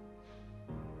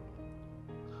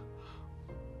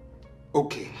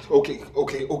 Okay.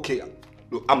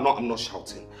 Look, I'm not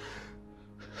shouting.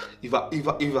 Eva,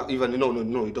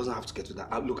 no, it doesn't have to get to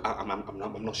that. Look,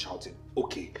 I'm not shouting.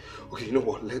 Okay, you know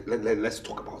what? Let's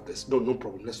talk about this. No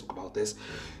problem. Let's talk about this.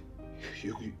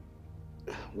 You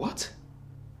what?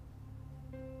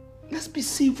 Let's be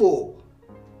civil.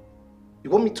 You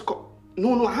want me to come?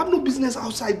 No, I have no business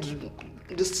outside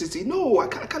this city. No, I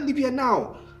can't live here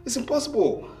now. It's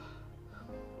impossible.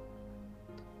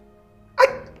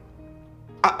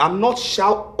 I'm not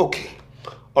shout. Okay,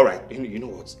 all right. You know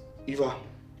what, Eva?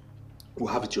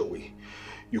 We'll have it your way.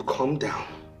 You calm down.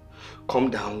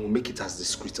 We'll make it as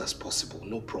discreet as possible.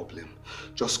 No problem.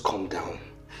 Just calm down.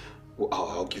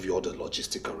 I'll give you all the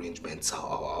logistic arrangements.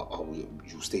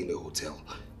 You stay in a hotel.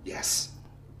 Yes,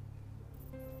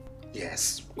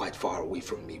 quite far away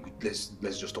from me.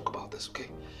 Let's just talk about this, okay?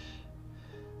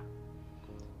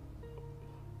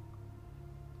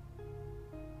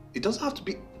 It doesn't have to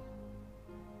be.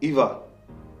 Eva.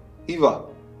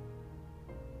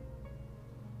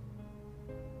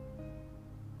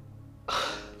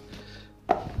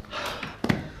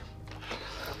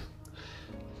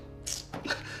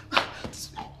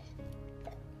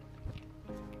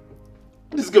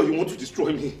 This girl, you want to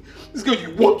destroy me. This girl,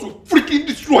 you want to freaking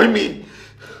destroy me.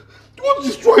 You want to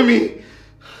destroy me.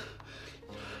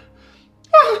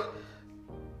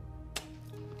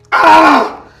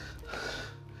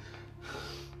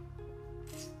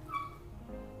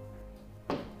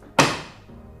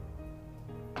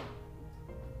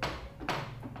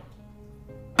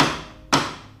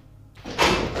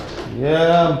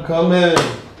 Yeah, I'm coming.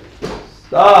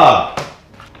 Stop.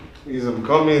 Please, I'm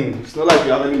coming. It's not like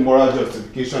you have any moral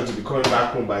justification to be coming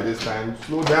back home by this time.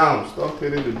 Slow down. Stop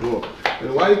hitting the door.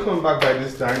 And why are you coming back by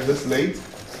this time, this late?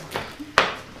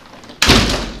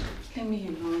 Let me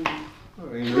alone.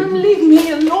 Leave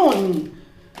me alone.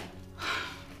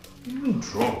 You're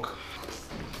drunk.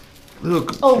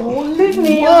 Look. Oh, leave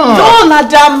me Mom. alone,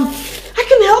 madam. I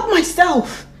can help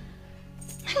myself.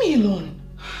 Leave me alone.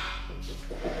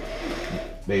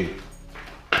 Babe,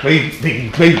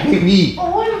 baby.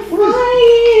 Oh, I'm fine.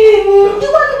 You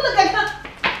want to look at that?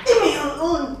 Leave me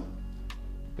alone.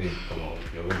 Babe, come on.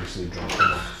 You're obviously drunk.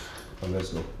 Come on. Come, let's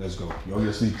go. You're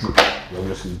obviously drunk.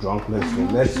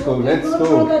 Let's go.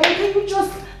 Can you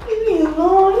just leave me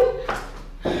alone?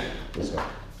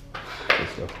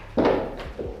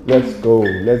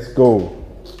 Let's go.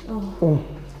 Oh.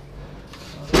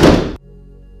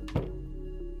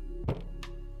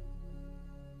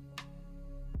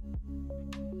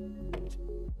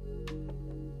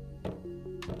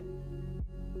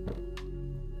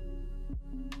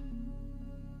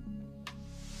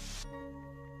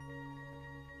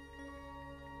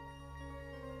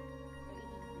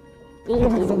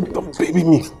 Baby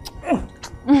me.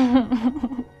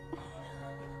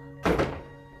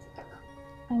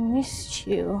 I missed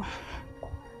you.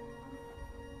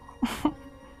 Where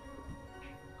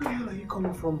the hell are you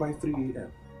coming from by 3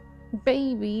 a.m.?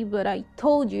 Baby, but I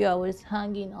told you I was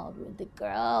hanging out with the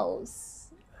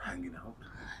girls. Hanging out?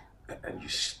 And you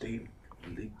stayed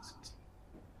late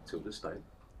till this time?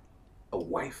 A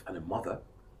wife and a mother?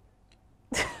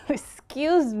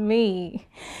 Excuse me.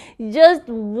 Just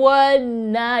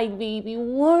one night, baby.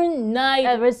 One night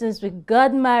ever since we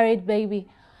got married, baby.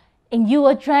 And you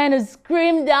were trying to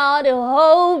scream down the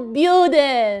whole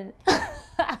building.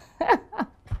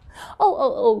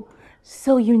 Oh.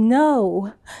 So you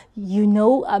know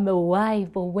I'm a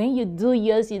wife, but when you do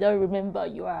yours, you don't remember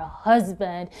you are a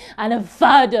husband and a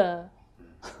father.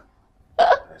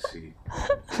 I see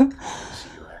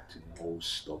you're acting all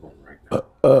stubborn right now.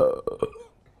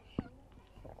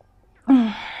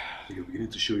 You're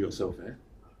beginning to show yourself, eh?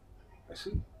 I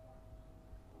see.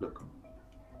 Look,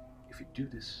 if you do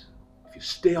this, if you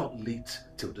stay out late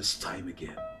till this time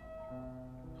again,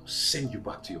 I'll send you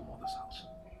back to your mother's house.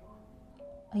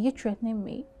 Are you threatening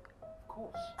me? Of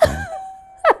course.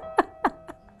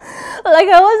 Like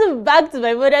I wasn't back to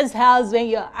my mother's house when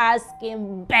you're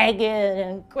asking, begging,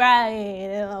 and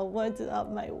crying, and I want to have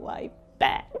my wife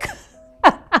back.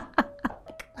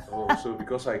 Oh, so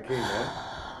because I came, eh?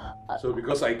 That's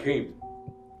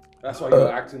why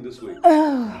you're acting this way.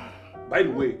 By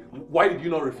the way, why did you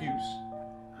not refuse?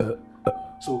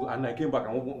 And I came back,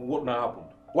 and what now happened?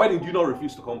 Why did you not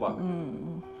refuse to come back?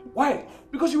 Why?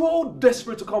 Because you were all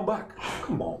desperate to come back.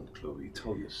 Come on, Chloe,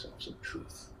 tell yourself some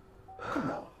truth. Come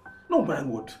on. No man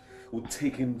would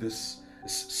take in this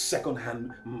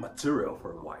second-hand material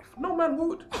for a wife. No man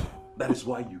would. That is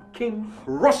why you came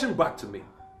rushing back to me.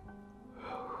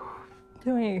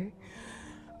 Tony,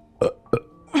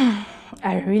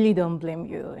 I really don't blame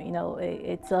you. You know,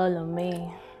 it's all on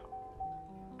me.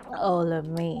 All of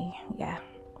me, yeah.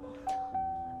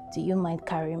 Do you mind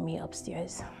carrying me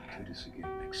upstairs? Do this again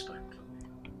next time,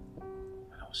 Chloe.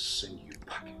 And I'll send you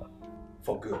packing.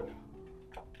 For good.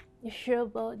 You sure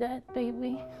about that,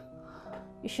 baby?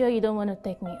 You sure you don't want to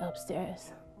take me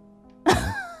upstairs?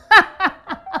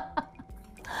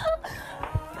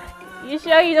 You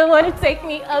sure you don't want to take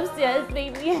me upstairs,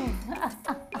 baby?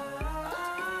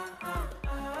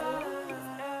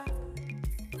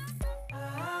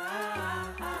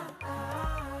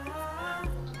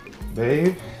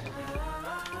 Babe,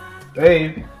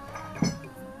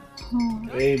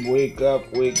 wake up.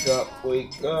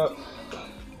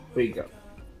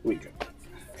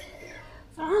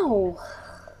 Ow.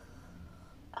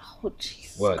 Oh,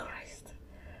 Jesus What? Christ.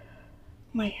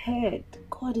 My head.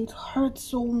 God, it hurts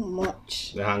so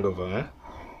much. The hangover, eh?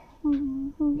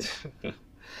 Mm-hmm.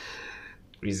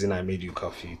 Reason I made you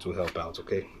coffee to help out,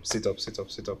 okay? Sit up.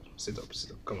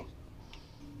 Come on.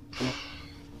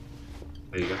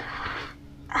 There you go.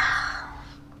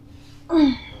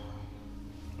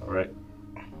 All right.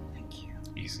 Thank you.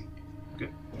 Easy.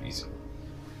 Good. Easy.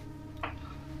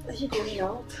 Are you going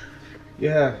out?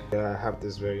 Yeah, I have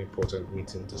this very important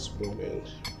meeting this morning.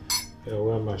 I'll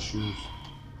wear my shoes.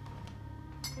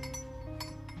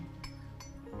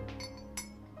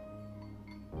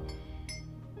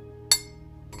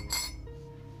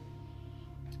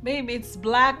 Babe, it's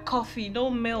black coffee, no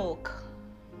milk.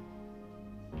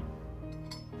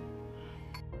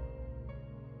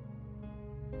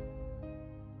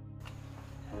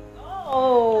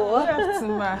 Oh, good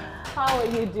afternoon, ma. How are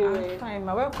you doing? I'm fine,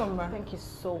 ma. Welcome, ma. Thank you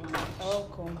so much. You're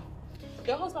welcome.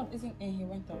 Your husband isn't in, he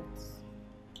went out.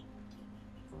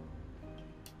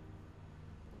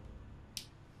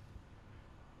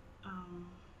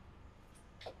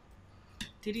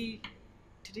 Did he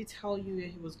tell you where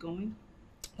he was going?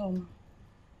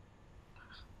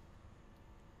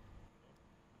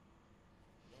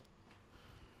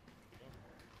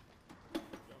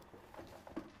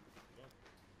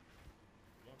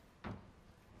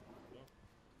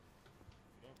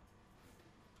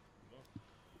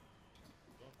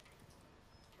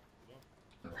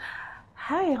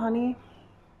 Hi, honey.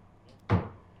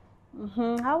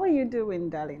 How are you doing,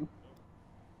 darling?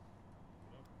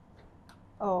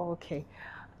 Oh, okay.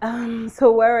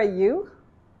 So where are you?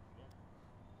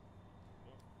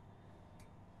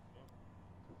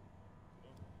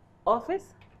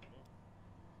 Office?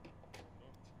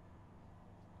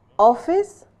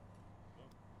 Office?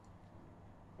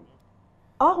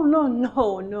 Oh, no,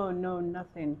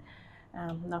 nothing.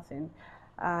 Nothing.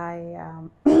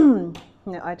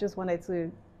 No, I just wanted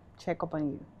to check up on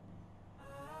you.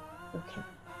 Okay.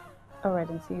 All right,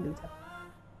 and see you later.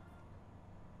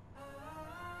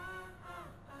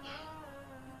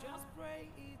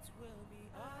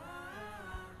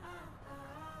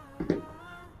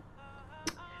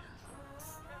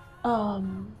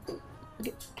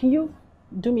 Can you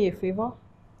do me a favor?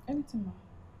 Anything, ma.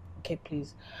 Okay,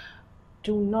 please.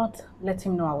 Do not let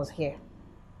him know I was here.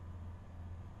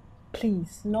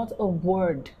 Please, not a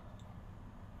word.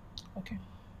 Okay.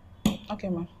 Okay,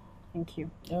 ma. Thank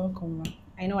you. You're welcome, ma.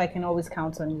 I know I can always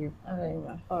count on you. All right,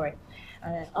 ma. All right.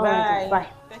 All right. All right. Bye.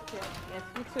 Take care. Yes,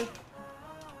 you too.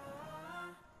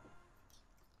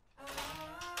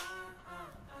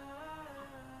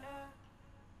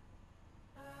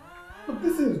 Look,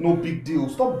 this is no big deal.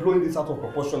 Stop blowing this out of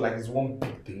proportion like it's one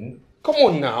big thing. Come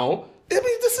on now. I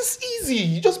mean, this is easy.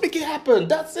 You just make it happen.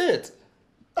 That's it.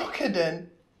 Okay then.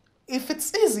 If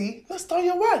it's easy, let's tell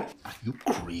your wife. Are you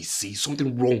crazy?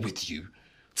 Something wrong with you?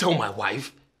 Tell my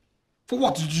wife? For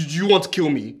what? Do you want to kill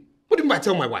me? What do you mean by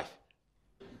tell my wife?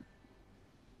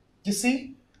 You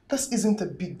see, this isn't a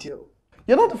big deal.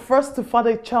 You're not the first to father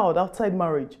a child outside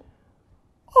marriage.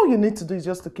 All you need to do is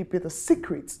just to keep it a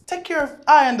secret. Take care of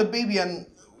I and the baby and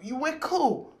you were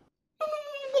cool. No,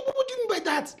 what do you mean by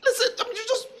that? Listen, I mean, you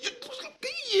just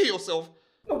hear yourself.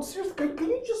 No, seriously, can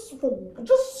you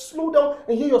just slow down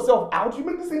and hear yourself out? You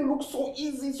make this thing look so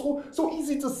easy, so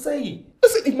easy to say.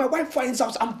 Listen, if my wife finds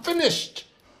out, I'm finished.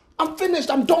 I'm finished,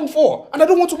 I'm done for. And I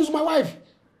don't want to lose my wife.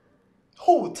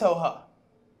 Who will tell her?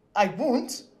 I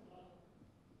won't.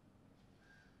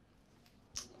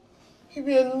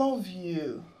 Baby, I love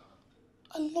you.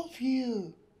 I love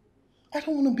you. I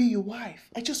don't want to be your wife.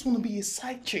 I just want to be a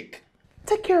side chick.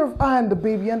 Take care of I and the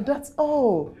baby and that's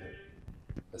all.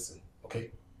 Listen,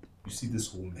 okay? You see this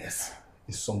whole mess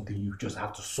is something you just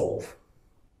have to solve.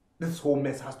 This whole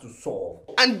mess has to solve.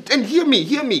 And hear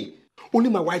me. Only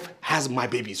my wife has my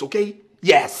babies, okay?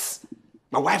 Yes.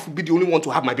 My wife will be the only one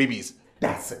to have my babies.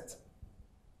 That's it.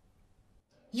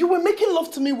 You were making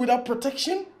love to me without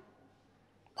protection?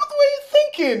 What were you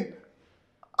thinking?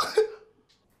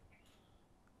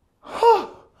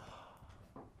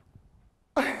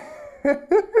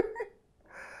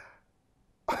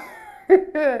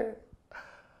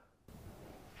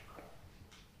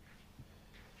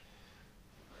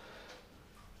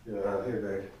 Yeah, hey,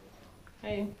 babe.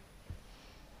 Hey,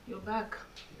 you're back.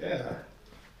 Yeah.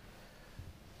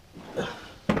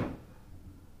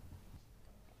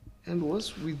 And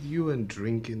what's with you and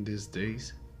drinking these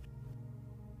days?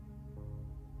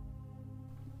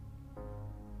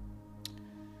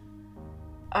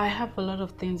 I have a lot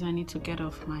of things I need to get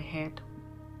off my head.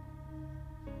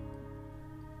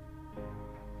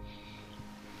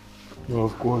 Well,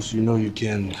 of course, you know you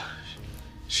can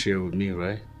share with me,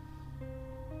 right?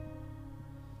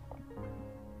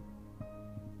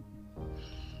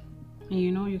 And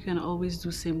you know you can always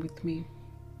do same with me,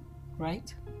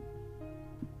 right?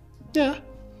 Yeah.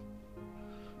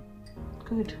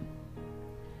 Good.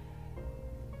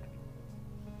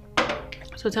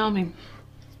 So tell me,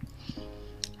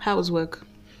 how was work?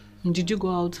 Did you go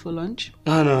out for lunch?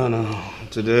 No.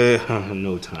 Today,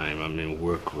 no time. I mean,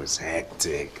 work was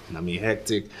hectic. Really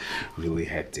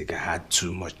hectic. I had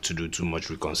too much to do, too much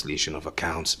reconciliation of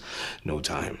accounts. No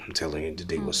time. I'm telling you, the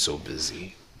day was so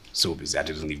busy. So busy, I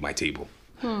didn't leave my table.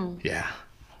 Yeah.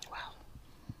 Wow.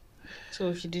 So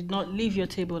if you did not leave your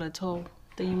table at all,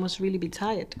 then you must really be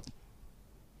tired.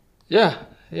 Yeah.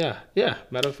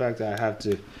 Matter of fact, I have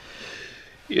to,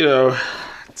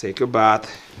 take a bath,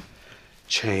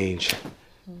 change,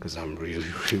 because I'm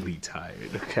really, really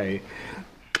tired, okay?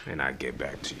 And I'll get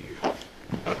back to you.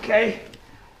 Okay?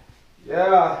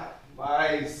 Yeah,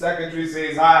 my secretary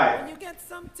says hi. When you get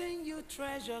something you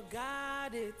treasure,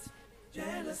 guard it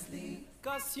jealously.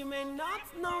 Cause you may not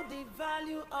know the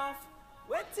value of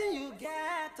waiting you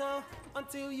get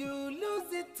until you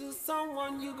lose it to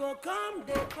someone you go come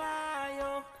they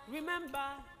cry. Remember,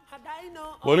 had I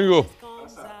know Moningo,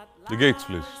 the gates,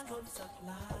 please.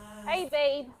 Hey,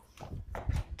 babe.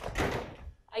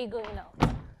 Are you going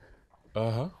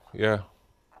out? Yeah.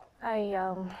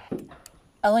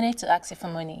 I wanted to ask you for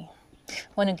money.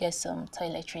 Want to get some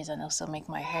toiletries and also make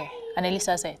my hair. And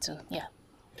Elisa's hair too, yeah.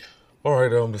 All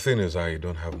right, the thing is, I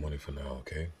don't have money for now,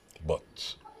 okay?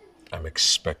 But I'm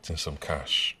expecting some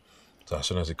cash. So as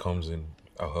soon as it comes in,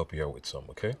 I'll help you out with some,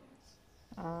 okay?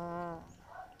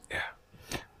 Yeah.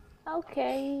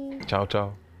 Okay. Ciao,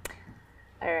 ciao.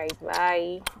 All right,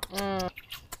 bye.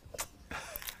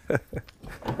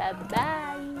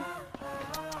 Bye-bye.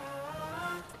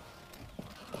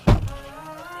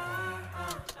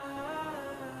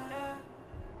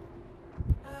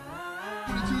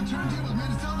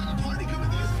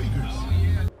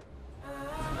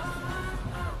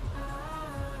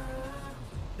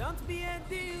 Don't be a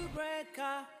deal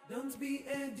breaker. Don't be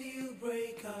a deal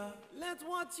breaker. Let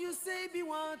what you say be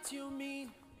what you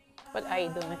mean. What are you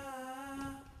doing?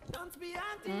 Don't be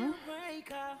a deal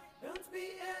breaker. Don't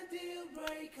be a deal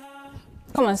breaker.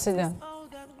 Come on, sit down. All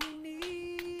that we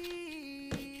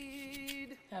need.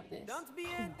 Have this. Don't be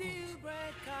a deal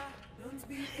breaker. Don't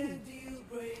be a deal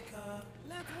breaker.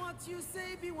 Let what you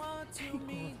say be what you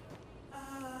mean.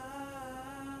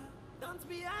 Don't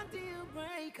be a deal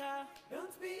breaker.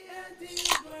 Don't be a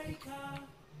deal breaker.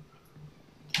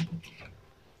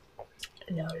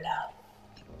 Lola.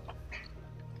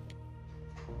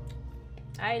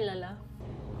 Hi, Lola.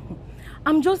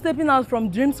 I'm just stepping out from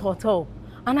Dreams Hotel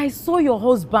and I saw your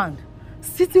husband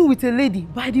sitting with a lady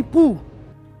by the pool.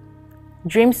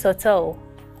 Dreams Hotel?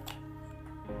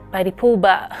 By the pool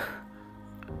bar?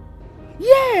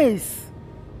 Yes!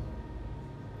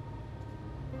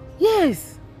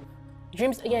 Yes!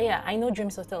 Dreams, yeah, I know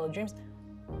Dreams Hotel. Dreams.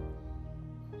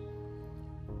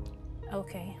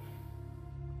 Okay.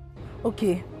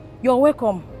 Okay, you're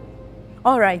welcome.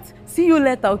 All right, see you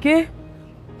later, okay?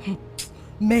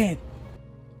 Man.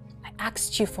 I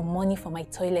asked you for money for my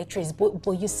toiletries,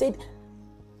 but you said...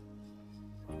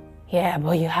 Yeah,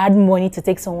 but you had money to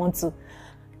take someone to...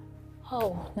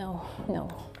 Oh, no.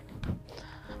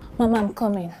 Mama, I'm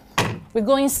coming. We're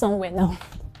going somewhere now.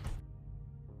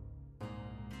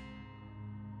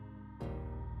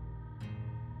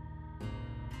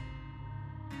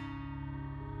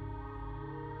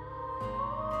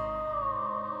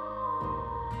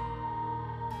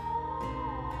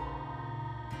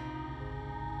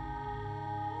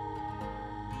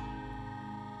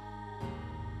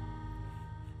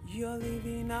 You're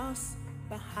leaving us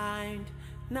behind.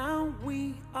 Now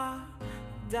we are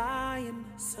dying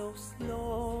so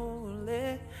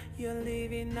slowly. You're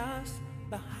leaving us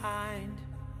behind.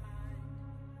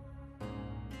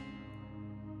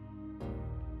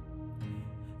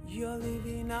 You're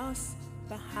leaving us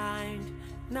behind.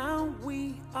 Now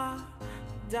we are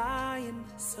dying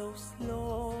so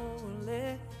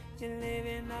slowly. You're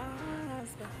leaving us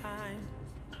behind.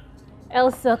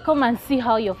 Elsa, come and see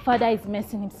how your father is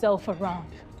messing himself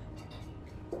around.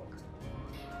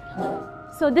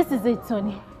 So this is it,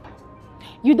 Tony.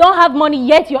 You don't have money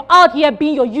yet, you're out here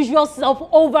being your usual self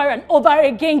over and over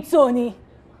again, Tony.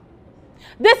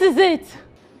 This is it.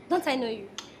 Don't I know you?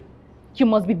 You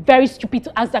must be very stupid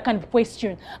to ask that kind of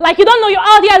question. Like you don't know you're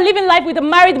out here living life with a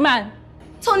married man.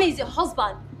 Tony is your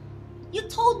husband. You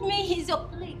told me he's your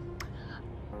plate.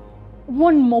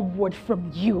 One more word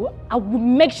from you, I will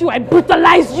make sure I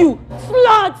brutalize you.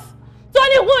 Slut!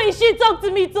 Tony, who is she? Talk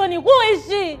to me, Tony. Who is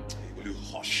she? Will you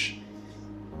hush?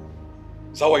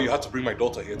 Is that why you had to bring my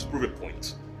daughter here to prove a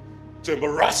point? To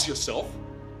embarrass yourself?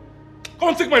 Come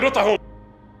and take my daughter home.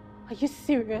 Are you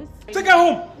serious? Take her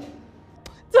home.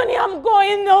 Tony, I'm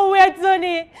going nowhere,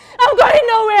 Tony. I'm going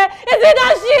nowhere. Is it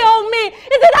that she or me?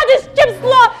 Is it that this cheap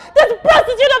slut, this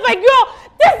prostitute of a girl,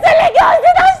 this silly girl, is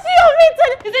it that she or me,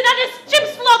 Tony? Is it that this cheap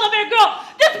slut of a girl,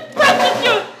 this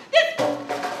prostitute, this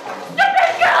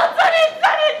stupid girl, Tony?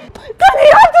 Tony,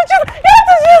 you have to choose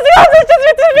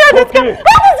between me and this girl.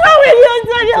 What is wrong with you,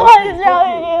 Tony? What is wrong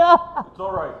with you? It's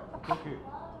alright. It's okay.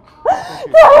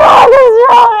 What is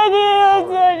wrong with you,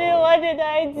 Tony? What did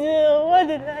I do? What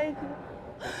did I do?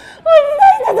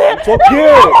 It's okay.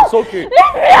 It's okay.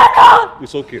 Leave me alone.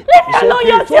 It's okay. Leave me alone.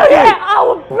 You're still here. I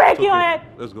will break your head.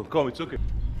 Let's go. Come. It's okay.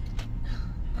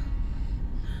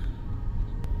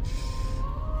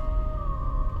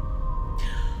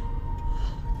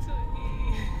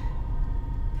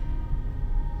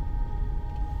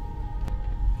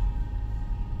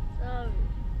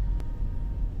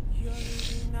 You're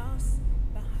leaving us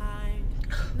behind.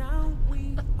 Now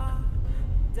we are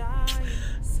dying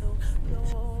so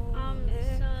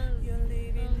slowly. You're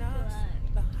leaving us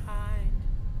behind.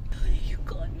 You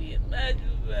called me a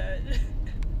madman.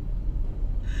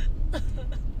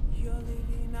 You're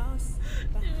leaving us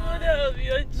behind. The mother of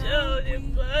your child, a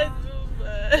bad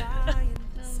woman. Dying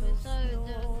so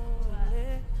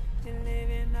slowly. You're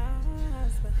leaving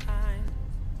us behind.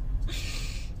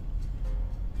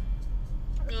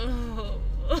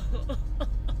 Oh.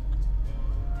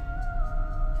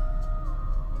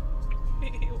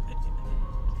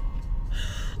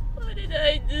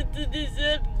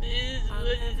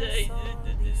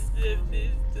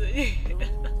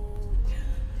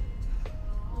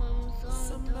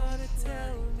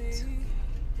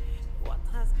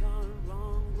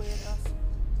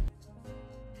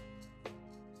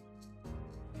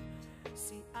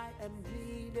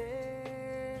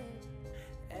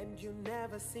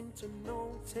 never seem to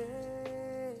notice.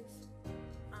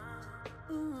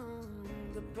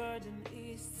 The burden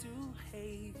is too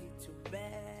heavy to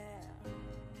bear.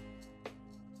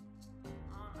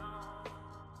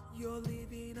 You're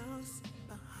leaving us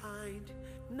behind.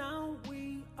 Now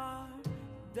we are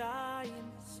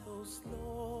dying so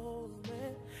slowly.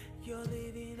 You're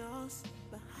leaving us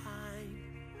behind.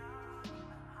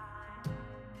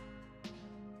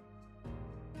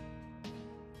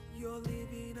 You're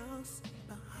leaving us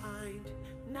behind.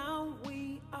 Now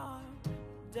we are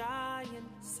dying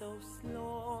so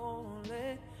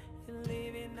slowly. You're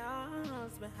leaving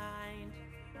us behind.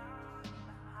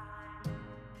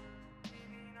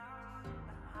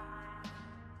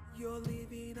 You're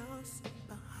leaving us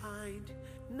behind.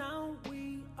 Now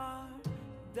we are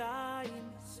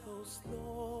dying so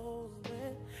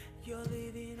slowly. You're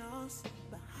leaving us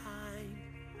behind.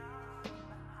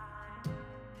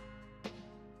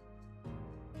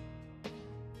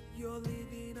 You're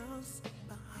leaving us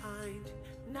behind.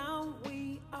 Now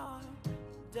we are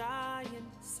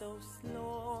dying so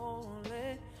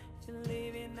slowly. You're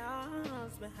leaving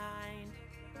us behind.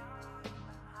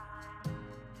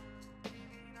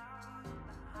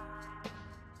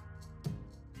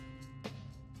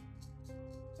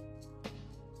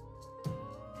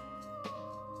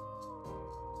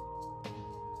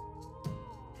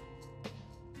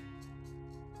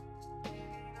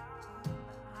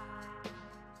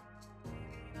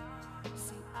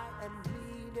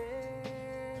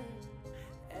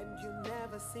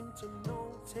 Seem to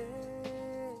notice.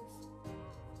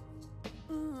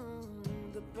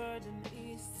 The burden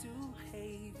is too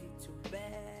heavy to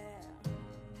bear.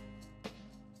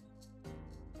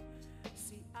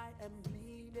 See, I am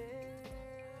bleeding.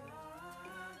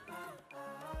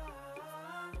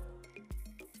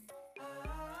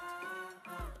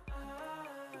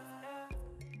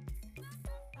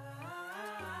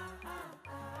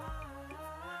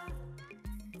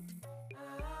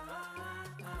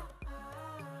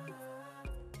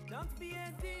 Don't be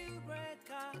a deal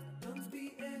breaker. Don't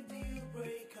be a deal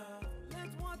breaker. Let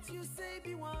what you say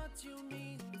be what you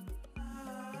mean.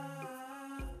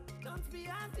 Don't be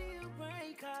a deal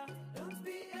breaker. Don't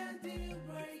be a deal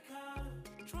breaker.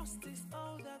 Trust is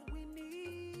all that we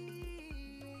need.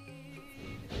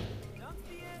 Don't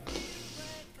be a deal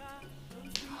breaker.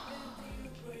 Don't be a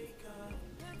deal breaker.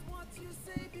 Let what you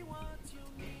say be what you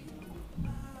mean.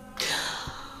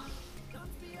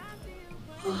 Don't be a deal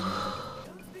breaker.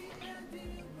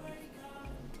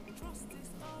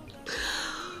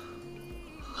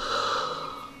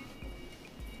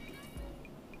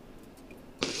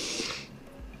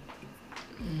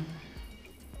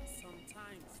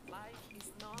 Sometimes life is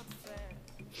not fair.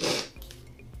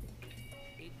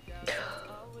 It doesn't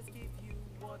always give you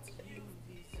what you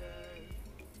deserve.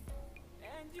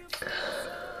 And you feel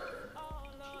so all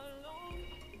alone.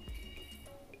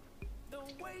 The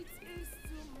weight is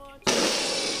too much.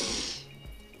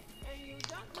 And you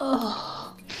don't know.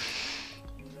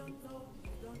 You don't know.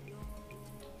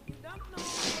 You don't know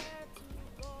where to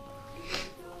go. You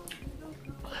don't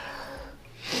know.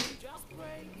 Just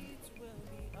pray it will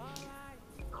be alright.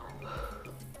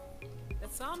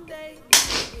 That someday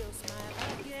you'll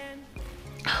smile again.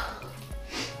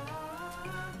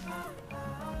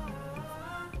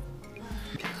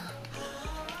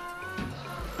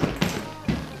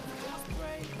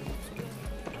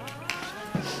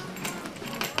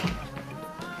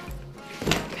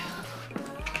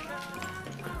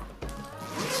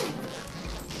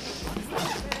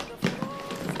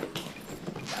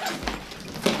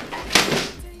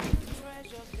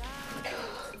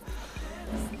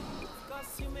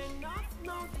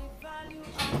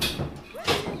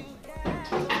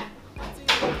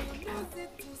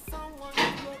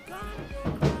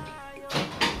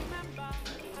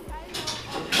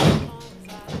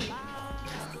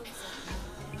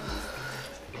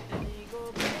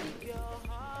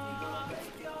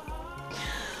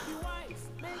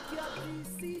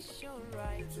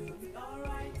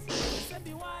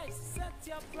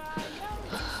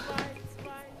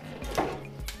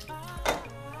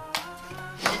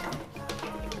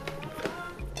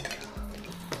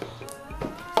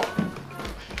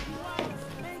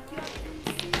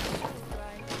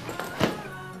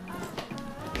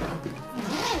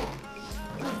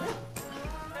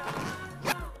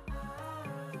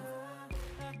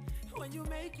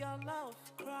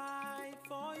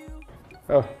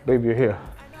 Oh, babe, you're here.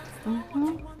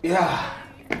 Yeah.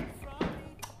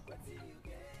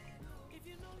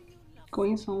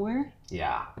 Going somewhere?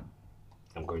 Yeah.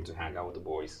 I'm going to hang out with the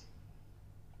boys.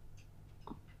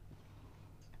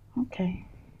 Okay.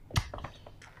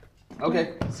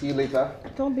 Okay, see you later.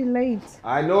 Don't be late.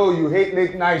 I know you hate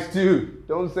late nights too.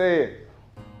 Don't say it.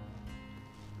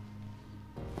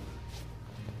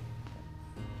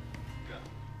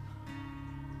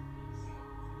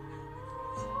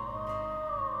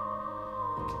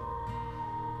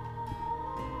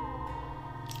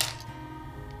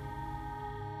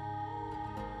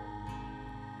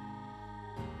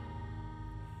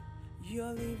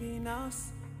 You're leaving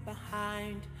us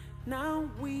behind. Now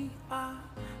we are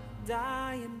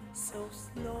dying so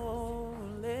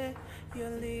slowly.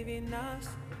 You're leaving us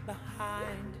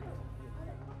behind.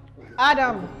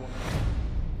 Adam.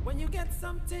 When you get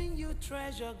something you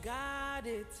treasure, guard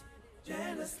it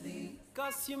jealously.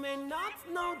 Cause you may not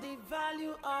know the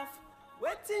value of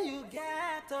waiting you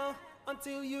get, oh,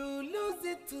 until you lose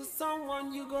it to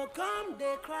someone. You go come,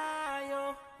 they cry,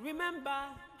 oh. Remember,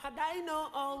 had I know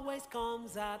always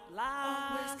comes at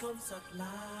last. Always comes at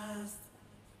last.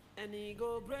 And he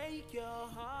go break your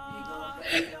heart.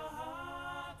 He go break your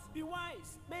heart. Be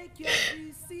wise, make your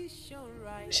decision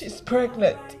right. She's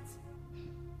pregnant.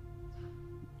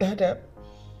 Adam.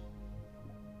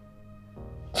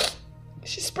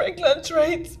 She's pregnant,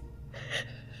 right?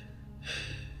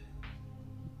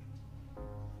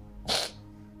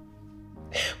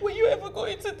 Were you ever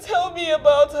going to tell me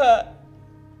about her?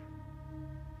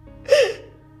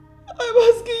 I'm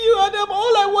asking you, Adam,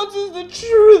 all I want is the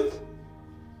truth.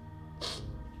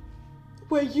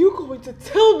 Were you going to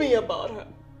tell me about her?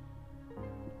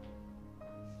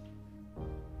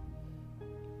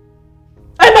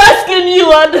 I'm asking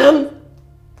you, Adam.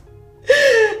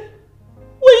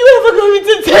 Were you ever going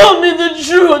to tell me the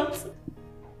truth?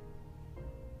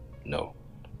 No.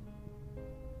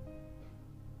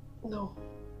 No.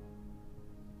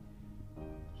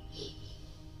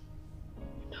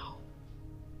 No.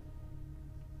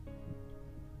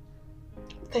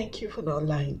 Thank you for not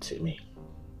lying to me.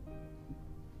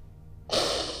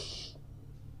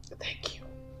 Thank you.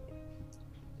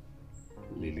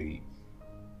 Lily,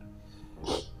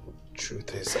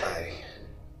 truth is I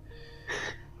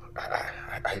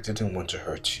didn't want to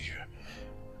hurt you.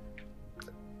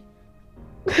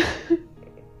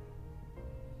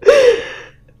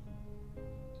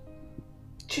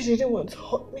 You didn't want to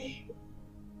hurt me.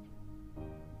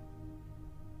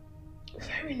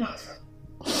 Fair enough.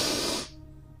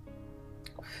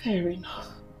 Fair enough.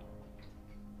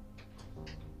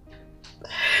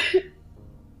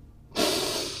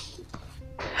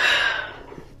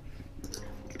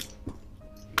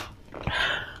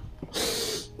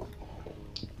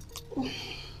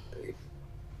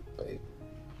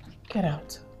 Get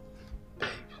out.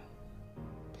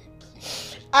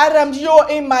 Adam, you're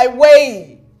in my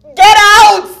way. Get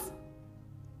out!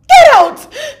 Get out!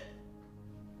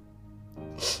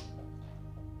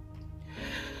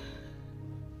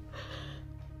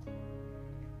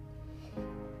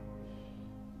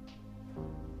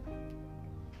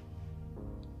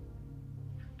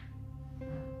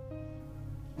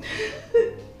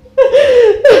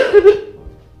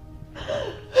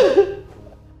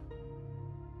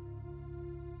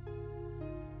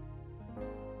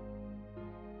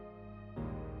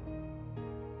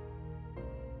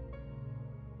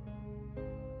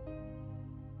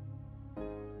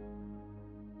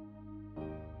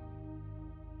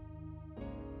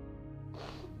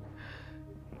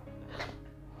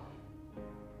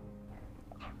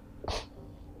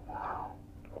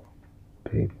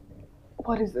 Babe.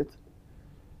 What is it?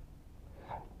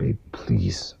 Babe,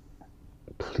 please.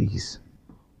 Please.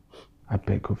 I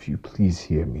beg of you, please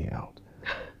hear me out.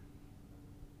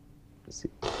 See,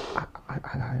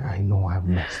 I know I've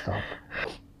messed up.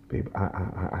 Babe,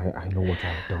 I know what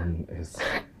I've done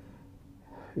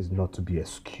is not to be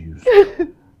excused.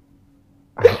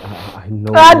 I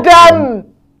know...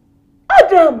 Adam!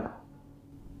 Adam!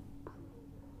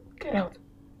 Get out.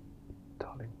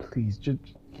 Darling, please, can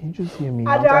you just hear me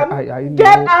Adam, out? I know...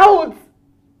 get out!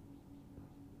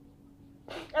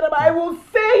 Adam, I will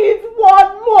say it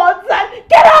one more time.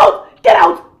 Get out! Get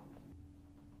out!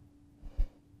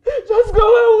 Just go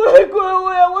away, go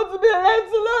away. I want to be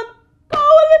left alone. Go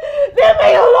away. Leave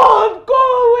me alone. Go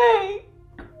away.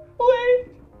 Wait.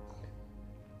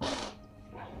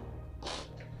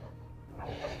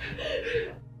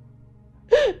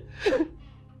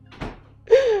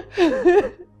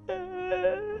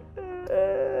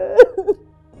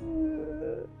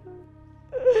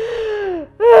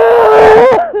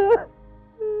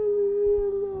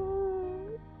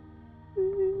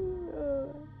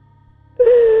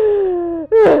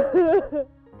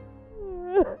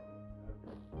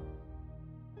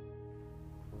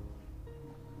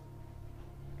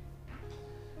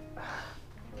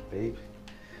 Babe,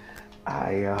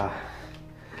 I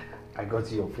I got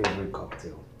you your favorite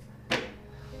cocktail.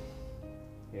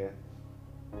 Yeah.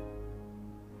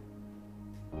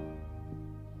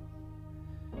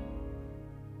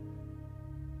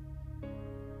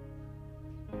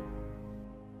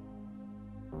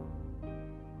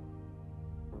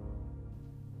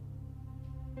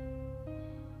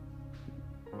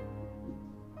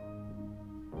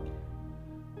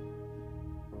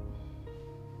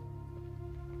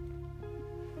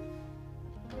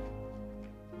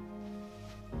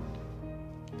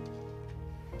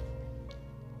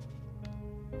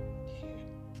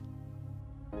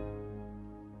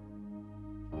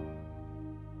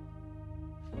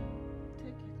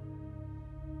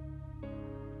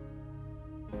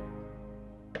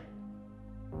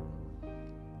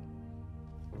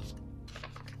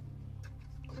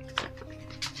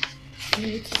 You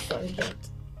need to sign that.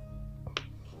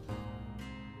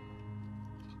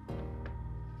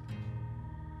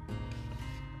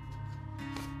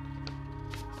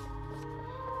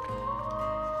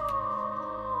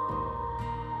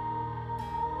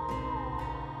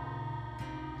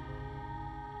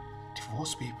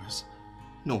 Divorce papers?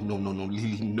 No,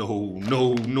 Lily, no,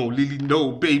 Lily,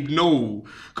 no, babe, no.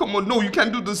 Come on, no, you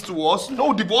can't do this to us.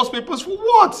 No divorce papers for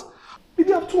what?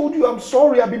 Baby, I've told you I'm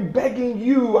sorry. I've been begging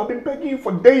you. I've been begging you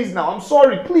for days now. I'm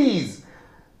sorry, please.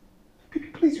 Baby,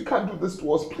 please, you can't do this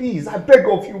to us, please. I beg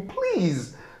of you,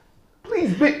 please.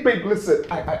 Please, babe, listen.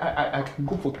 I can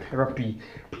go for therapy,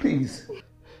 please.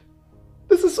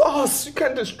 This is us. You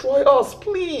can't destroy us,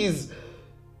 please.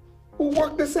 We'll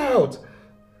work this out.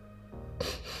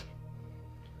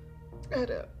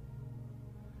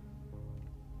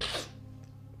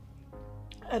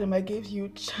 Adam, I gave you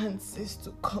chances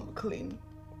to come clean.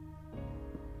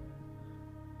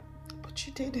 But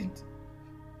you didn't.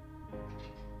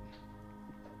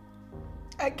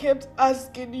 I kept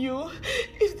asking you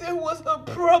if there was a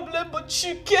problem, but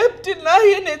you kept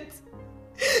denying it.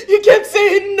 You kept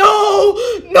saying no.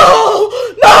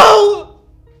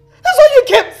 That's why you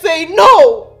kept saying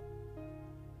no.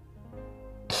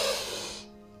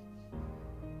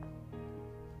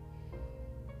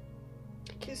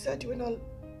 You said you were not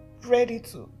ready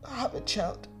to have a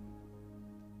child.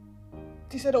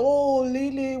 You said, oh,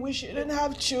 Lily, we shouldn't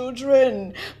have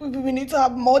children. We need to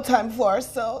have more time for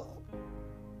ourselves.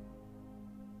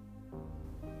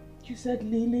 You said,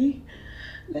 Lily,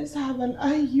 let's have an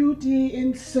IUD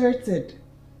inserted.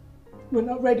 We're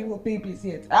not ready for babies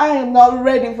yet. I am not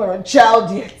ready for a child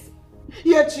yet.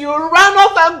 Yet you ran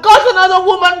off and got another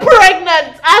woman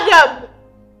pregnant, Adam!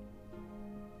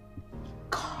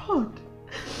 God.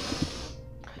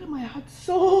 Adam, I had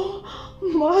so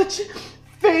much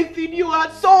faith in you. I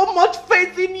had so much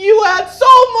faith in you. I had so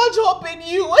much hope in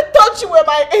you. I thought you were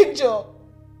my angel.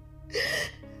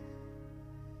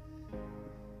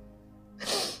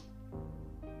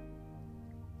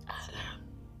 Adam,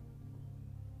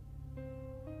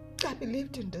 I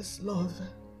believed in this love.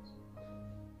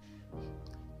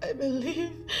 I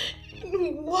believe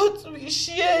in what we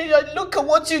share. And look at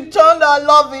what you turned our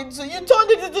love into. You turned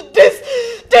it into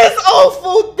this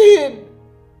awful thing.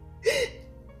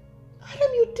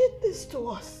 Adam, you did this to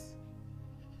us.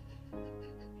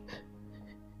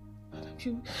 Adam,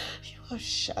 you have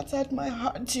shattered my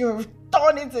heart. You have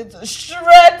torn it into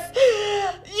shreds.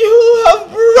 You have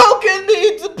broken me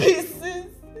into pieces.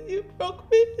 You broke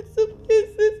me into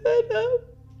pieces, Adam.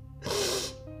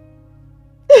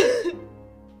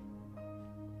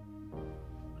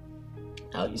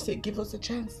 Now you say give us a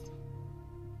chance.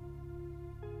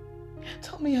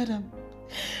 Tell me, Adam,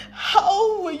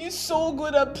 how were you so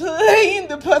good at playing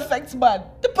the perfect man,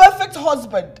 the perfect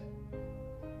husband?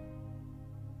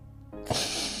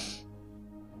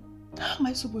 How am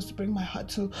I supposed to bring my heart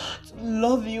to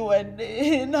love you and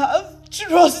have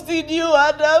trust in you,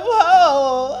 Adam?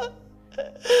 How?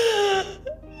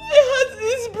 My heart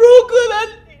is broken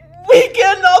and we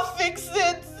cannot fix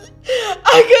it.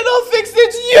 I cannot fix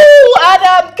it. You,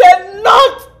 Adam,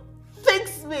 cannot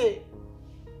fix me.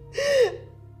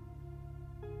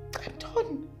 I'm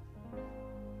done.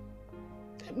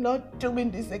 I'm not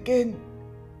doing this again.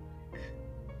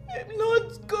 I'm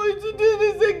not going to do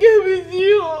this again with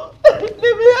you. Leave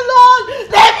me alone. Leave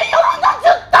me alone. Don't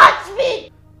you touch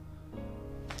me.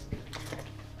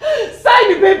 Sign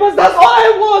the papers. That's all I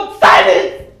want. Sign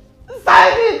it.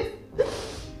 Sign it.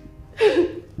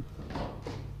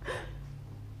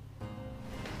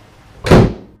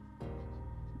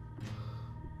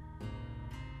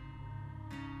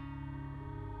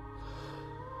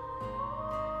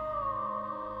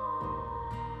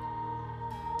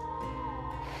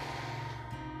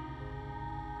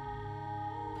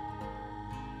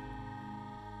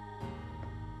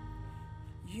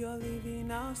 You're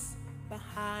leaving us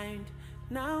behind.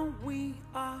 Now we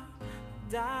are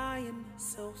dying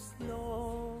so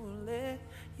slowly.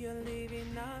 You're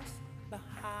leaving us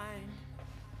behind.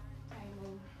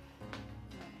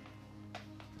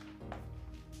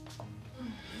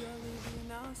 You're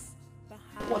leaving us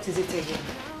behind. What is it again?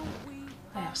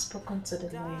 I have spoken to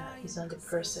the lawyer. He's on the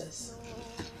process.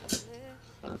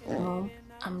 Mom,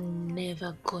 I'm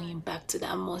never going back to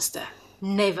that monster.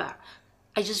 Never.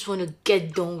 I just want to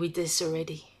get done with this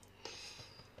already.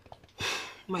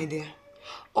 My dear,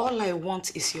 all I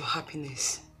want is your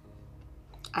happiness.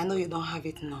 I know you don't have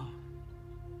it now.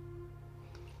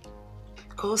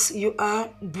 Because you are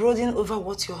brooding over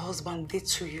what your husband did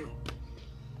to you.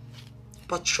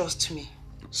 But trust me,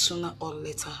 sooner or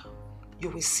later, you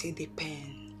will see the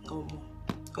pain no more.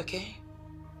 Okay?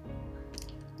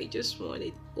 I just want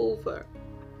it over.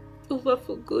 Over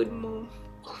for good, Mom.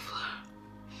 Over.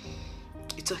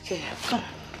 It's okay. Come.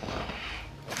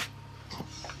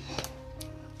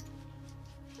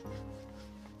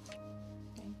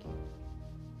 Thank you.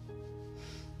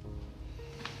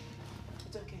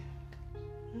 It's okay.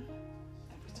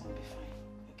 Everything will be fine.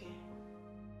 Okay?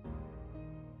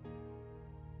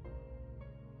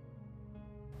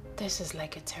 This is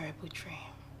like a terrible dream.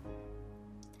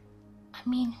 I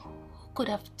mean, who could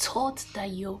have thought that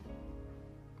you're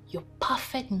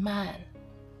perfect man?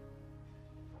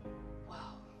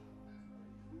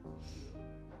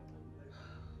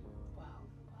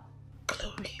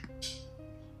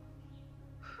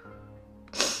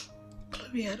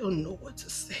 Chloe, I don't know what to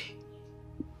say.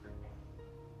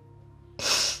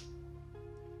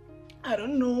 I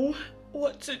don't know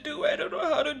what to do. I don't know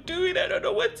how to do it. I don't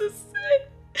know what to say.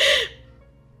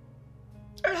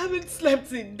 I haven't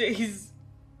slept in days.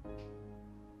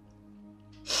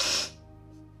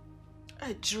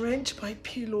 I drench my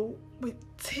pillow with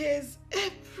tears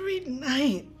every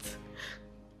night.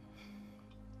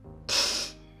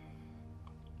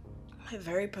 My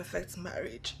very perfect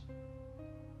marriage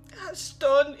has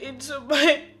turned into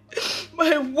my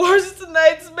worst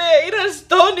nightmare. It has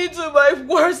turned into my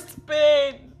worst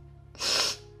pain.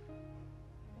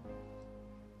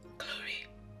 Chloe,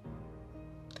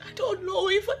 I don't know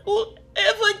if I will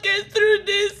ever get through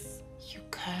this. You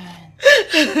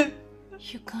can.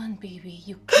 You can, baby.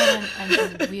 You can and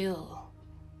you will.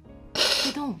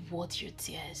 They don't want your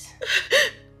tears.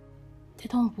 They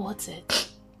don't want it.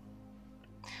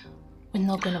 We're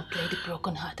not gonna play the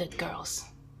broken-hearted girls.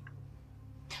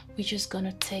 We're just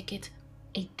gonna take it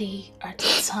a day at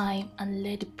a time and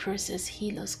let the process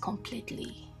heal us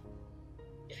completely.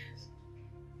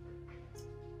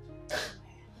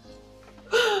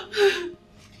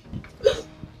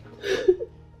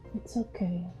 It's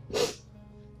okay.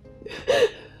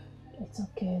 It's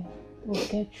okay. We'll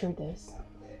get through this.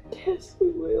 Yes, we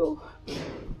will.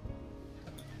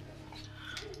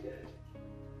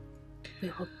 We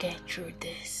will get through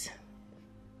this.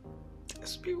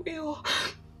 Yes, we will.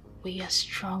 We are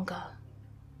stronger.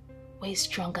 Way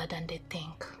stronger than they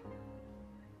think.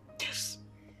 Yes,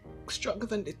 stronger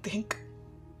than they think.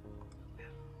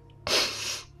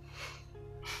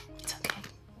 It's okay.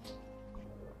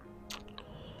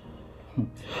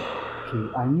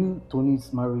 Okay, I knew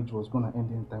Tony's marriage was gonna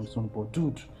end anytime soon, but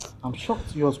dude, I'm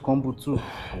shocked yours crumbled too.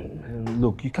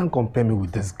 Look, you can't compare me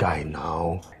with this guy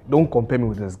now. Don't compare me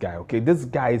with this guy, okay? This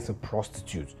guy is a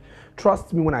prostitute.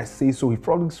 Trust me when I say so. He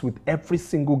frolics with every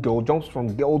single girl, jumps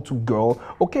from girl to girl.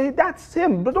 Okay, that's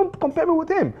him, but don't compare me with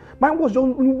him. Mine was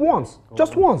only once,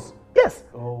 just once. Yes.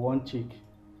 Oh, one chick.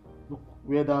 Look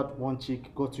where that one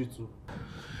chick got you to.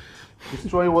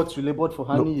 Destroying what you labored for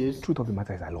how many years? Truth of the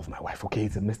matter is I love my wife, okay?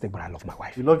 It's a mistake, but I love my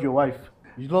wife. You love your wife.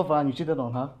 You love her and you cheated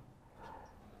on her.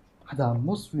 And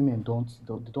most women don't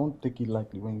take it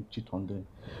lightly when you cheat on them.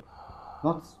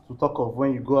 Not to talk of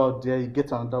when you go out there, you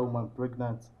get another woman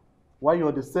pregnant. Why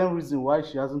you're the same reason why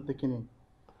she hasn't taken it.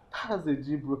 That's a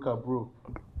G-breaker, bro.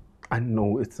 I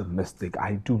know it's a mistake.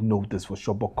 I do know this for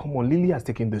sure. But come on, Lily has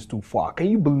taken this too far. Can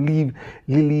you believe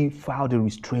Lily filed a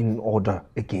restraining order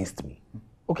against me?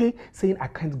 Okay? Saying I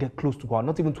can't get close to her,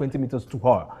 not even 20 meters to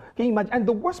her. Can you imagine? And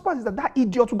the worst part is that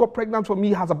idiot who got pregnant for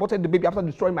me has aborted the baby after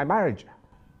destroying my marriage.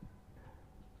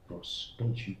 Ross,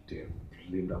 don't you dare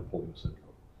blame that poor yourself.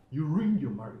 You ruined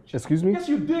your marriage. Excuse me? Yes,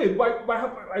 you did. By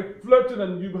flirting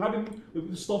and you having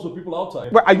stuff with people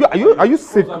outside. Wait, are you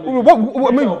sick? I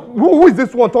mean, who is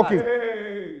this one talking?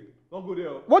 Hey, don't go there.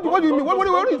 What do you mean? What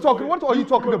are you talking? What are you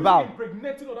talking about?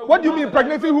 What do you mean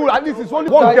impregnating who? At least it's only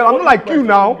one girl. I'm not like you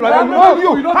now. Like, I'm not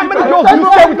you. How many girls do you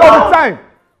stay with all the time?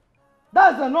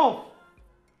 That's enough.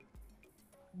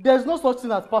 There's no such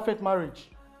thing as perfect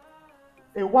marriage.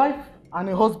 A wife and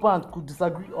a husband could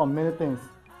disagree on many things.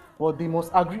 but they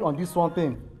must agree on this one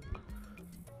thing.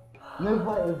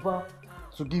 Never ever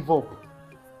to give up.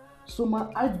 So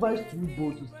my advice to you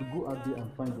both is to go out there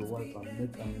and find your wife and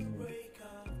make an amendment.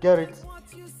 Get it?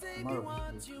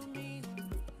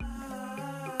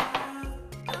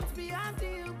 Don't be a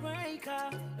deal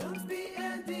breaker. Don't be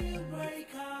a deal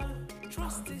breaker.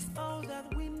 Trust is all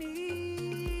that we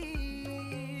need.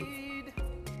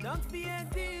 Don't be a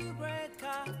deal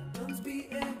breaker. Don't be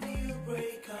a deal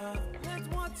breaker. Let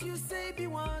what you say be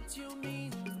what you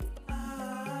mean.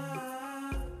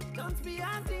 Don't be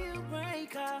a deal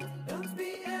breaker. Don't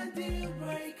be a deal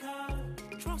breaker.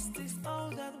 Trust is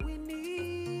all that we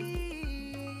need.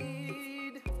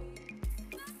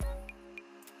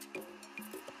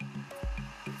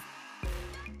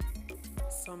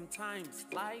 Sometimes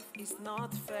life is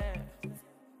not fair.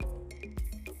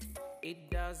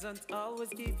 It doesn't always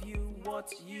give you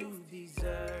what you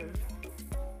deserve.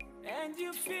 And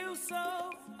you feel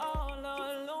so all